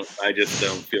 I just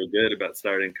don't feel good about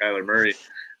starting Kyler Murray.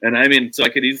 And so I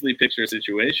could easily picture a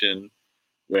situation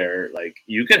where like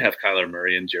you could have Kyler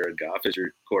Murray and Jared Goff as your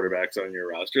quarterbacks on your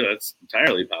roster. That's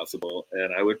entirely possible.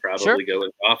 And I would probably go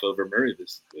with Goff over Murray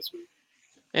this week.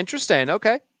 Interesting.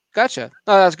 Okay. Gotcha.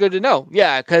 Oh, that's good to know.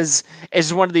 Yeah, because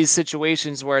it's one of these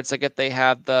situations where it's like if they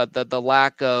have the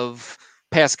lack of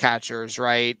pass catchers,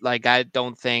 right? Like I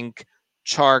don't think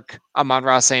Chark,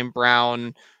 Amon-Ra St.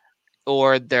 Brown,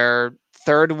 or their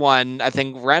third one, I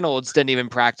think Reynolds didn't even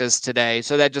practice today.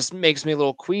 So that just makes me a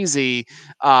little queasy.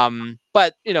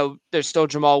 But there's still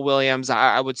Jamal Williams.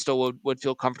 I would still would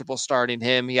feel comfortable starting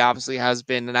him. He obviously has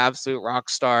been an absolute rock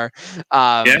star.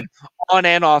 On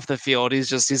and off the field. He's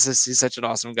such an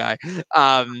awesome guy.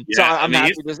 So I'm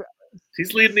happy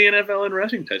he's leading the NFL in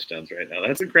rushing touchdowns right now.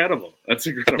 That's incredible.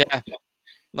 Yeah.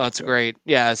 That's great.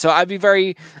 Yeah. So I'd be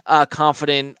very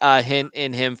confident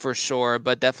in him for sure,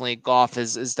 but definitely Goff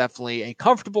is definitely a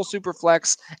comfortable super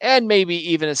flex and maybe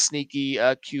even a sneaky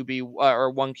QB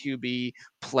or 1 QB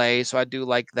play. So I do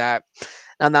like that.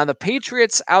 Now the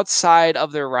Patriots outside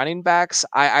of their running backs,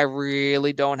 I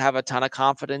really don't have a ton of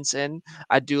confidence in.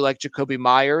 I do like Jacoby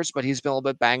Myers, but he's been a little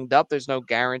bit banged up. There's no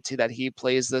guarantee that he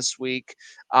plays this week.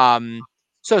 So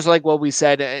it's like what we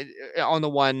said on the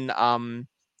one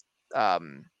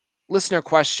listener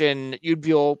question, you'd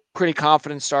feel pretty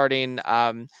confident starting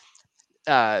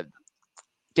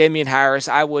Damian Harris.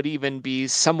 I would even be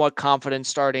somewhat confident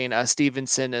starting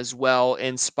Stevenson as well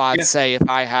in spots. Say if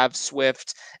I have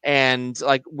Swift and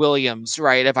like Williams,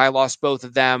 right? If I lost both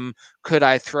of them, could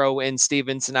I throw in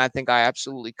Stevenson? I think I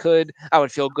absolutely could. I would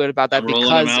feel good about that. I'm rolling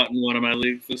him out in one of my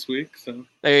leagues this week. So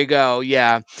there you go.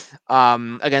 Yeah.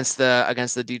 Against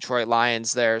the Detroit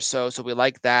Lions there. So we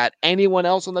like that. Anyone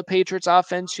else on the Patriots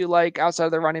offense you like outside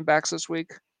of the running backs this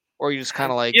week? Or you just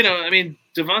kind of like,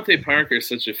 Devontae Parker is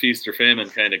such a feast or famine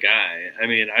kind of guy.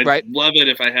 I'd love it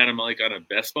if I had him like on a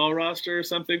best ball roster or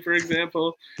something, for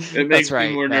example. It makes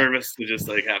me more nervous to just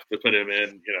like have to put him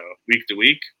in, week to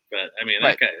week. But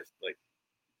that guy is like,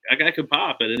 that guy could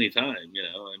pop at any time,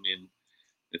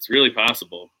 it's really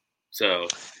possible. So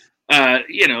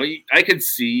I could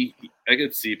see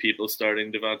people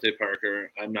starting Devontae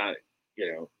Parker. I'm not,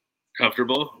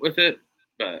 comfortable with it,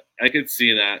 but I could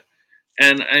see that.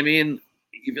 And I mean,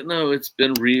 even though it's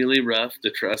been really rough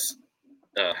to trust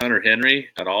Hunter Henry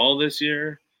at all this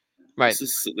year, Right.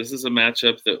 this is a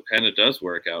matchup that kind of does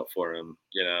work out for him.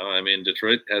 I mean,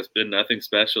 Detroit has been nothing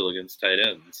special against tight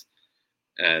ends,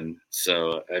 and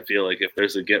so I feel like if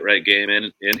there's a get right game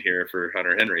in here for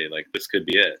Hunter Henry, like this could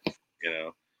be it.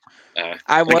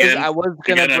 I was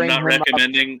gonna I'm bring not him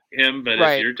recommending him, but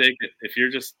Right. if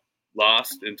you're just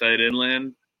lost in tight end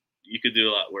land, you could do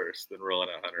a lot worse than rolling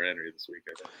out Hunter Henry this week,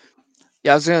 I think.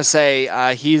 Yeah, I was gonna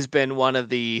say he's been one of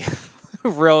the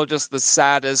just the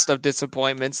saddest of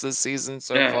disappointments this season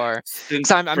so far. Because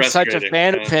I'm such a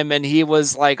fan of him, and he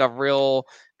was like a real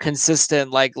consistent,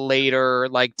 like later,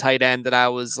 like tight end that I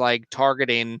was like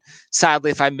targeting. Sadly,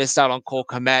 if I missed out on Cole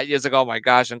Kmet, you was like, oh my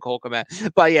gosh, and Cole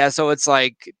Kmet. But yeah, so it's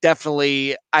like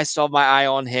definitely I still have my eye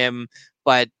on him,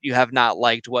 but you have not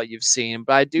liked what you've seen.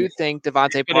 But I do think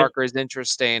Devontae Parker is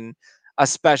interesting,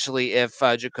 especially if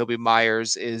Jacoby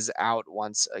Myers is out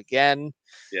once again.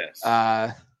 Yes.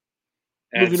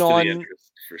 Moving on, the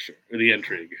interest for sure, or the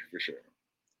intrigue for sure.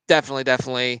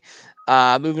 Definitely.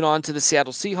 Moving on to the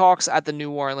Seattle Seahawks at the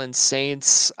New Orleans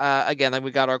Saints. Again, like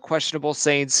we got our questionable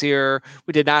Saints here.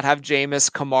 We did not have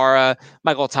Jameis, Kamara,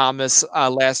 Michael Thomas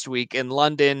last week in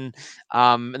London.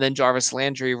 And then Jarvis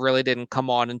Landry really didn't come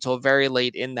on until very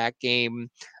late in that game.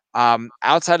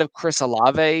 Outside of Chris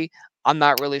Olave, I'm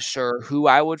not really sure who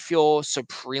I would feel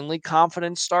supremely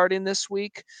confident starting this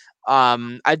week.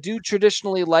 I do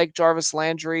traditionally like Jarvis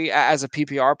Landry as a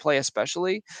PPR play,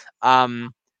 especially.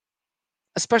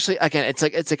 Especially again,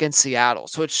 it's against Seattle,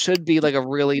 so it should be like a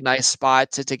really nice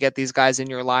spot to get these guys in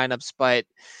your lineups. But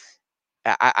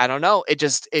I don't know. It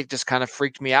just kind of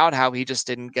freaked me out how he just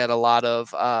didn't get a lot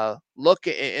of look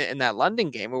in that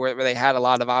London game where they had a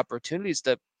lot of opportunities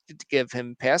to give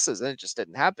him passes, and it just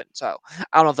didn't happen. So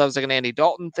I don't know if that was like an Andy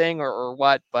Dalton thing or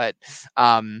what, but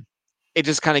it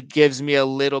just kind of gives me a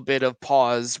little bit of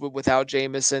pause without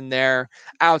Jameis in there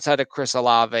outside of Chris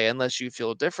Olave, unless you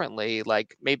feel differently,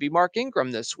 like maybe Mark Ingram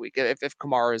this week if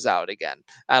Kamara is out again.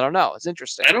 I don't know. It's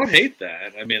interesting. I don't hate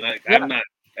that. I mean, like, yeah.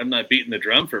 I'm not beating the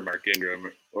drum for Mark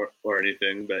Ingram or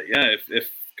anything, but yeah,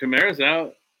 if Kamara's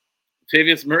out,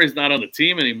 Tavius Murray's not on the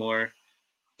team anymore.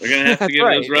 They're gonna have to give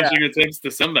those rushing attempts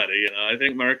to somebody. I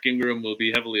think Mark Ingram will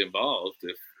be heavily involved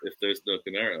if there's no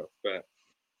Kamara,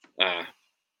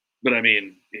 but I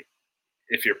mean,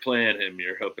 if you're playing him,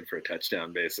 you're hoping for a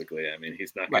touchdown. Basically, I mean,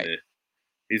 he's not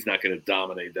gonna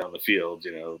dominate down the field,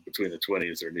 between the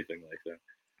 20s or anything like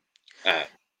that.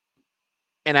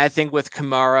 And I think with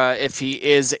Kamara, if he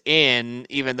is in,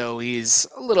 even though he's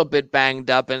a little bit banged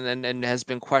up and has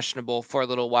been questionable for a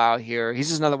little while here, he's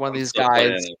just another one of these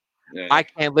guys. Yeah. I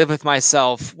can't live with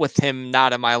myself with him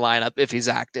not in my lineup if he's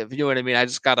active. You know what I mean? I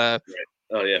just gotta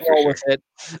for sure. With it.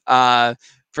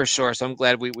 For sure. So I'm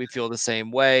glad we feel the same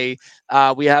way.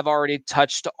 We have already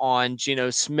touched on Geno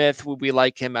Smith. We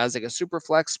like him as like a super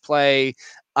flex play.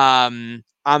 I'm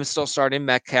still starting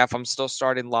Metcalf. I'm still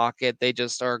starting Lockett. They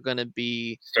just are going to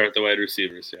be start the wide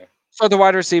receivers. Yeah. Start the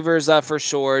wide receivers for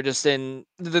sure. Just they're kind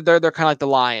of like the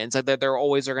Lions. Like they're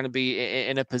always are going to be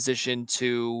in a position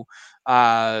to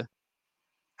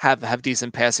have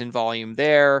decent passing volume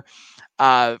there.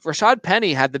 Rashad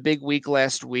Penny had the big week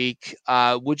last week.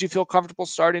 Would you feel comfortable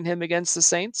starting him against the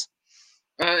Saints?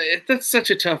 That's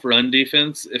such a tough run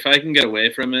defense. If I can get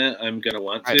away from it, I'm going to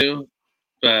want to.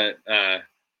 But I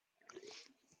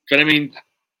mean,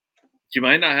 you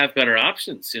might not have better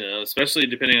options, especially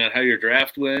depending on how your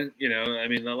draft went. I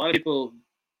mean, a lot of people,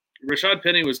 Rashad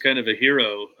Penny was kind of a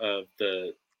hero of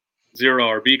the zero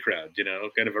RB crowd,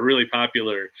 kind of a really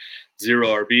popular zero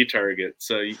RB target.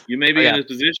 So you may be in a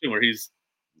position where he's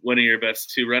one of your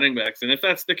best two running backs. And if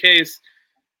that's the case,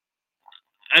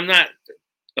 I'm not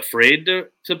afraid to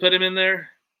put him in there,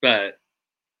 but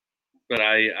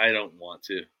I don't want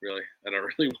to, really. I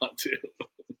don't really want to.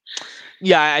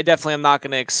 Yeah, I definitely am not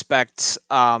going to expect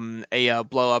a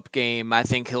blow up game. I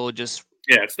think he'll just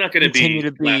it's not going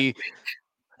to be.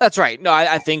 That's right. No,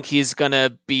 I think he's going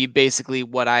to be basically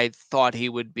what I thought he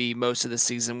would be most of the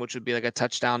season, which would be like a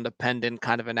touchdown dependent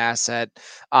kind of an asset.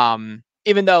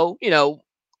 Even though,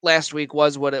 last week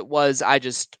was what it was, I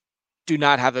just do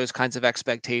not have those kinds of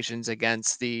expectations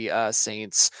against the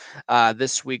Saints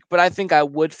this week. But I think I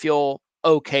would feel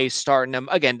okay starting him,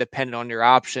 again, depending on your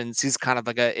options. He's kind of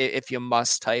like a if you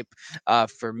must type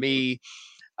for me.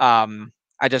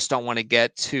 I just don't want to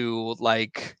get too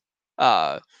like,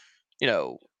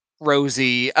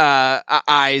 rosy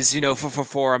eyes,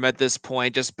 for him at this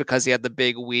point, just because he had the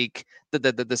big week.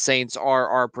 The Saints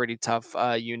are a pretty tough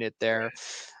unit there.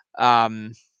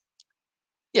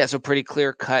 Yeah, so pretty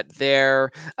clear cut there.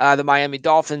 The Miami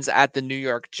Dolphins at the New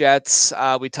York Jets.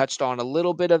 We touched on a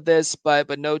little bit of this,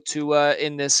 but no Tua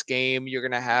in this game. You're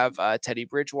going to have Teddy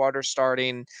Bridgewater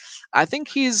starting. I think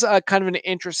he's kind of an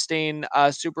interesting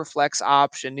super flex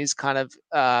option. He's kind of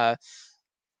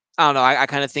I don't know. I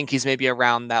kind of think he's maybe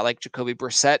around that like Jacoby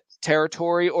Brissett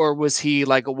territory, or was he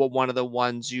like one of the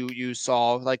ones you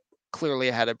saw like clearly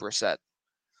ahead of Brissett?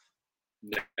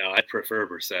 No, I prefer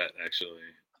Brissett actually.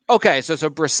 Okay, so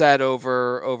Brissett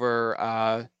over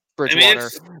Bridgewater.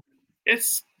 I mean,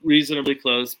 it's reasonably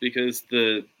close because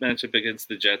the matchup against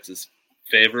the Jets is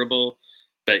favorable.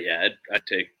 But yeah, I'd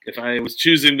take, if I was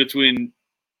choosing between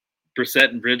Brissett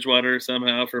and Bridgewater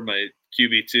somehow for my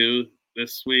QB2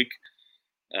 this week,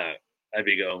 I'd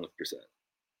be going with Brissett.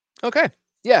 Okay,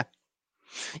 yeah.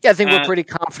 I think we're pretty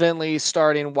confidently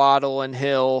starting Waddle and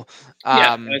Hill.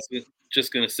 Yeah, I was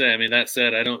just gonna say. I mean, that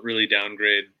said, I don't really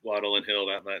downgrade Waddle and Hill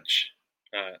that much.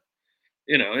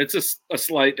 It's a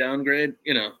slight downgrade.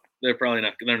 They're probably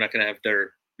not. They're not going to have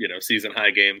their season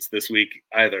high games this week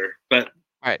either. But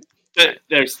right.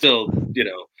 They're still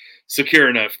secure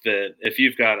enough that if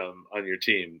you've got them on your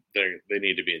team, they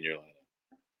need to be in your lineup.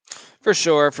 For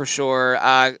sure.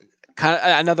 Kind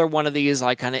of another one of these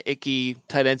like kind of icky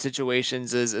tight end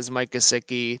situations is Mike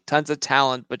Gesicki. Tons of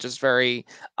talent, but just very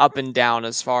up and down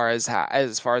as far as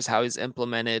how he's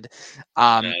implemented.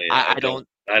 I don't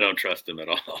trust him at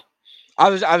all. I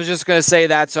was just gonna say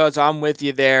that, so I'm with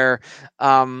you there.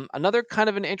 Another kind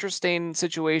of an interesting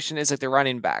situation is like the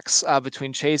running backs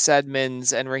between Chase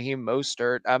Edmonds and Raheem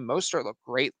Mostert. Mostert looked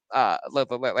great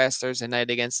last Thursday night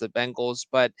against the Bengals,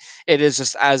 but it is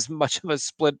just as much of a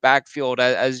split backfield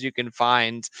as you can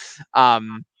find.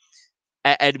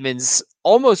 Edmonds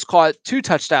almost caught 2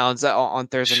 touchdowns on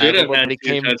Thursday night. Should have had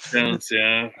 2 touchdowns,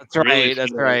 yeah. That's right. Really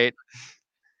that's right.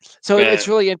 So it's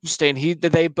really interesting.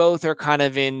 They both are kind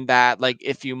of in that like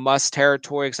if you must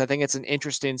territory, because I think it's an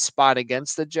interesting spot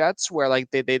against the Jets where like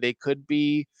they could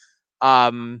be.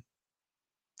 I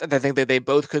think that they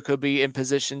both could be in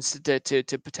positions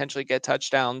to potentially get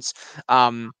touchdowns,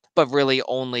 but really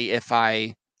only if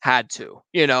I had to.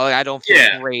 I don't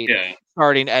feel great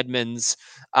starting Edmonds.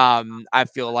 I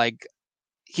feel like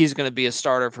he's going to be a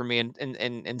starter for me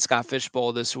in Scott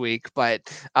Fishbowl this week,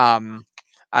 but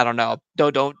I don't know.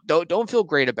 Don't feel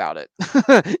great about it.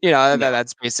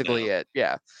 That's basically it.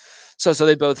 Yeah. So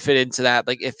they both fit into that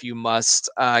like if you must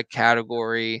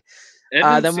category.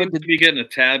 Edmonds seems to be getting a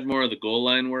tad more of the goal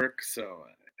line work, so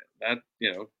that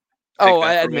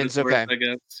Edmonds, okay. I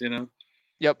guess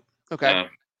Yep. Okay.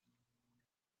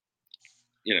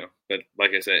 But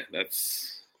like I say,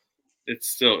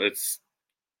 it's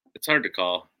hard to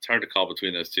call. It's hard to call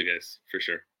between those two guys for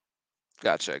sure.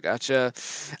 Gotcha.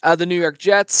 The New York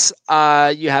Jets,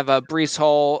 you have Breece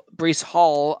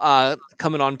Hall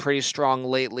coming on pretty strong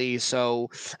lately. So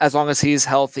as long as he's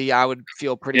healthy, I would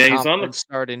feel pretty confident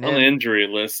starting him. On the injury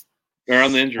list or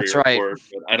on the injury report. Right.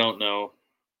 But I don't know.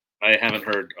 I haven't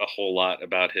heard a whole lot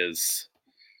about his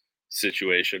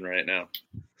situation right now.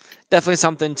 Definitely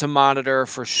something to monitor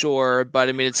for sure. But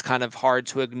I mean, it's kind of hard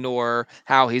to ignore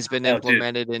how he's been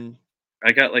implemented in.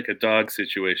 I got like a dog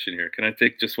situation here. Can I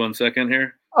take just 1 second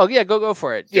here? Oh yeah, go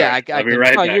for it. Sorry, yeah, I'll be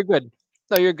right back. You're good.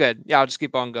 No, you're good. Yeah, I'll just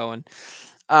keep on going.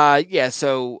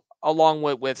 So along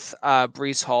with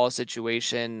Breece Hall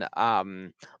situation,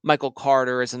 Michael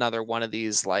Carter is another one of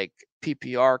these like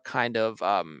PPR kind of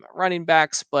running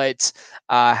backs, but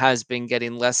has been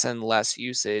getting less and less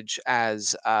usage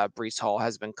as Breece Hall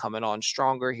has been coming on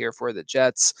stronger here for the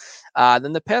Jets.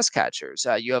 Then the pass catchers,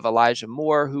 you have Elijah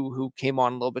Moore who came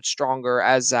on a little bit stronger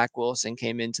as Zach Wilson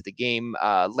came into the game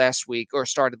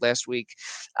started last week.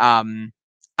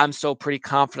 I'm still pretty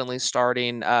confidently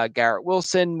starting Garrett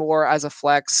Wilson more as a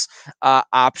flex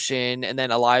option, and then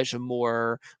Elijah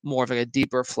Moore more of like a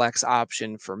deeper flex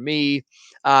option for me.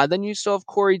 Then you still have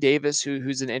Corey Davis,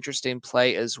 who's an interesting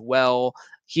play as well.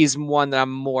 He's one that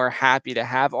I'm more happy to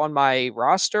have on my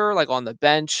roster, like on the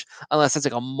bench, unless it's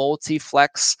like a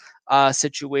multi-flex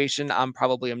situation. I'm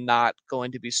not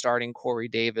going to be starting Corey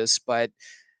Davis, but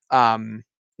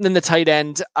then the tight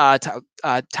end,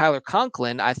 Tyler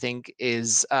Conklin, I think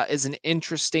is an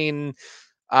interesting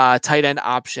tight end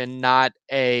option. Not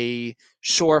a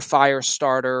surefire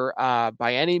starter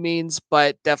by any means,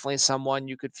 but definitely someone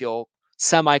you could feel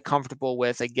semi-comfortable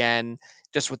with. Again,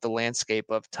 just with the landscape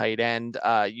of tight end,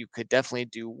 you could definitely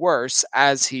do worse,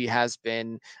 as he has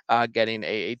been getting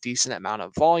a decent amount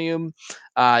of volume.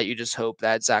 You just hope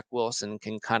that Zach Wilson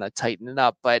can kind of tighten it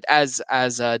up. But as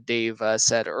Dave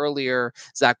said earlier,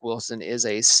 Zach Wilson is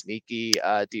a sneaky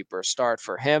deeper start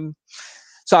for him.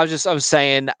 So I was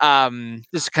saying,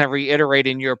 just kind of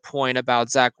reiterating your point about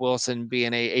Zach Wilson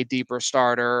being a deeper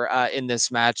starter in this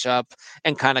matchup,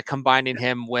 and kind of combining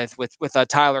him with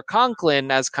Tyler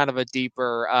Conklin as kind of a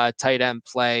deeper tight end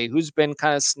play, who's been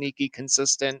kind of sneaky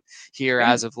consistent here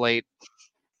as of late.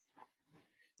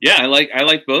 Yeah, I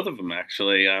like both of them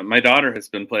actually. My daughter has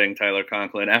been playing Tyler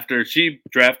Conklin after she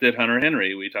drafted Hunter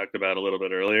Henry. We talked about a little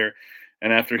bit earlier,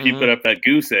 and after he put up that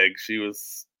goose egg, she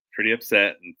was pretty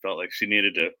upset and felt like she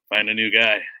needed to find a new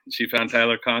guy. And she found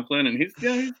Tyler Conklin, and he's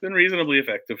been reasonably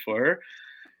effective for her.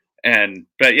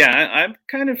 But yeah,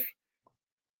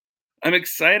 I'm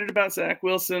excited about Zach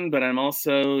Wilson, but I'm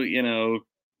also,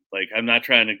 like, I'm not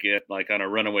trying to get like on a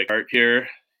runaway cart here.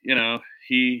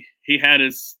 He had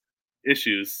his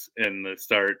issues in the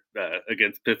start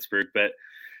against Pittsburgh, but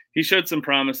he showed some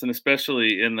promise, and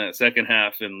especially in that second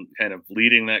half and kind of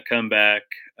leading that comeback.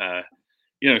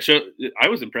 I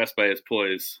was impressed by his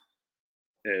poise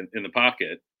in the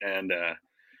pocket, and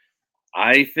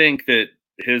I think that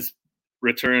his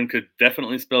return could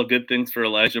definitely spell good things for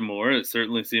Elijah Moore. It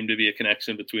certainly seemed to be a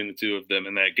connection between the two of them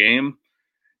in that game.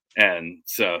 And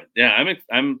so, yeah,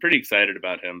 I'm pretty excited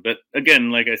about him. But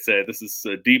again, like I said, this is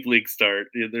a deep league start.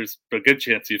 There's a good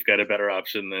chance you've got a better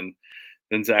option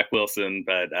than Zach Wilson.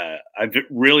 But I'm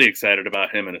really excited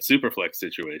about him in a super flex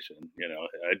situation.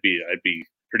 I'd be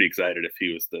pretty excited if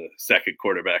he was the second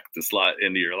quarterback to slot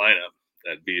into your lineup.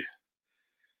 That'd be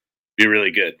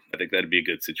really good. I think that'd be a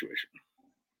good situation.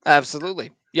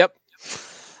 Absolutely. Yep.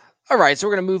 All right, so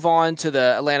we're going to move on to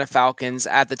the Atlanta Falcons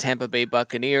at the Tampa Bay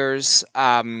Buccaneers.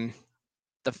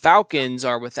 The Falcons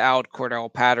are without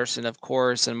Cordell Patterson, of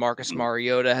course, and Marcus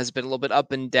Mariota has been a little bit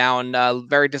up and down,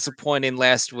 very disappointing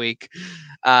last week,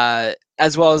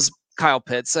 as well as Kyle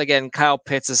Pitts. Again, Kyle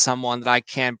Pitts is someone that I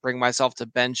can't bring myself to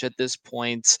bench at this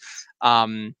point.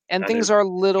 And things are a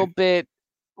little bit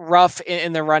rough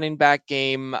in the running back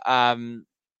game.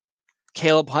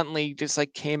 Caleb Huntley just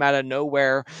came out of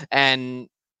nowhere and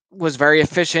was very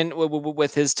efficient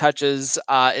with his touches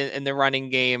in the running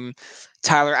game.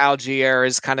 Tyler Algier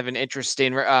is kind of an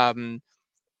interesting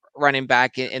running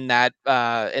back in that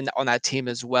on that team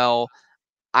as well.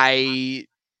 I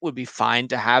would be fine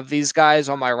to have these guys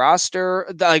on my roster.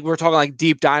 We're talking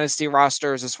deep dynasty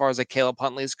rosters as far as Caleb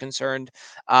Huntley is concerned,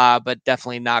 but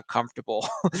definitely not comfortable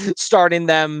starting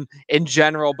them in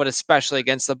general, but especially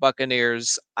against the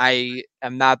Buccaneers. I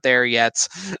am not there yet.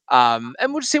 And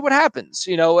we'll just see what happens.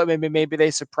 Maybe they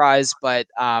surprise, but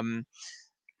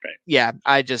right. Yeah,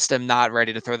 I just am not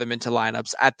ready to throw them into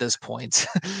lineups at this point.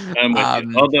 I'm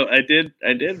with you. Although I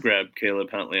did grab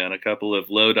Caleb Huntley on a couple of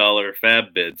low dollar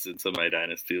fab bids in some of my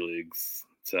dynasty leagues.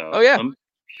 So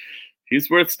he's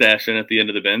worth stashing at the end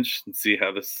of the bench and see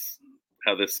how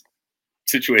this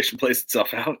situation plays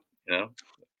itself out.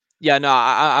 Yeah, no,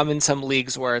 I'm in some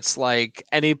leagues where it's like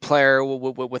any player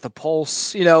with a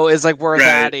pulse, is worth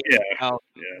adding. Yeah.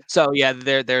 So yeah,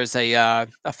 there's a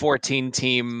 14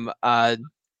 team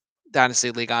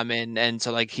dynasty league I'm in, and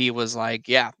so he was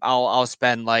yeah, I'll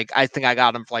spend I think I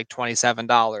got him for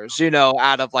 $27,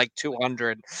 out of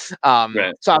 200.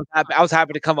 Right. So I was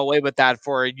happy to come away with that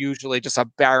for usually just a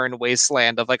barren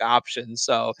wasteland of options.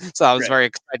 So I was very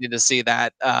excited to see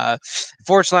that.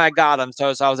 Fortunately, I got him, so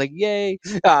I was yay.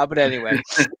 But anyway,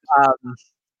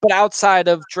 but outside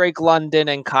of Drake London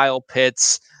and Kyle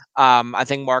Pitts, I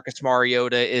think Marcus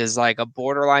Mariota is a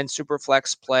borderline super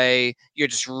flex play. You're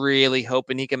just really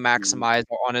hoping he can maximize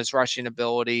on his rushing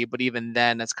ability, but even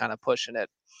then, it's kind of pushing it.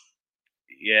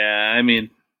 Yeah, I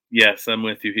mean, yes, I'm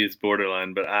with you. He's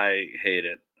borderline, but I hate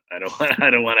it. I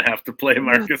don't want to have to play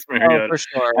Marcus Mariota. Oh, for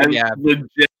sure. I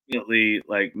legitimately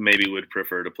maybe would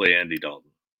prefer to play Andy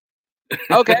Dalton.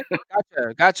 Okay,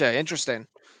 gotcha. Interesting.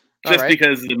 Just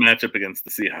because of the matchup against the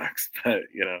Seahawks, but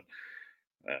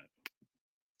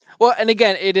Well, and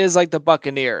again, it is the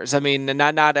Buccaneers. I mean,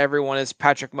 not everyone is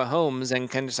Patrick Mahomes and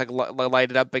can just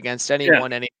light it up against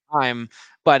anyone anytime.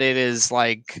 But it is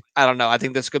I don't know. I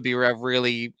think this could be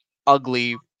really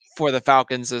ugly for the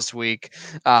Falcons this week,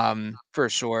 for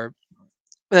sure.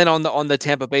 And then on the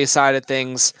Tampa Bay side of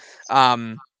things,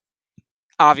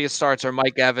 obvious starts are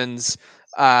Mike Evans,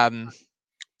 Leonard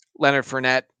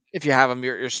Fournette. If you have them,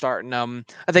 you're starting them.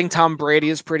 I think Tom Brady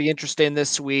is pretty interesting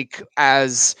this week,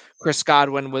 as Chris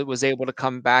Godwin was able to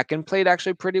come back and played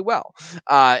actually pretty well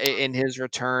in his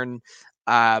return.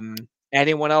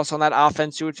 Anyone else on that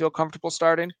offense you would feel comfortable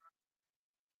starting?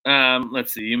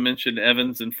 Let's see. You mentioned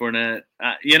Evans and Fournette.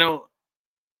 I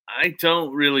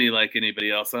don't really like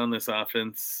anybody else on this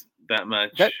offense that Okay.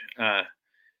 much.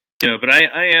 But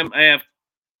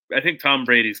I think Tom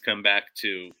Brady's come back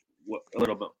to a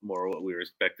little bit more what we were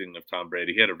expecting of Tom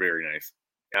Brady. He had a very nice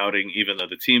outing, even though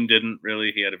the team didn't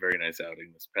really. He had a very nice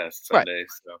outing this past Right. Sunday.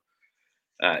 So,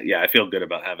 I feel good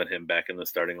about having him back in the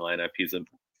starting lineup. He's a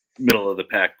middle of the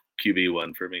pack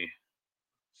QB1 for me.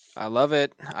 I love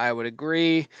it. I would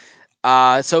agree.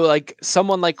 So like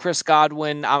someone like Chris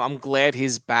Godwin, I'm glad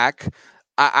he's back.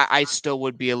 I still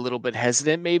would be a little bit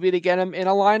hesitant maybe to get him in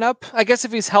a lineup. I guess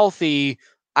if he's healthy,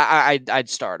 I'd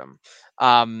start him.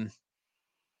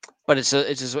 But I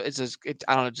don't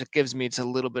know, it just gives me a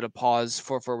little bit of pause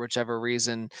for whichever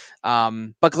reason.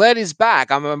 But glad he's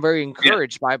back. I'm very Yeah,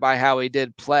 encouraged by how he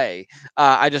did play.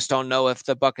 I just don't know if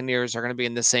the Buccaneers are going to be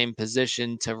in the same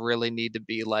position to really need to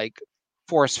be like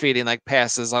force feeding like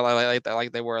passes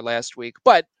like they were last week.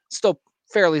 But still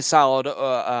fairly solid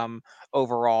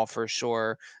overall for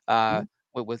sure Mhm.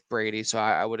 with Brady. So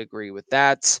I would agree with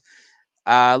that.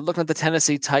 Looking at the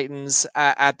Tennessee Titans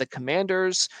at the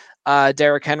Commanders,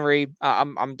 Derrick Henry,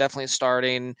 I'm definitely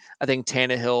starting. I think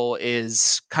Tannehill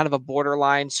is kind of a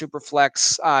borderline super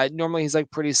flex. Normally he's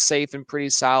like pretty safe and pretty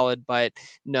solid, but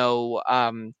no,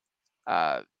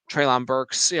 uh, Traylon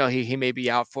Burks, he may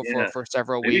be out yeah. for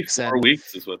several Maybe weeks. 4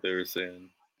 weeks is what they were saying.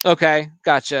 Okay,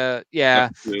 gotcha. Up Yeah,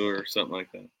 to or something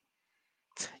like that.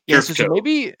 yeah. Turf So toe.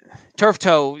 maybe turf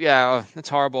toe. Yeah, that's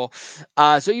horrible.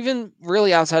 So even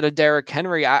really outside of Derrick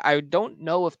Henry, I don't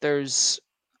know if there's.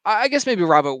 I guess maybe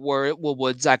Robert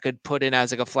Woods I could put in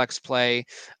as like a flex play.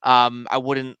 I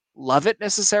wouldn't love it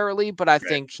necessarily, but I Right.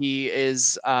 think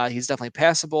he's definitely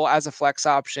passable as a flex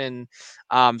option.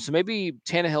 So maybe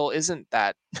Tannehill isn't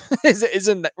that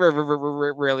isn't that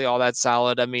really all that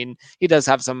solid. I mean, he does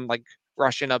have some like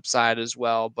rushing upside as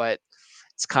well, but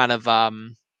it's kind of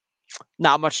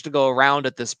not much to go around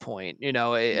at this point, as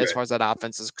Right. far as that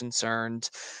offense is concerned.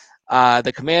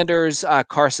 The Commanders,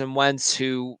 Carson Wentz,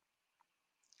 who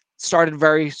started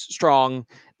very strong,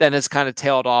 then has kind of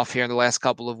tailed off here in the last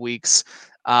couple of weeks.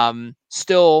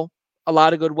 Still a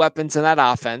lot of good weapons in that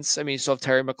offense. I mean, you still have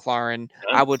Terry McLaurin.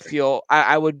 I would Tons. feel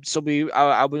I would still be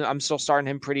I'm still starting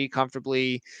him pretty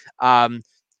comfortably.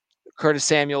 Curtis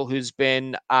Samuel, who's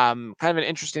been kind of an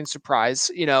interesting surprise.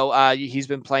 He's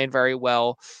been playing very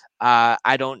well.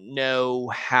 I don't know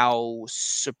how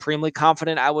supremely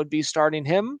confident I would be starting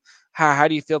him. How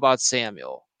do you feel about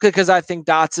Samuel? Because I think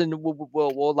Dotson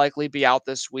will likely be out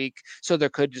this week, so there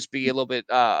could just be a little bit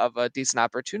of a decent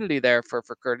opportunity there for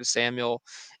Curtis Samuel.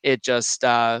 It just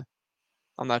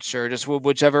I'm not sure. Just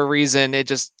whichever reason, it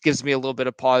just gives me a little bit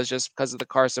of pause just because of the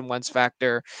Carson Wentz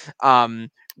factor.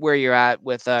 Where you're at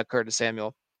with Curtis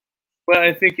Samuel. Well,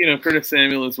 I think Curtis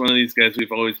Samuel is one of these guys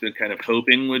we've always been kind of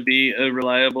hoping would be a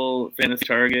reliable fantasy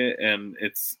target, and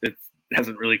it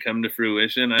hasn't really come to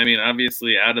fruition. I mean,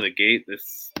 obviously, out of the gate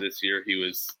this year he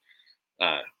was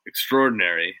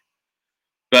extraordinary,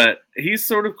 but he's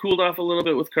sort of cooled off a little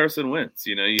bit with Carson Wentz.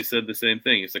 You said the same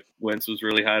thing. You said Wentz was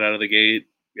really hot out of the gate.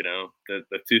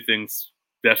 The two things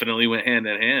definitely went hand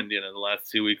in hand. The last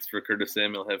 2 weeks for Curtis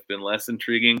Samuel have been less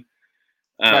intriguing.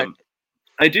 Right. Um,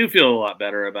 I do feel a lot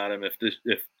better about him if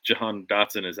Jahan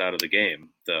Dotson is out of the game,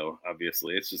 though.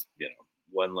 Obviously, it's just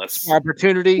one less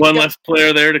Opportunity. one Yep. less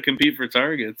player there to compete for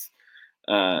targets.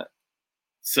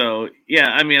 So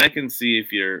yeah, I mean, I can see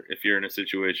if you're in a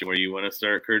situation where you want to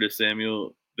start Curtis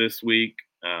Samuel this week.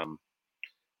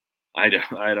 I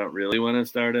don't really want to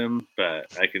start him, but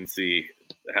I can see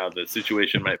how the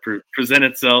situation might present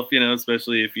itself.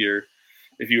 Especially if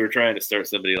you were trying to start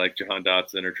somebody like Jahan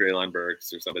Dotson or Traylon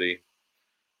Burks or somebody.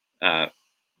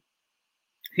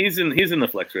 He's in the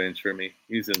flex range for me.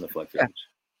 He's in the flex Yeah, range.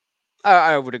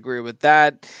 I would agree with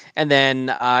that. And then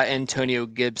Antonio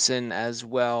Gibson as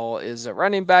well is a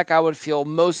running back. I would feel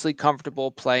mostly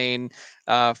comfortable playing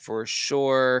for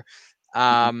sure. Mhm.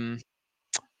 Um,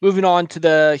 Moving on to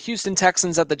the Houston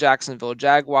Texans at the Jacksonville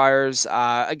Jaguars.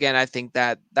 Again, I think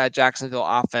that Jacksonville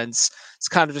offense is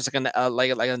kind of just like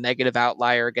a negative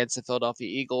outlier against the Philadelphia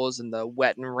Eagles and the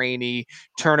wet and rainy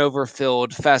turnover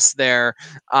filled fest there.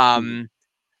 Mhm.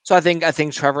 So I think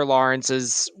Trevor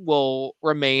Lawrence will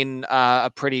remain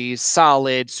a pretty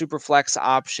solid super flex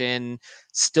option.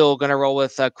 Still going to roll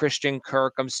with Christian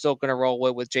Kirk. I'm still going to roll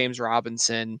with James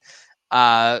Robinson.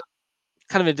 Uh,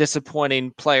 Kind of a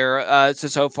disappointing player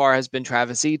so far has been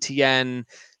Travis Etienne.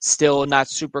 Still not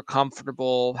super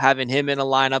comfortable having him in a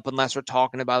lineup unless we're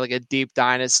talking about like a deep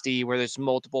dynasty where there's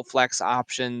multiple flex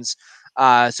options.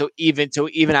 So even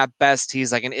at best,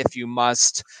 he's like an if you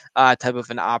must type of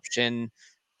an option.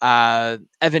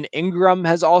 Evan Ingram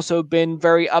has also been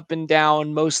very up and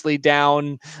down, mostly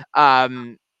down.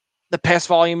 The pass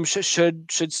volume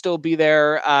should still be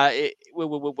there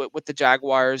with the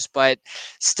Jaguars, but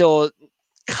still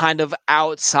kind of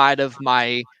outside of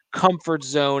my comfort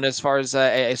zone as far as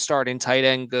a starting tight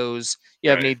end goes. You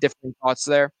have any different thoughts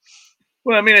there?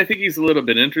 Well, I mean, I think he's a little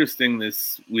bit interesting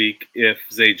this week if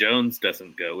Zay Jones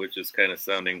doesn't go, which is kind of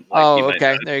sounding like he might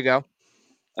okay. not. There you go.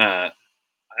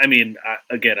 I mean,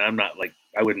 again, I'm not like,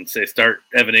 I wouldn't say start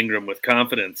Evan Ingram with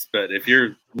confidence, but if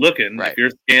you're looking, if you're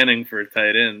scanning for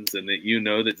tight ends and that you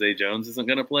know that Zay Jones isn't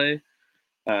going to play,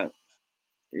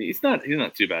 he's not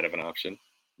too bad of an option.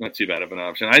 Not too bad of an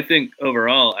option. I think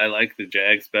overall, I like the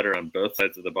Jags better on both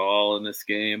sides of the ball in this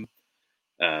game.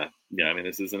 Yeah, I mean,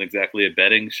 this isn't exactly a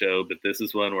betting show, but this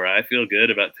is one where I feel good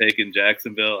about taking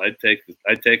Jacksonville. I'd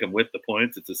take them with the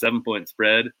points. It's a 7-point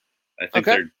spread. I think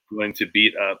they're going to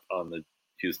beat up on the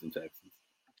Houston Texans.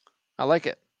 I like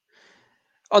it.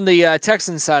 On the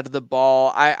Texans side of the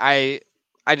ball, I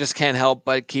just can't help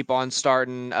but keep on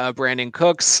starting Brandon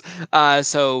Cooks.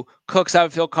 So Cooks, I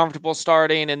would feel comfortable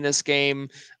starting in this game.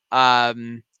 I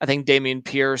think Dameon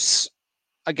Pierce,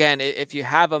 again, if you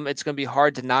have him, it's going to be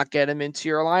hard to not get him into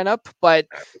your lineup, but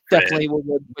definitely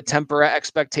would temper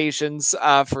expectations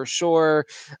for sure.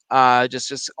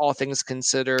 Just all things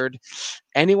considered.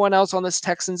 Anyone else on this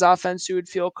Texans offense you would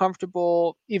feel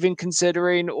comfortable even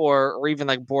considering, or even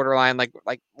like borderline like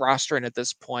rostering at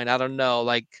this point? I don't know.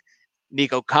 Like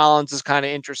Nico Collins is kind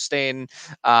of interesting.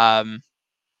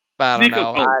 But I don't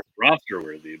know. Collins is roster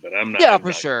worthy, but I'm not. Yeah, I'm for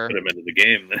not sure. Put him into the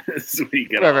game this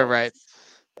week. Right.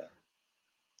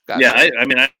 Gotcha. Yeah, I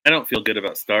mean, I don't feel good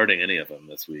about starting any of them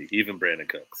this week, even Brandon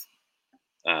Cooks.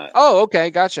 Okay,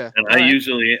 gotcha. And I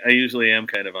usually am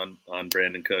kind of on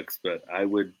Brandon Cooks, but I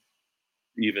would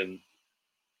even,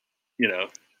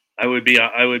 I would be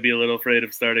a little afraid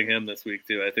of starting him this week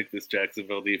too. I think this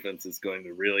Jacksonville defense is going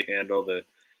to really handle the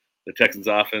Texans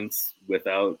offense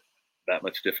without that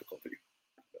much difficulty.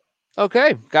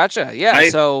 Okay, gotcha. Yeah,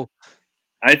 so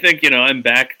I think, I'm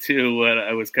back to what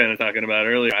I was kind of talking about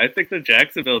earlier. I think the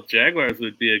Jacksonville Jaguars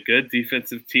would be a good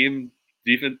defensive team,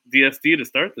 DST to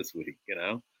start this week,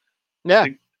 Yeah. I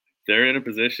think they're in a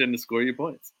position to score you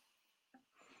points.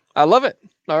 I love it.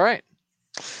 All right.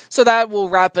 So that will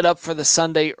wrap it up for the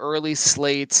Sunday early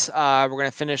slate. We're going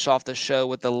to finish off the show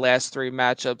with the last 3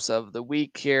 matchups of the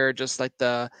week here, just like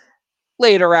the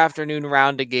later afternoon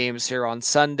round of games here on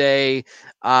Sunday.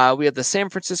 We have the San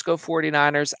Francisco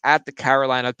 49ers at the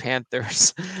Carolina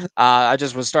Panthers. I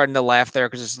just was starting to laugh there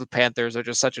because the Panthers are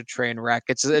just such a train wreck.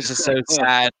 It's just so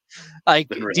sad. Like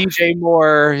DJ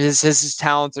Moore, his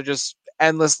talents are just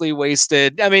endlessly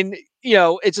wasted. I mean,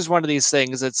 it's just one of these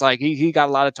things. It's like he got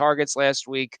a lot of targets last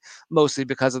week, mostly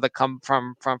because of the come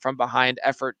from behind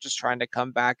effort, just trying to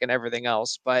come back and everything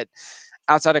else. But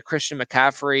outside of Christian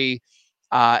McCaffrey,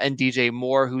 and DJ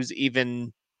Moore, who's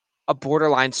even a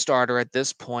borderline starter at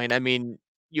this point. I mean,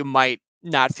 you might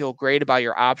not feel great about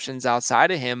your options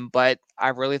outside of him, but I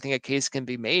really think a case can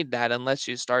be made that unless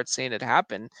you start seeing it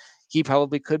happen, he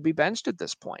probably could be benched at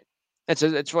this point.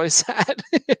 It's really sad,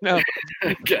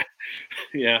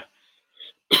 Yeah.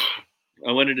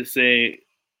 I wanted to say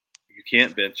you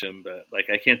can't bench him, but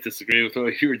I can't disagree with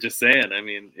what you were just saying. I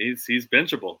mean, he's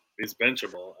benchable. He's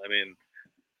benchable. I mean,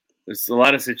 there's a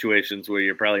lot of situations where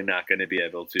you're probably not going to be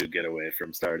able to get away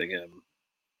from starting him.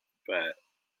 But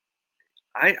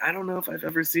I don't know if I've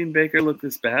ever seen Baker look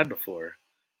this bad before.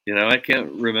 I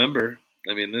can't remember.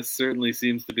 I mean, this certainly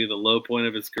seems to be the low point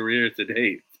of his career to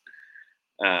date.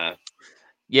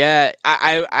 Yeah,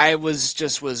 I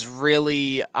was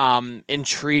really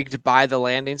intrigued by the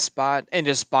landing spot and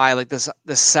just by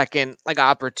the second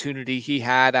opportunity he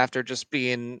had after just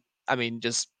being,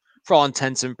 just for all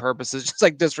intents and purposes, just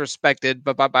disrespected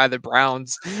by the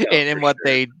Browns and what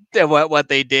they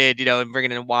did, and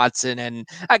bringing in Watson. And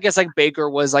I guess Baker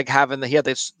was having he had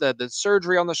the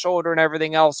surgery on the shoulder and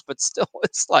everything else, but still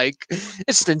it's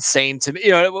just insane to me.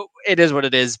 It is what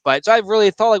it is. But so I really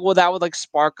thought that would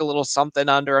spark a little something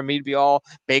under him. He'd be all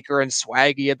Baker and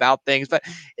swaggy about things, but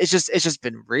it's just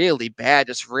been really bad,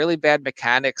 just really bad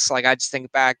mechanics. I just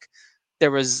think back, there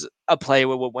was a play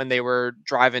when they were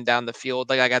driving down the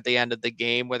field, at the end of the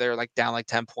game where they're down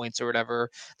 10 points or whatever.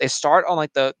 They start on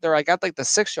at the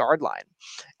 6-yard line,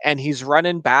 and he's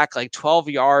running back 12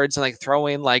 yards and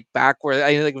throwing back where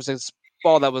I think it was this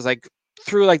ball that was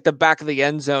through like the back of the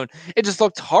end zone. It just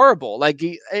looked horrible. Like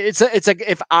it's like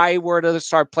if I were to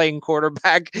start playing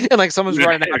quarterback and like someone's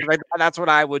running out, like that's what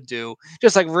I would do.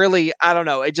 Just like really, I don't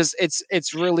know.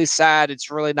 It's really sad. It's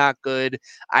really not good.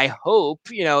 I hope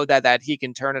that he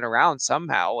can turn it around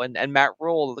somehow, and Matt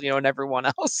Rule, and everyone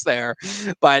else there.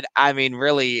 But I mean,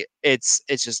 really, it's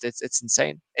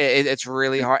insane. It's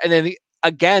really hard, and then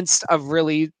against a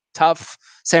really tough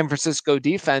San Francisco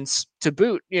defense to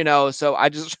boot, so I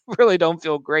just really don't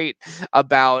feel great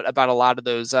about a lot of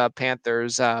those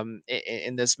Panthers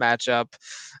in this matchup.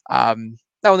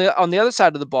 Now on the other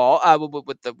side of the ball,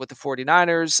 with the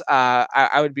 49ers,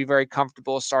 I would be very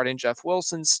comfortable starting Jeff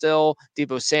Wilson still,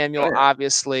 Deebo Samuel,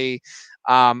 obviously.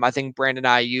 I think Brandon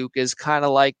Ayuk is kind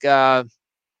of like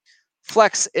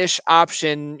flex-ish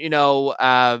option,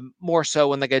 more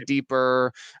so in like a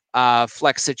deeper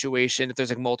flex situation. If there's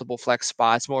like multiple flex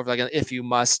spots, more of like an if you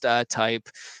must type.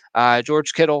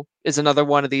 George Kittle is another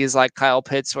one of these like Kyle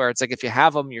Pitts where it's like if you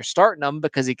have him, you're starting him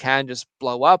because he can just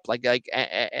blow up like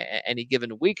any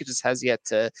given week. It just has yet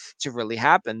to really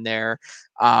happen there.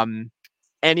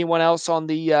 Anyone else on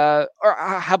the or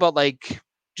how about like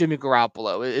Jimmy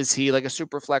Garoppolo? Is he like a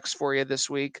super flex for you this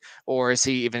week, or is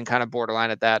he even kind of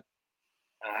borderline at that?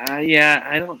 Yeah,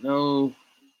 I don't know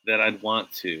that I'd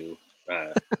want to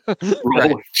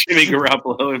roll with Jimmy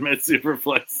Garoppolo in my super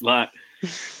flex slot.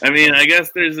 I mean, I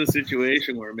guess there's a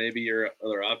situation where maybe your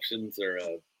other options are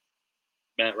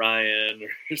Matt Ryan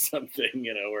or something,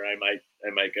 where I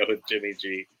might go with Jimmy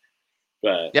G.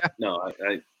 But yeah, no,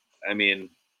 I mean,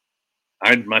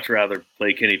 I'd much rather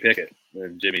play Kenny Pickett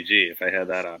than Jimmy G if I had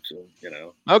that option.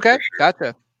 Okay, sure.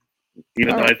 Gotcha.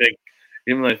 Even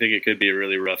though I think it could be a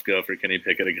really rough go for Kenny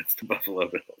Pickett against the Buffalo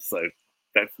Bills. So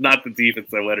that's not the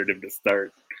defense I wanted him to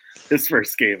start his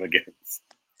first game against.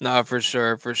 No, for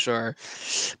sure.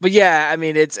 But yeah, I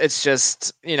mean, it's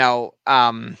just,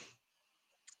 I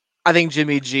think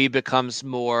Jimmy G becomes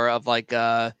more of like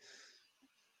a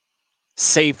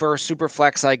safer super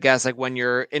flex, I guess, like when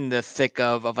you're in the thick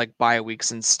of like bye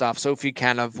weeks and stuff. So if you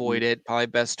can avoid it, probably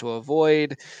best to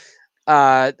avoid.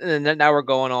 And then now we're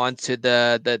going on to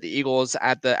the Eagles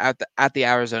at the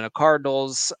Arizona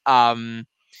Cardinals. Fun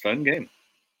game.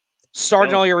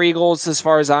 Starting all your Eagles, as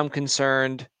far as I'm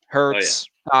concerned: Hurts,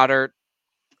 Goddard,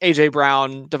 AJ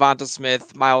Brown, Devonta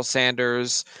Smith, Miles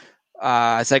Sanders.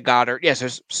 I said Goddard.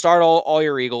 Yes, start all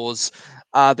your Eagles.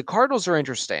 The Cardinals are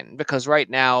interesting because right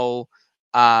now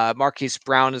Marquise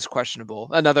Brown is questionable.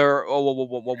 Another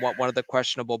one of the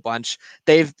questionable bunch.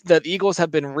 The Eagles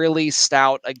have been really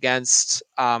stout against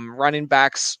running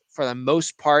backs for the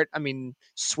most part. I mean,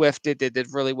 Swift did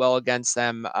really well against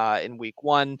them in week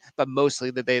 1, but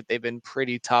mostly they've been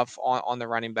pretty tough on the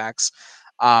running backs.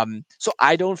 So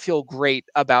I don't feel great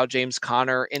about James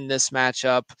Conner in this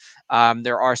matchup.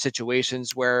 There are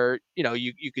situations where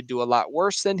you could do a lot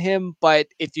worse than him, but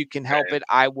if you can help it,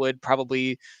 I would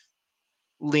probably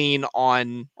lean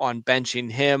on benching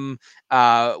him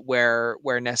where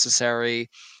necessary.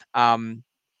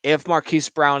 If Marquise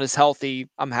Brown is healthy,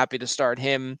 I'm happy to start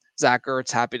him. Zach Ertz,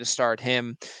 happy to start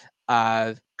him.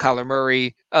 Kyler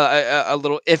Murray, a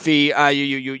little iffy.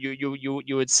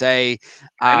 You would say.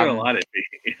 I know a lot of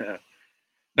iffy. Yeah.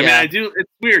 I mean, I do.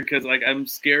 It's weird because like I'm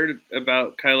scared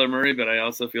about Kyler Murray, but I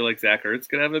also feel like Zach Ertz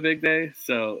could have a big day.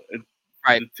 So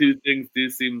the two things do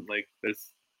seem like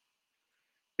this.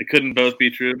 They couldn't both be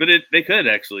true, but they could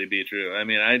actually be true. I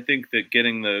mean, I think that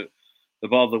getting the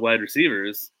ball to the wide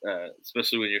receivers,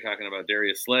 especially when you're talking about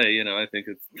Darius Slay, I think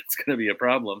it's going to be a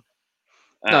problem.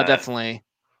 No, definitely.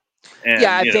 And,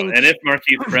 I think, and if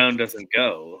Marquise Brown doesn't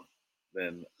go,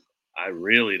 then I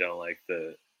really don't like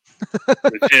the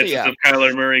chances of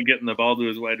Kyler Murray getting the ball to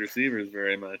his wide receivers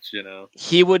very much.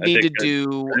 He would need to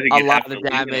do a lot of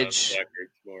damage.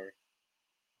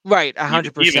 Right,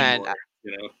 100%.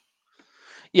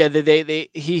 Yeah,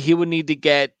 he would need to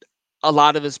get a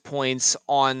lot of his points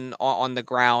on the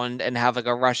ground and have like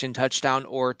a rushing touchdown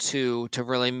or two to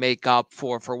really make up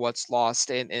for what's lost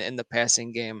in the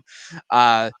passing game.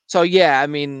 So yeah, I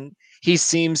mean, he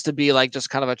seems to be like just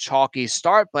kind of a chalky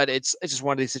start, but it's just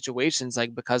one of these situations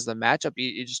like because of the matchup,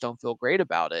 you just don't feel great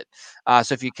about it.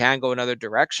 So if you can go another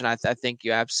direction, I think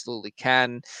you absolutely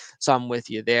can. So I'm with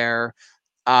you there.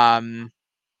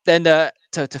 Then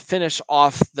to finish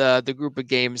off the group of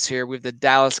games here, we have the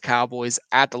Dallas Cowboys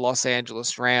at the Los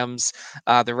Angeles Rams.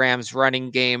 The Rams running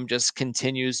game just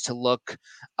continues to look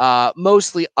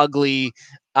mostly ugly.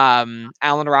 Allen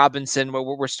Robinson,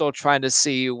 we're still trying to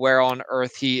see where on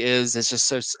earth he is. It's just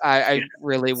so I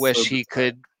really wish he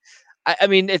could. I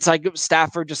mean, it's like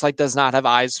Stafford just like does not have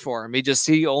eyes for him.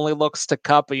 He only looks to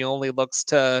Kupp. He only looks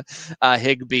to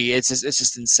Higbee. It's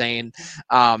just insane.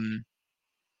 Um,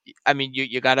 I mean,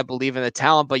 you got to believe in the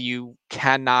talent, but you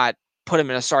cannot put him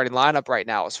in a starting lineup right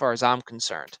now, as far as I'm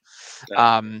concerned.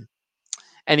 Um,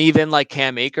 and even like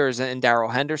Cam Akers and Darrell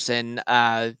Henderson,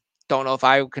 don't know if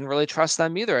I can really trust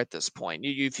them either at this point.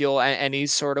 You feel any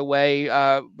sort of way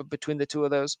between the two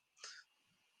of those?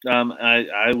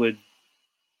 I would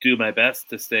do my best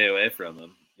to stay away from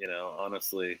him.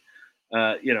 Honestly,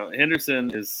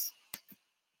 Henderson is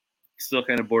still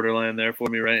kind of borderline there for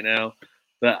me right now,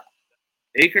 but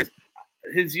Akers,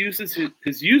 his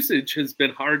usage has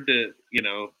been hard to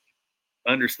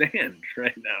understand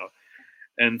right now,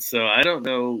 and so I don't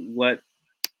know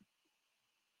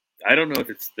if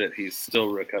it's that he's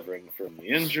still recovering from the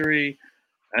injury.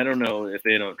 I don't know if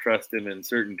they don't trust him in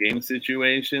certain game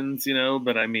situations,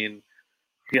 but I mean,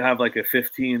 he'll have like a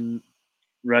 15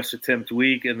 rush attempt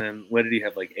week, and then what did he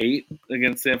have, like 8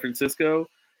 against San Francisco?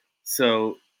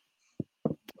 So,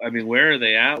 I mean, where are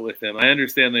they at with him? I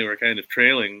understand they were kind of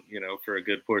trailing, for a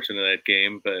good portion of that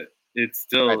game, but it's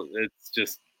still, it's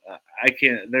just, I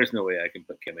can't, there's no way I can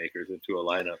put Cam Akers into a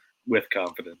lineup with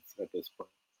confidence at this point.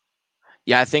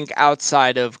 Yeah, I think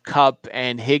outside of Kupp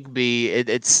and Higbee,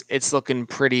 it's looking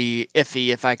pretty iffy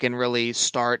if I can really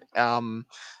start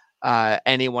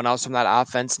anyone else from that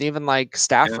offense, and even like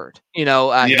Stafford.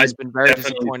 He's been very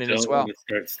disappointing as well. I want to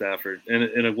start Stafford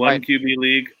in a one QB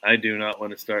league. I do not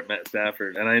want to start Matt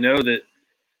Stafford, and I know that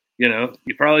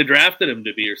you probably drafted him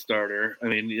to be your starter. I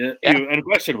mean, you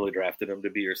unquestionably drafted him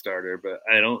to be your starter, but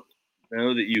I don't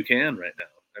know that you can right now.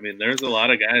 I mean, there's a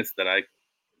lot of guys that I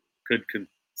could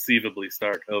conceivably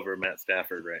start over Matt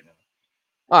Stafford right now.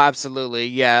 Oh, absolutely.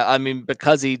 Yeah. I mean,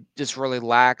 because he just really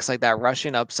lacks like that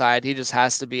rushing upside, he just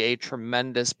has to be a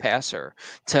tremendous passer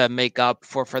to make up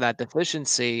for that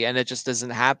deficiency. And it just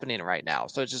isn't happening right now.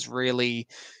 So it's just really,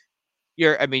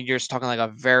 you're just talking like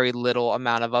a very little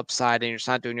amount of upside, and you're just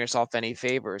not doing yourself any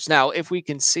favors. Now, if we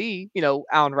can see,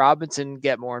 Allen Robinson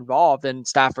get more involved and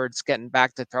Stafford's getting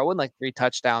back to throwing like 3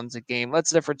 touchdowns a game,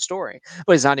 that's a different story.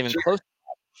 But he's not even close.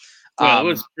 Well, it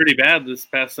was pretty bad this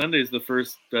past Sunday. Is the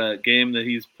first game that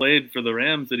he's played for the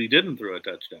Rams that he didn't throw a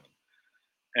touchdown.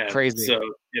 And crazy. So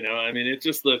I mean, it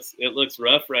looks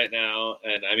rough right now.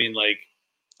 And I mean, like,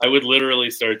 I would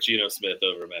literally start Geno Smith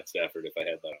over Matt Stafford if I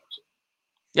had that option.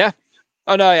 Yeah.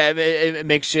 Oh no, yeah, it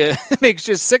makes you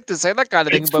sick to say that kind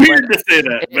of thing. It's weird to say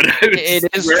that, but it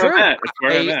is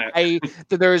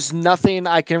true. There's nothing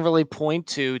I can really point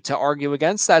to argue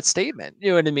against that statement.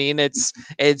 You know what I mean? It's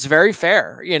very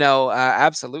fair.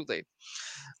 Absolutely.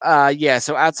 Yeah.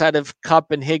 So outside of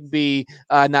Kupp and Higbee,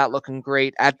 not looking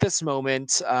great at this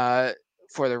moment.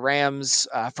 For the Rams,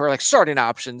 for like starting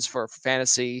options for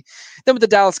fantasy. Then with the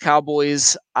Dallas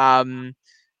Cowboys,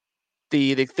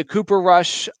 the Cooper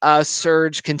Rush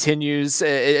surge continues.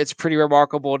 It's pretty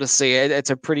remarkable to see. It's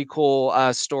a pretty cool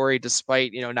story,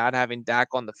 despite not having Dak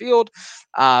on the field.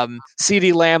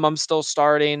 CeeDee Lamb, I'm still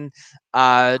starting.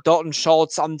 Dalton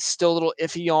Schultz, I'm still a little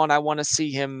iffy on. I want to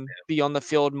see him be on the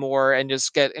field more and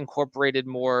just get incorporated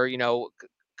more.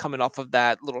 Coming off of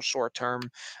that little short-term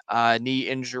knee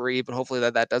injury, but hopefully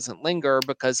that doesn't linger,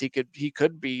 because he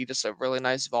could be just a really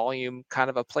nice volume kind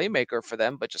of a playmaker for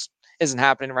them, but just isn't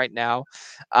happening right now.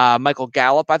 Michael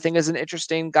Gallup, I think, is an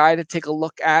interesting guy to take a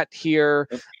look at here.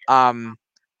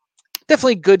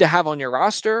 Definitely good to have on your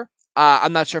roster.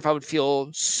 I'm not sure if I would feel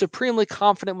supremely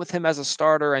confident with him as a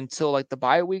starter until like the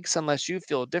bye weeks, unless you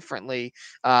feel differently.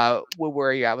 Where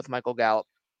are you at with Michael Gallup?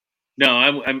 No,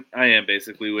 I am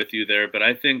basically with you there, but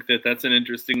I think that that's an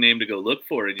interesting name to go look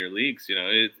for in your leagues.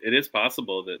 It is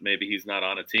possible that maybe he's not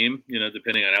on a team,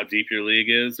 depending on how deep your league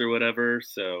is or whatever.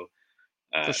 So,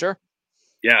 for sure.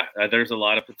 Yeah, there's a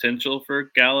lot of potential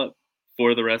for Gallup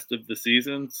for the rest of the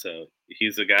season. So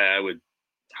he's a guy I would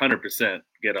 100%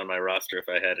 get on my roster if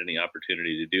I had any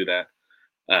opportunity to do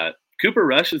that. Cooper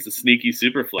Rush is a sneaky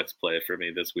super flex play for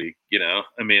me this week.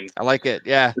 I mean, I like it.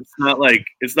 Yeah,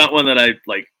 it's not one that I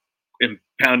like am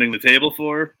pounding the table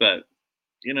for, but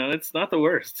it's not the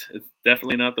worst. It's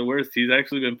definitely not the worst. He's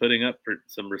actually been putting up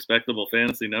some respectable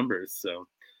fantasy numbers. So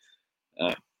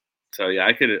yeah,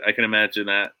 I can imagine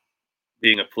that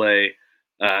being a play.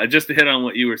 Just to hit on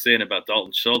what you were saying about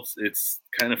Dalton Schultz, it's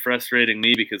kind of frustrating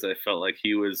me because I felt like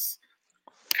he was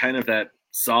kind of that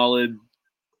solid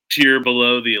tier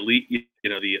below the elite,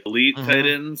 the elite tight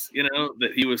ends,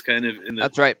 that he was kind of in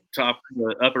the top,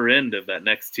 the upper end of that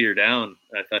next tier down.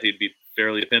 I thought he'd be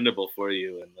fairly dependable for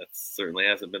you, and that certainly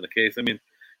hasn't been the case. I mean,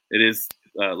 it is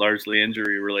largely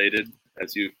injury related,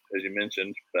 as you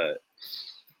mentioned, but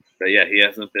but yeah, he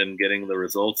hasn't been getting the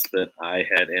results that I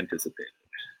had anticipated.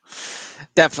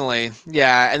 Definitely.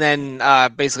 Yeah. And then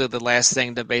basically the last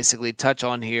thing to basically touch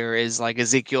on here is like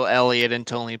Ezekiel Elliott and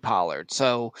Tony Pollard.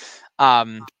 So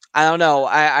I don't know.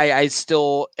 I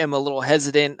still am a little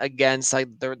hesitant against like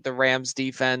the Rams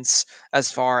defense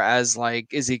as far as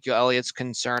like Ezekiel Elliott's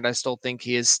concerned. I still think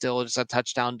he is still just a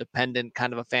touchdown dependent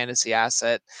kind of a fantasy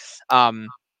asset.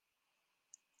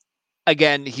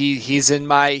 Again, he's on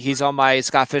my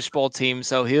Scott Fishbowl team,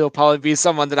 so he'll probably be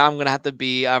someone that I'm gonna have to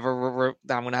be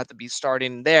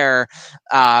starting there.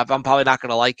 But I'm probably not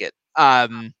gonna like it.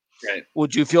 Right.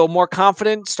 Would you feel more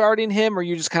confident starting him, or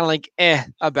you just kind of like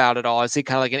about it all? Is he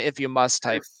kind of like an if you must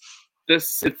type?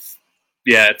 It's an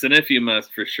if you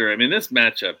must for sure. I mean, this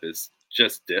matchup is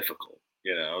just difficult.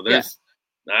 You know,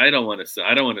 I don't want to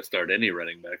start any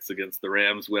running backs against the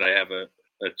Rams when I have a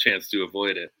chance to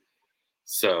avoid it.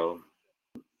 So,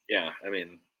 yeah, I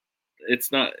mean,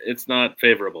 it's not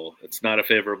favorable. It's not a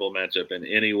favorable matchup in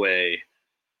any way.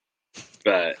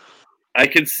 But I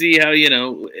can see how,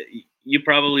 you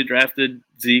probably drafted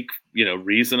Zeke,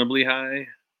 reasonably high.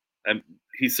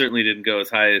 He certainly didn't go as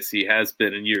high as he has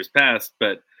been in years past,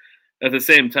 but at the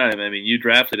same time, I mean, you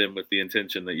drafted him with the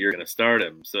intention that you're going to start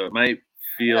him. So it might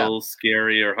feel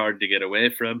scary or hard to get away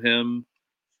from him.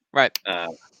 Right.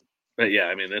 But yeah,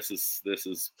 I mean, this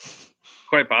is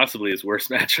quite possibly his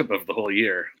worst matchup of the whole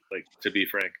year, like, to be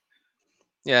frank.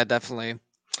 Yeah, definitely.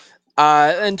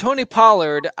 And Tony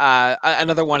Pollard,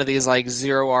 another one of these like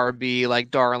zero RB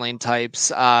like darling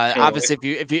types. Obviously,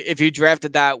 if you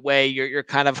drafted that way, you're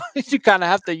kind of you kind of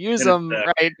have to use them,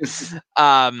 right?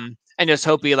 And just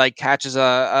hope he like catches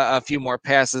a few more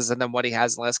passes than what he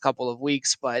has in the last couple of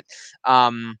weeks. But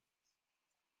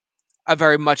a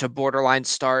very much a borderline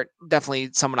start. Definitely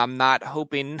someone I'm not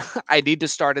hoping I need to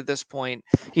start at this point.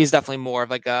 He's definitely more of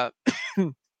like a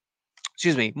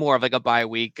more of like a bye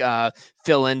week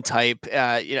fill in type,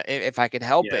 if I could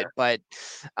help it. But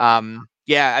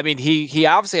yeah, I mean, he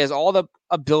obviously has all the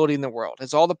ability in the world,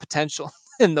 has all the potential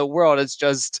in the world. It's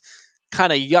just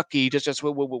kind of yucky just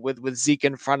with Zeke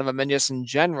in front of him and just in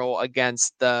general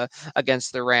against the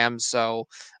Rams. So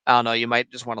I don't know, you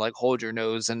might just want to like hold your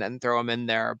nose and throw him in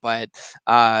there, but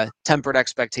tempered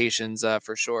expectations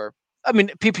for sure. I mean,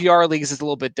 PPR leagues is a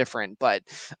little bit different, but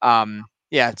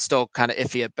yeah, it's still kind of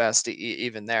iffy at best,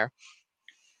 even there.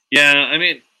 Yeah, I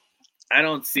mean, I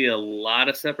don't see a lot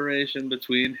of separation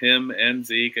between him and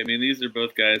Zeke. I mean, these are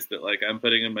both guys that like I'm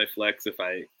putting in my flex if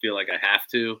I feel like I have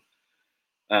to.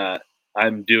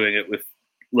 I'm doing it with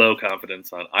low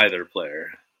confidence on either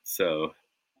player. So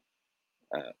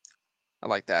I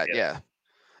like that. Yeah.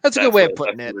 That's a good way of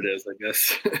putting it. What it is, I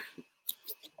guess.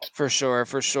 For sure.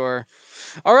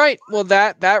 All right. Well,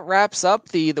 that wraps up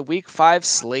the week 5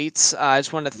 slates. I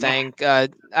just want to thank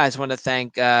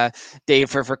Dave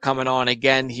for coming on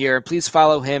again here. Please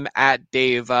follow him at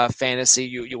Dave Fantasy.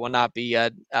 You will not be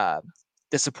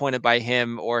disappointed by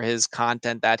him or his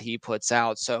content that he puts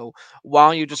out. So why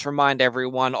don't you just remind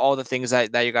everyone all the things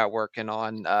that you got working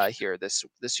on here this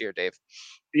year, Dave?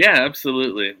 Yeah,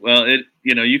 absolutely. Well,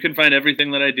 you can find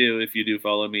everything that I do if you do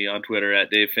follow me on Twitter at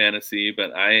Dave Fantasy,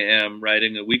 but I am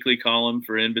writing a weekly column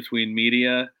for In Between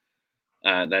Media.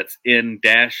 That's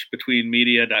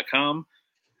in-betweenmedia.com.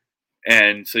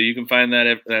 And so you can find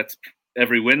that's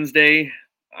every Wednesday.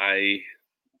 I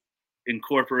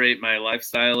incorporate my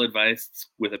lifestyle advice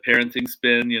with a parenting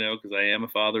spin, because I am a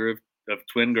father of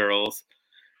twin girls,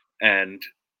 and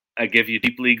I give you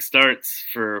deep league starts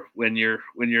for when you're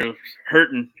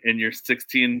hurting in your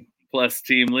 16 plus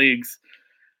team leagues.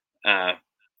 And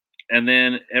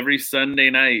then every Sunday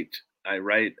night, I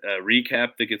write a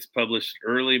recap that gets published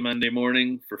early Monday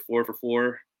morning for 4 for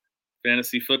 4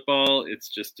 fantasy football. It's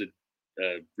just a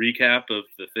recap of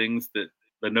the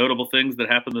notable things that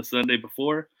happened the Sunday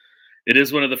before. It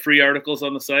is one of the free articles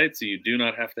on the site, so you do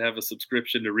not have to have a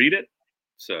subscription to read it.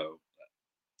 So,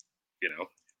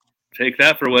 take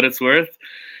that for what it's worth.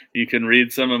 You can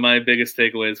read some of my biggest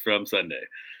takeaways from Sunday.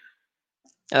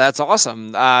 Yeah, that's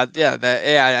awesome.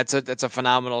 That's a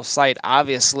phenomenal site,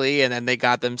 obviously, and then they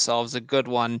got themselves a good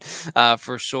one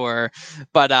for sure.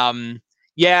 But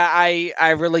yeah,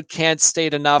 I really can't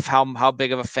state enough how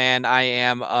big of a fan I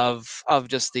am of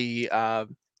just the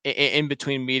In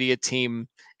Between Media team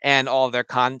and all their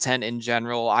content in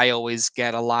general. I always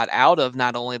get a lot out of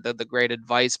not only the great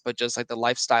advice, but just like the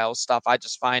lifestyle stuff. I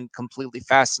just find completely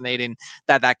fascinating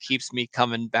that keeps me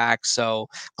coming back. So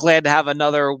glad to have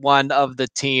another one of the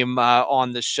team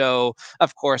on the show.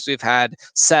 Of course, we've had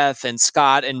Seth and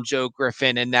Scott and Joe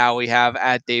Griffin, and now we have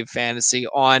at Dave Fantasy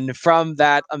on from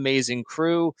that amazing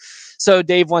crew. So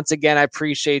Dave, once again, I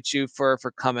appreciate you for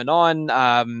coming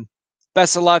on.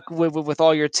 best of luck with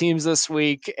all your teams this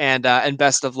week, and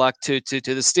best of luck to the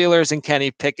Steelers and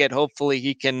Kenny Pickett. Hopefully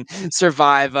he can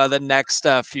survive the next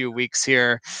few weeks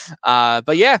here.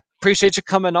 But yeah, appreciate you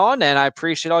coming on, and I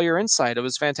appreciate all your insight. It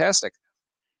was fantastic.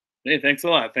 Hey, thanks a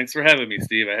lot. Thanks for having me,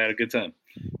 Steve. I had a good time.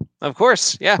 Of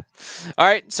course. Yeah. All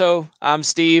right. So I'm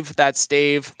Steve. That's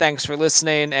Dave. Thanks for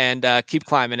listening, and keep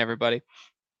climbing, everybody.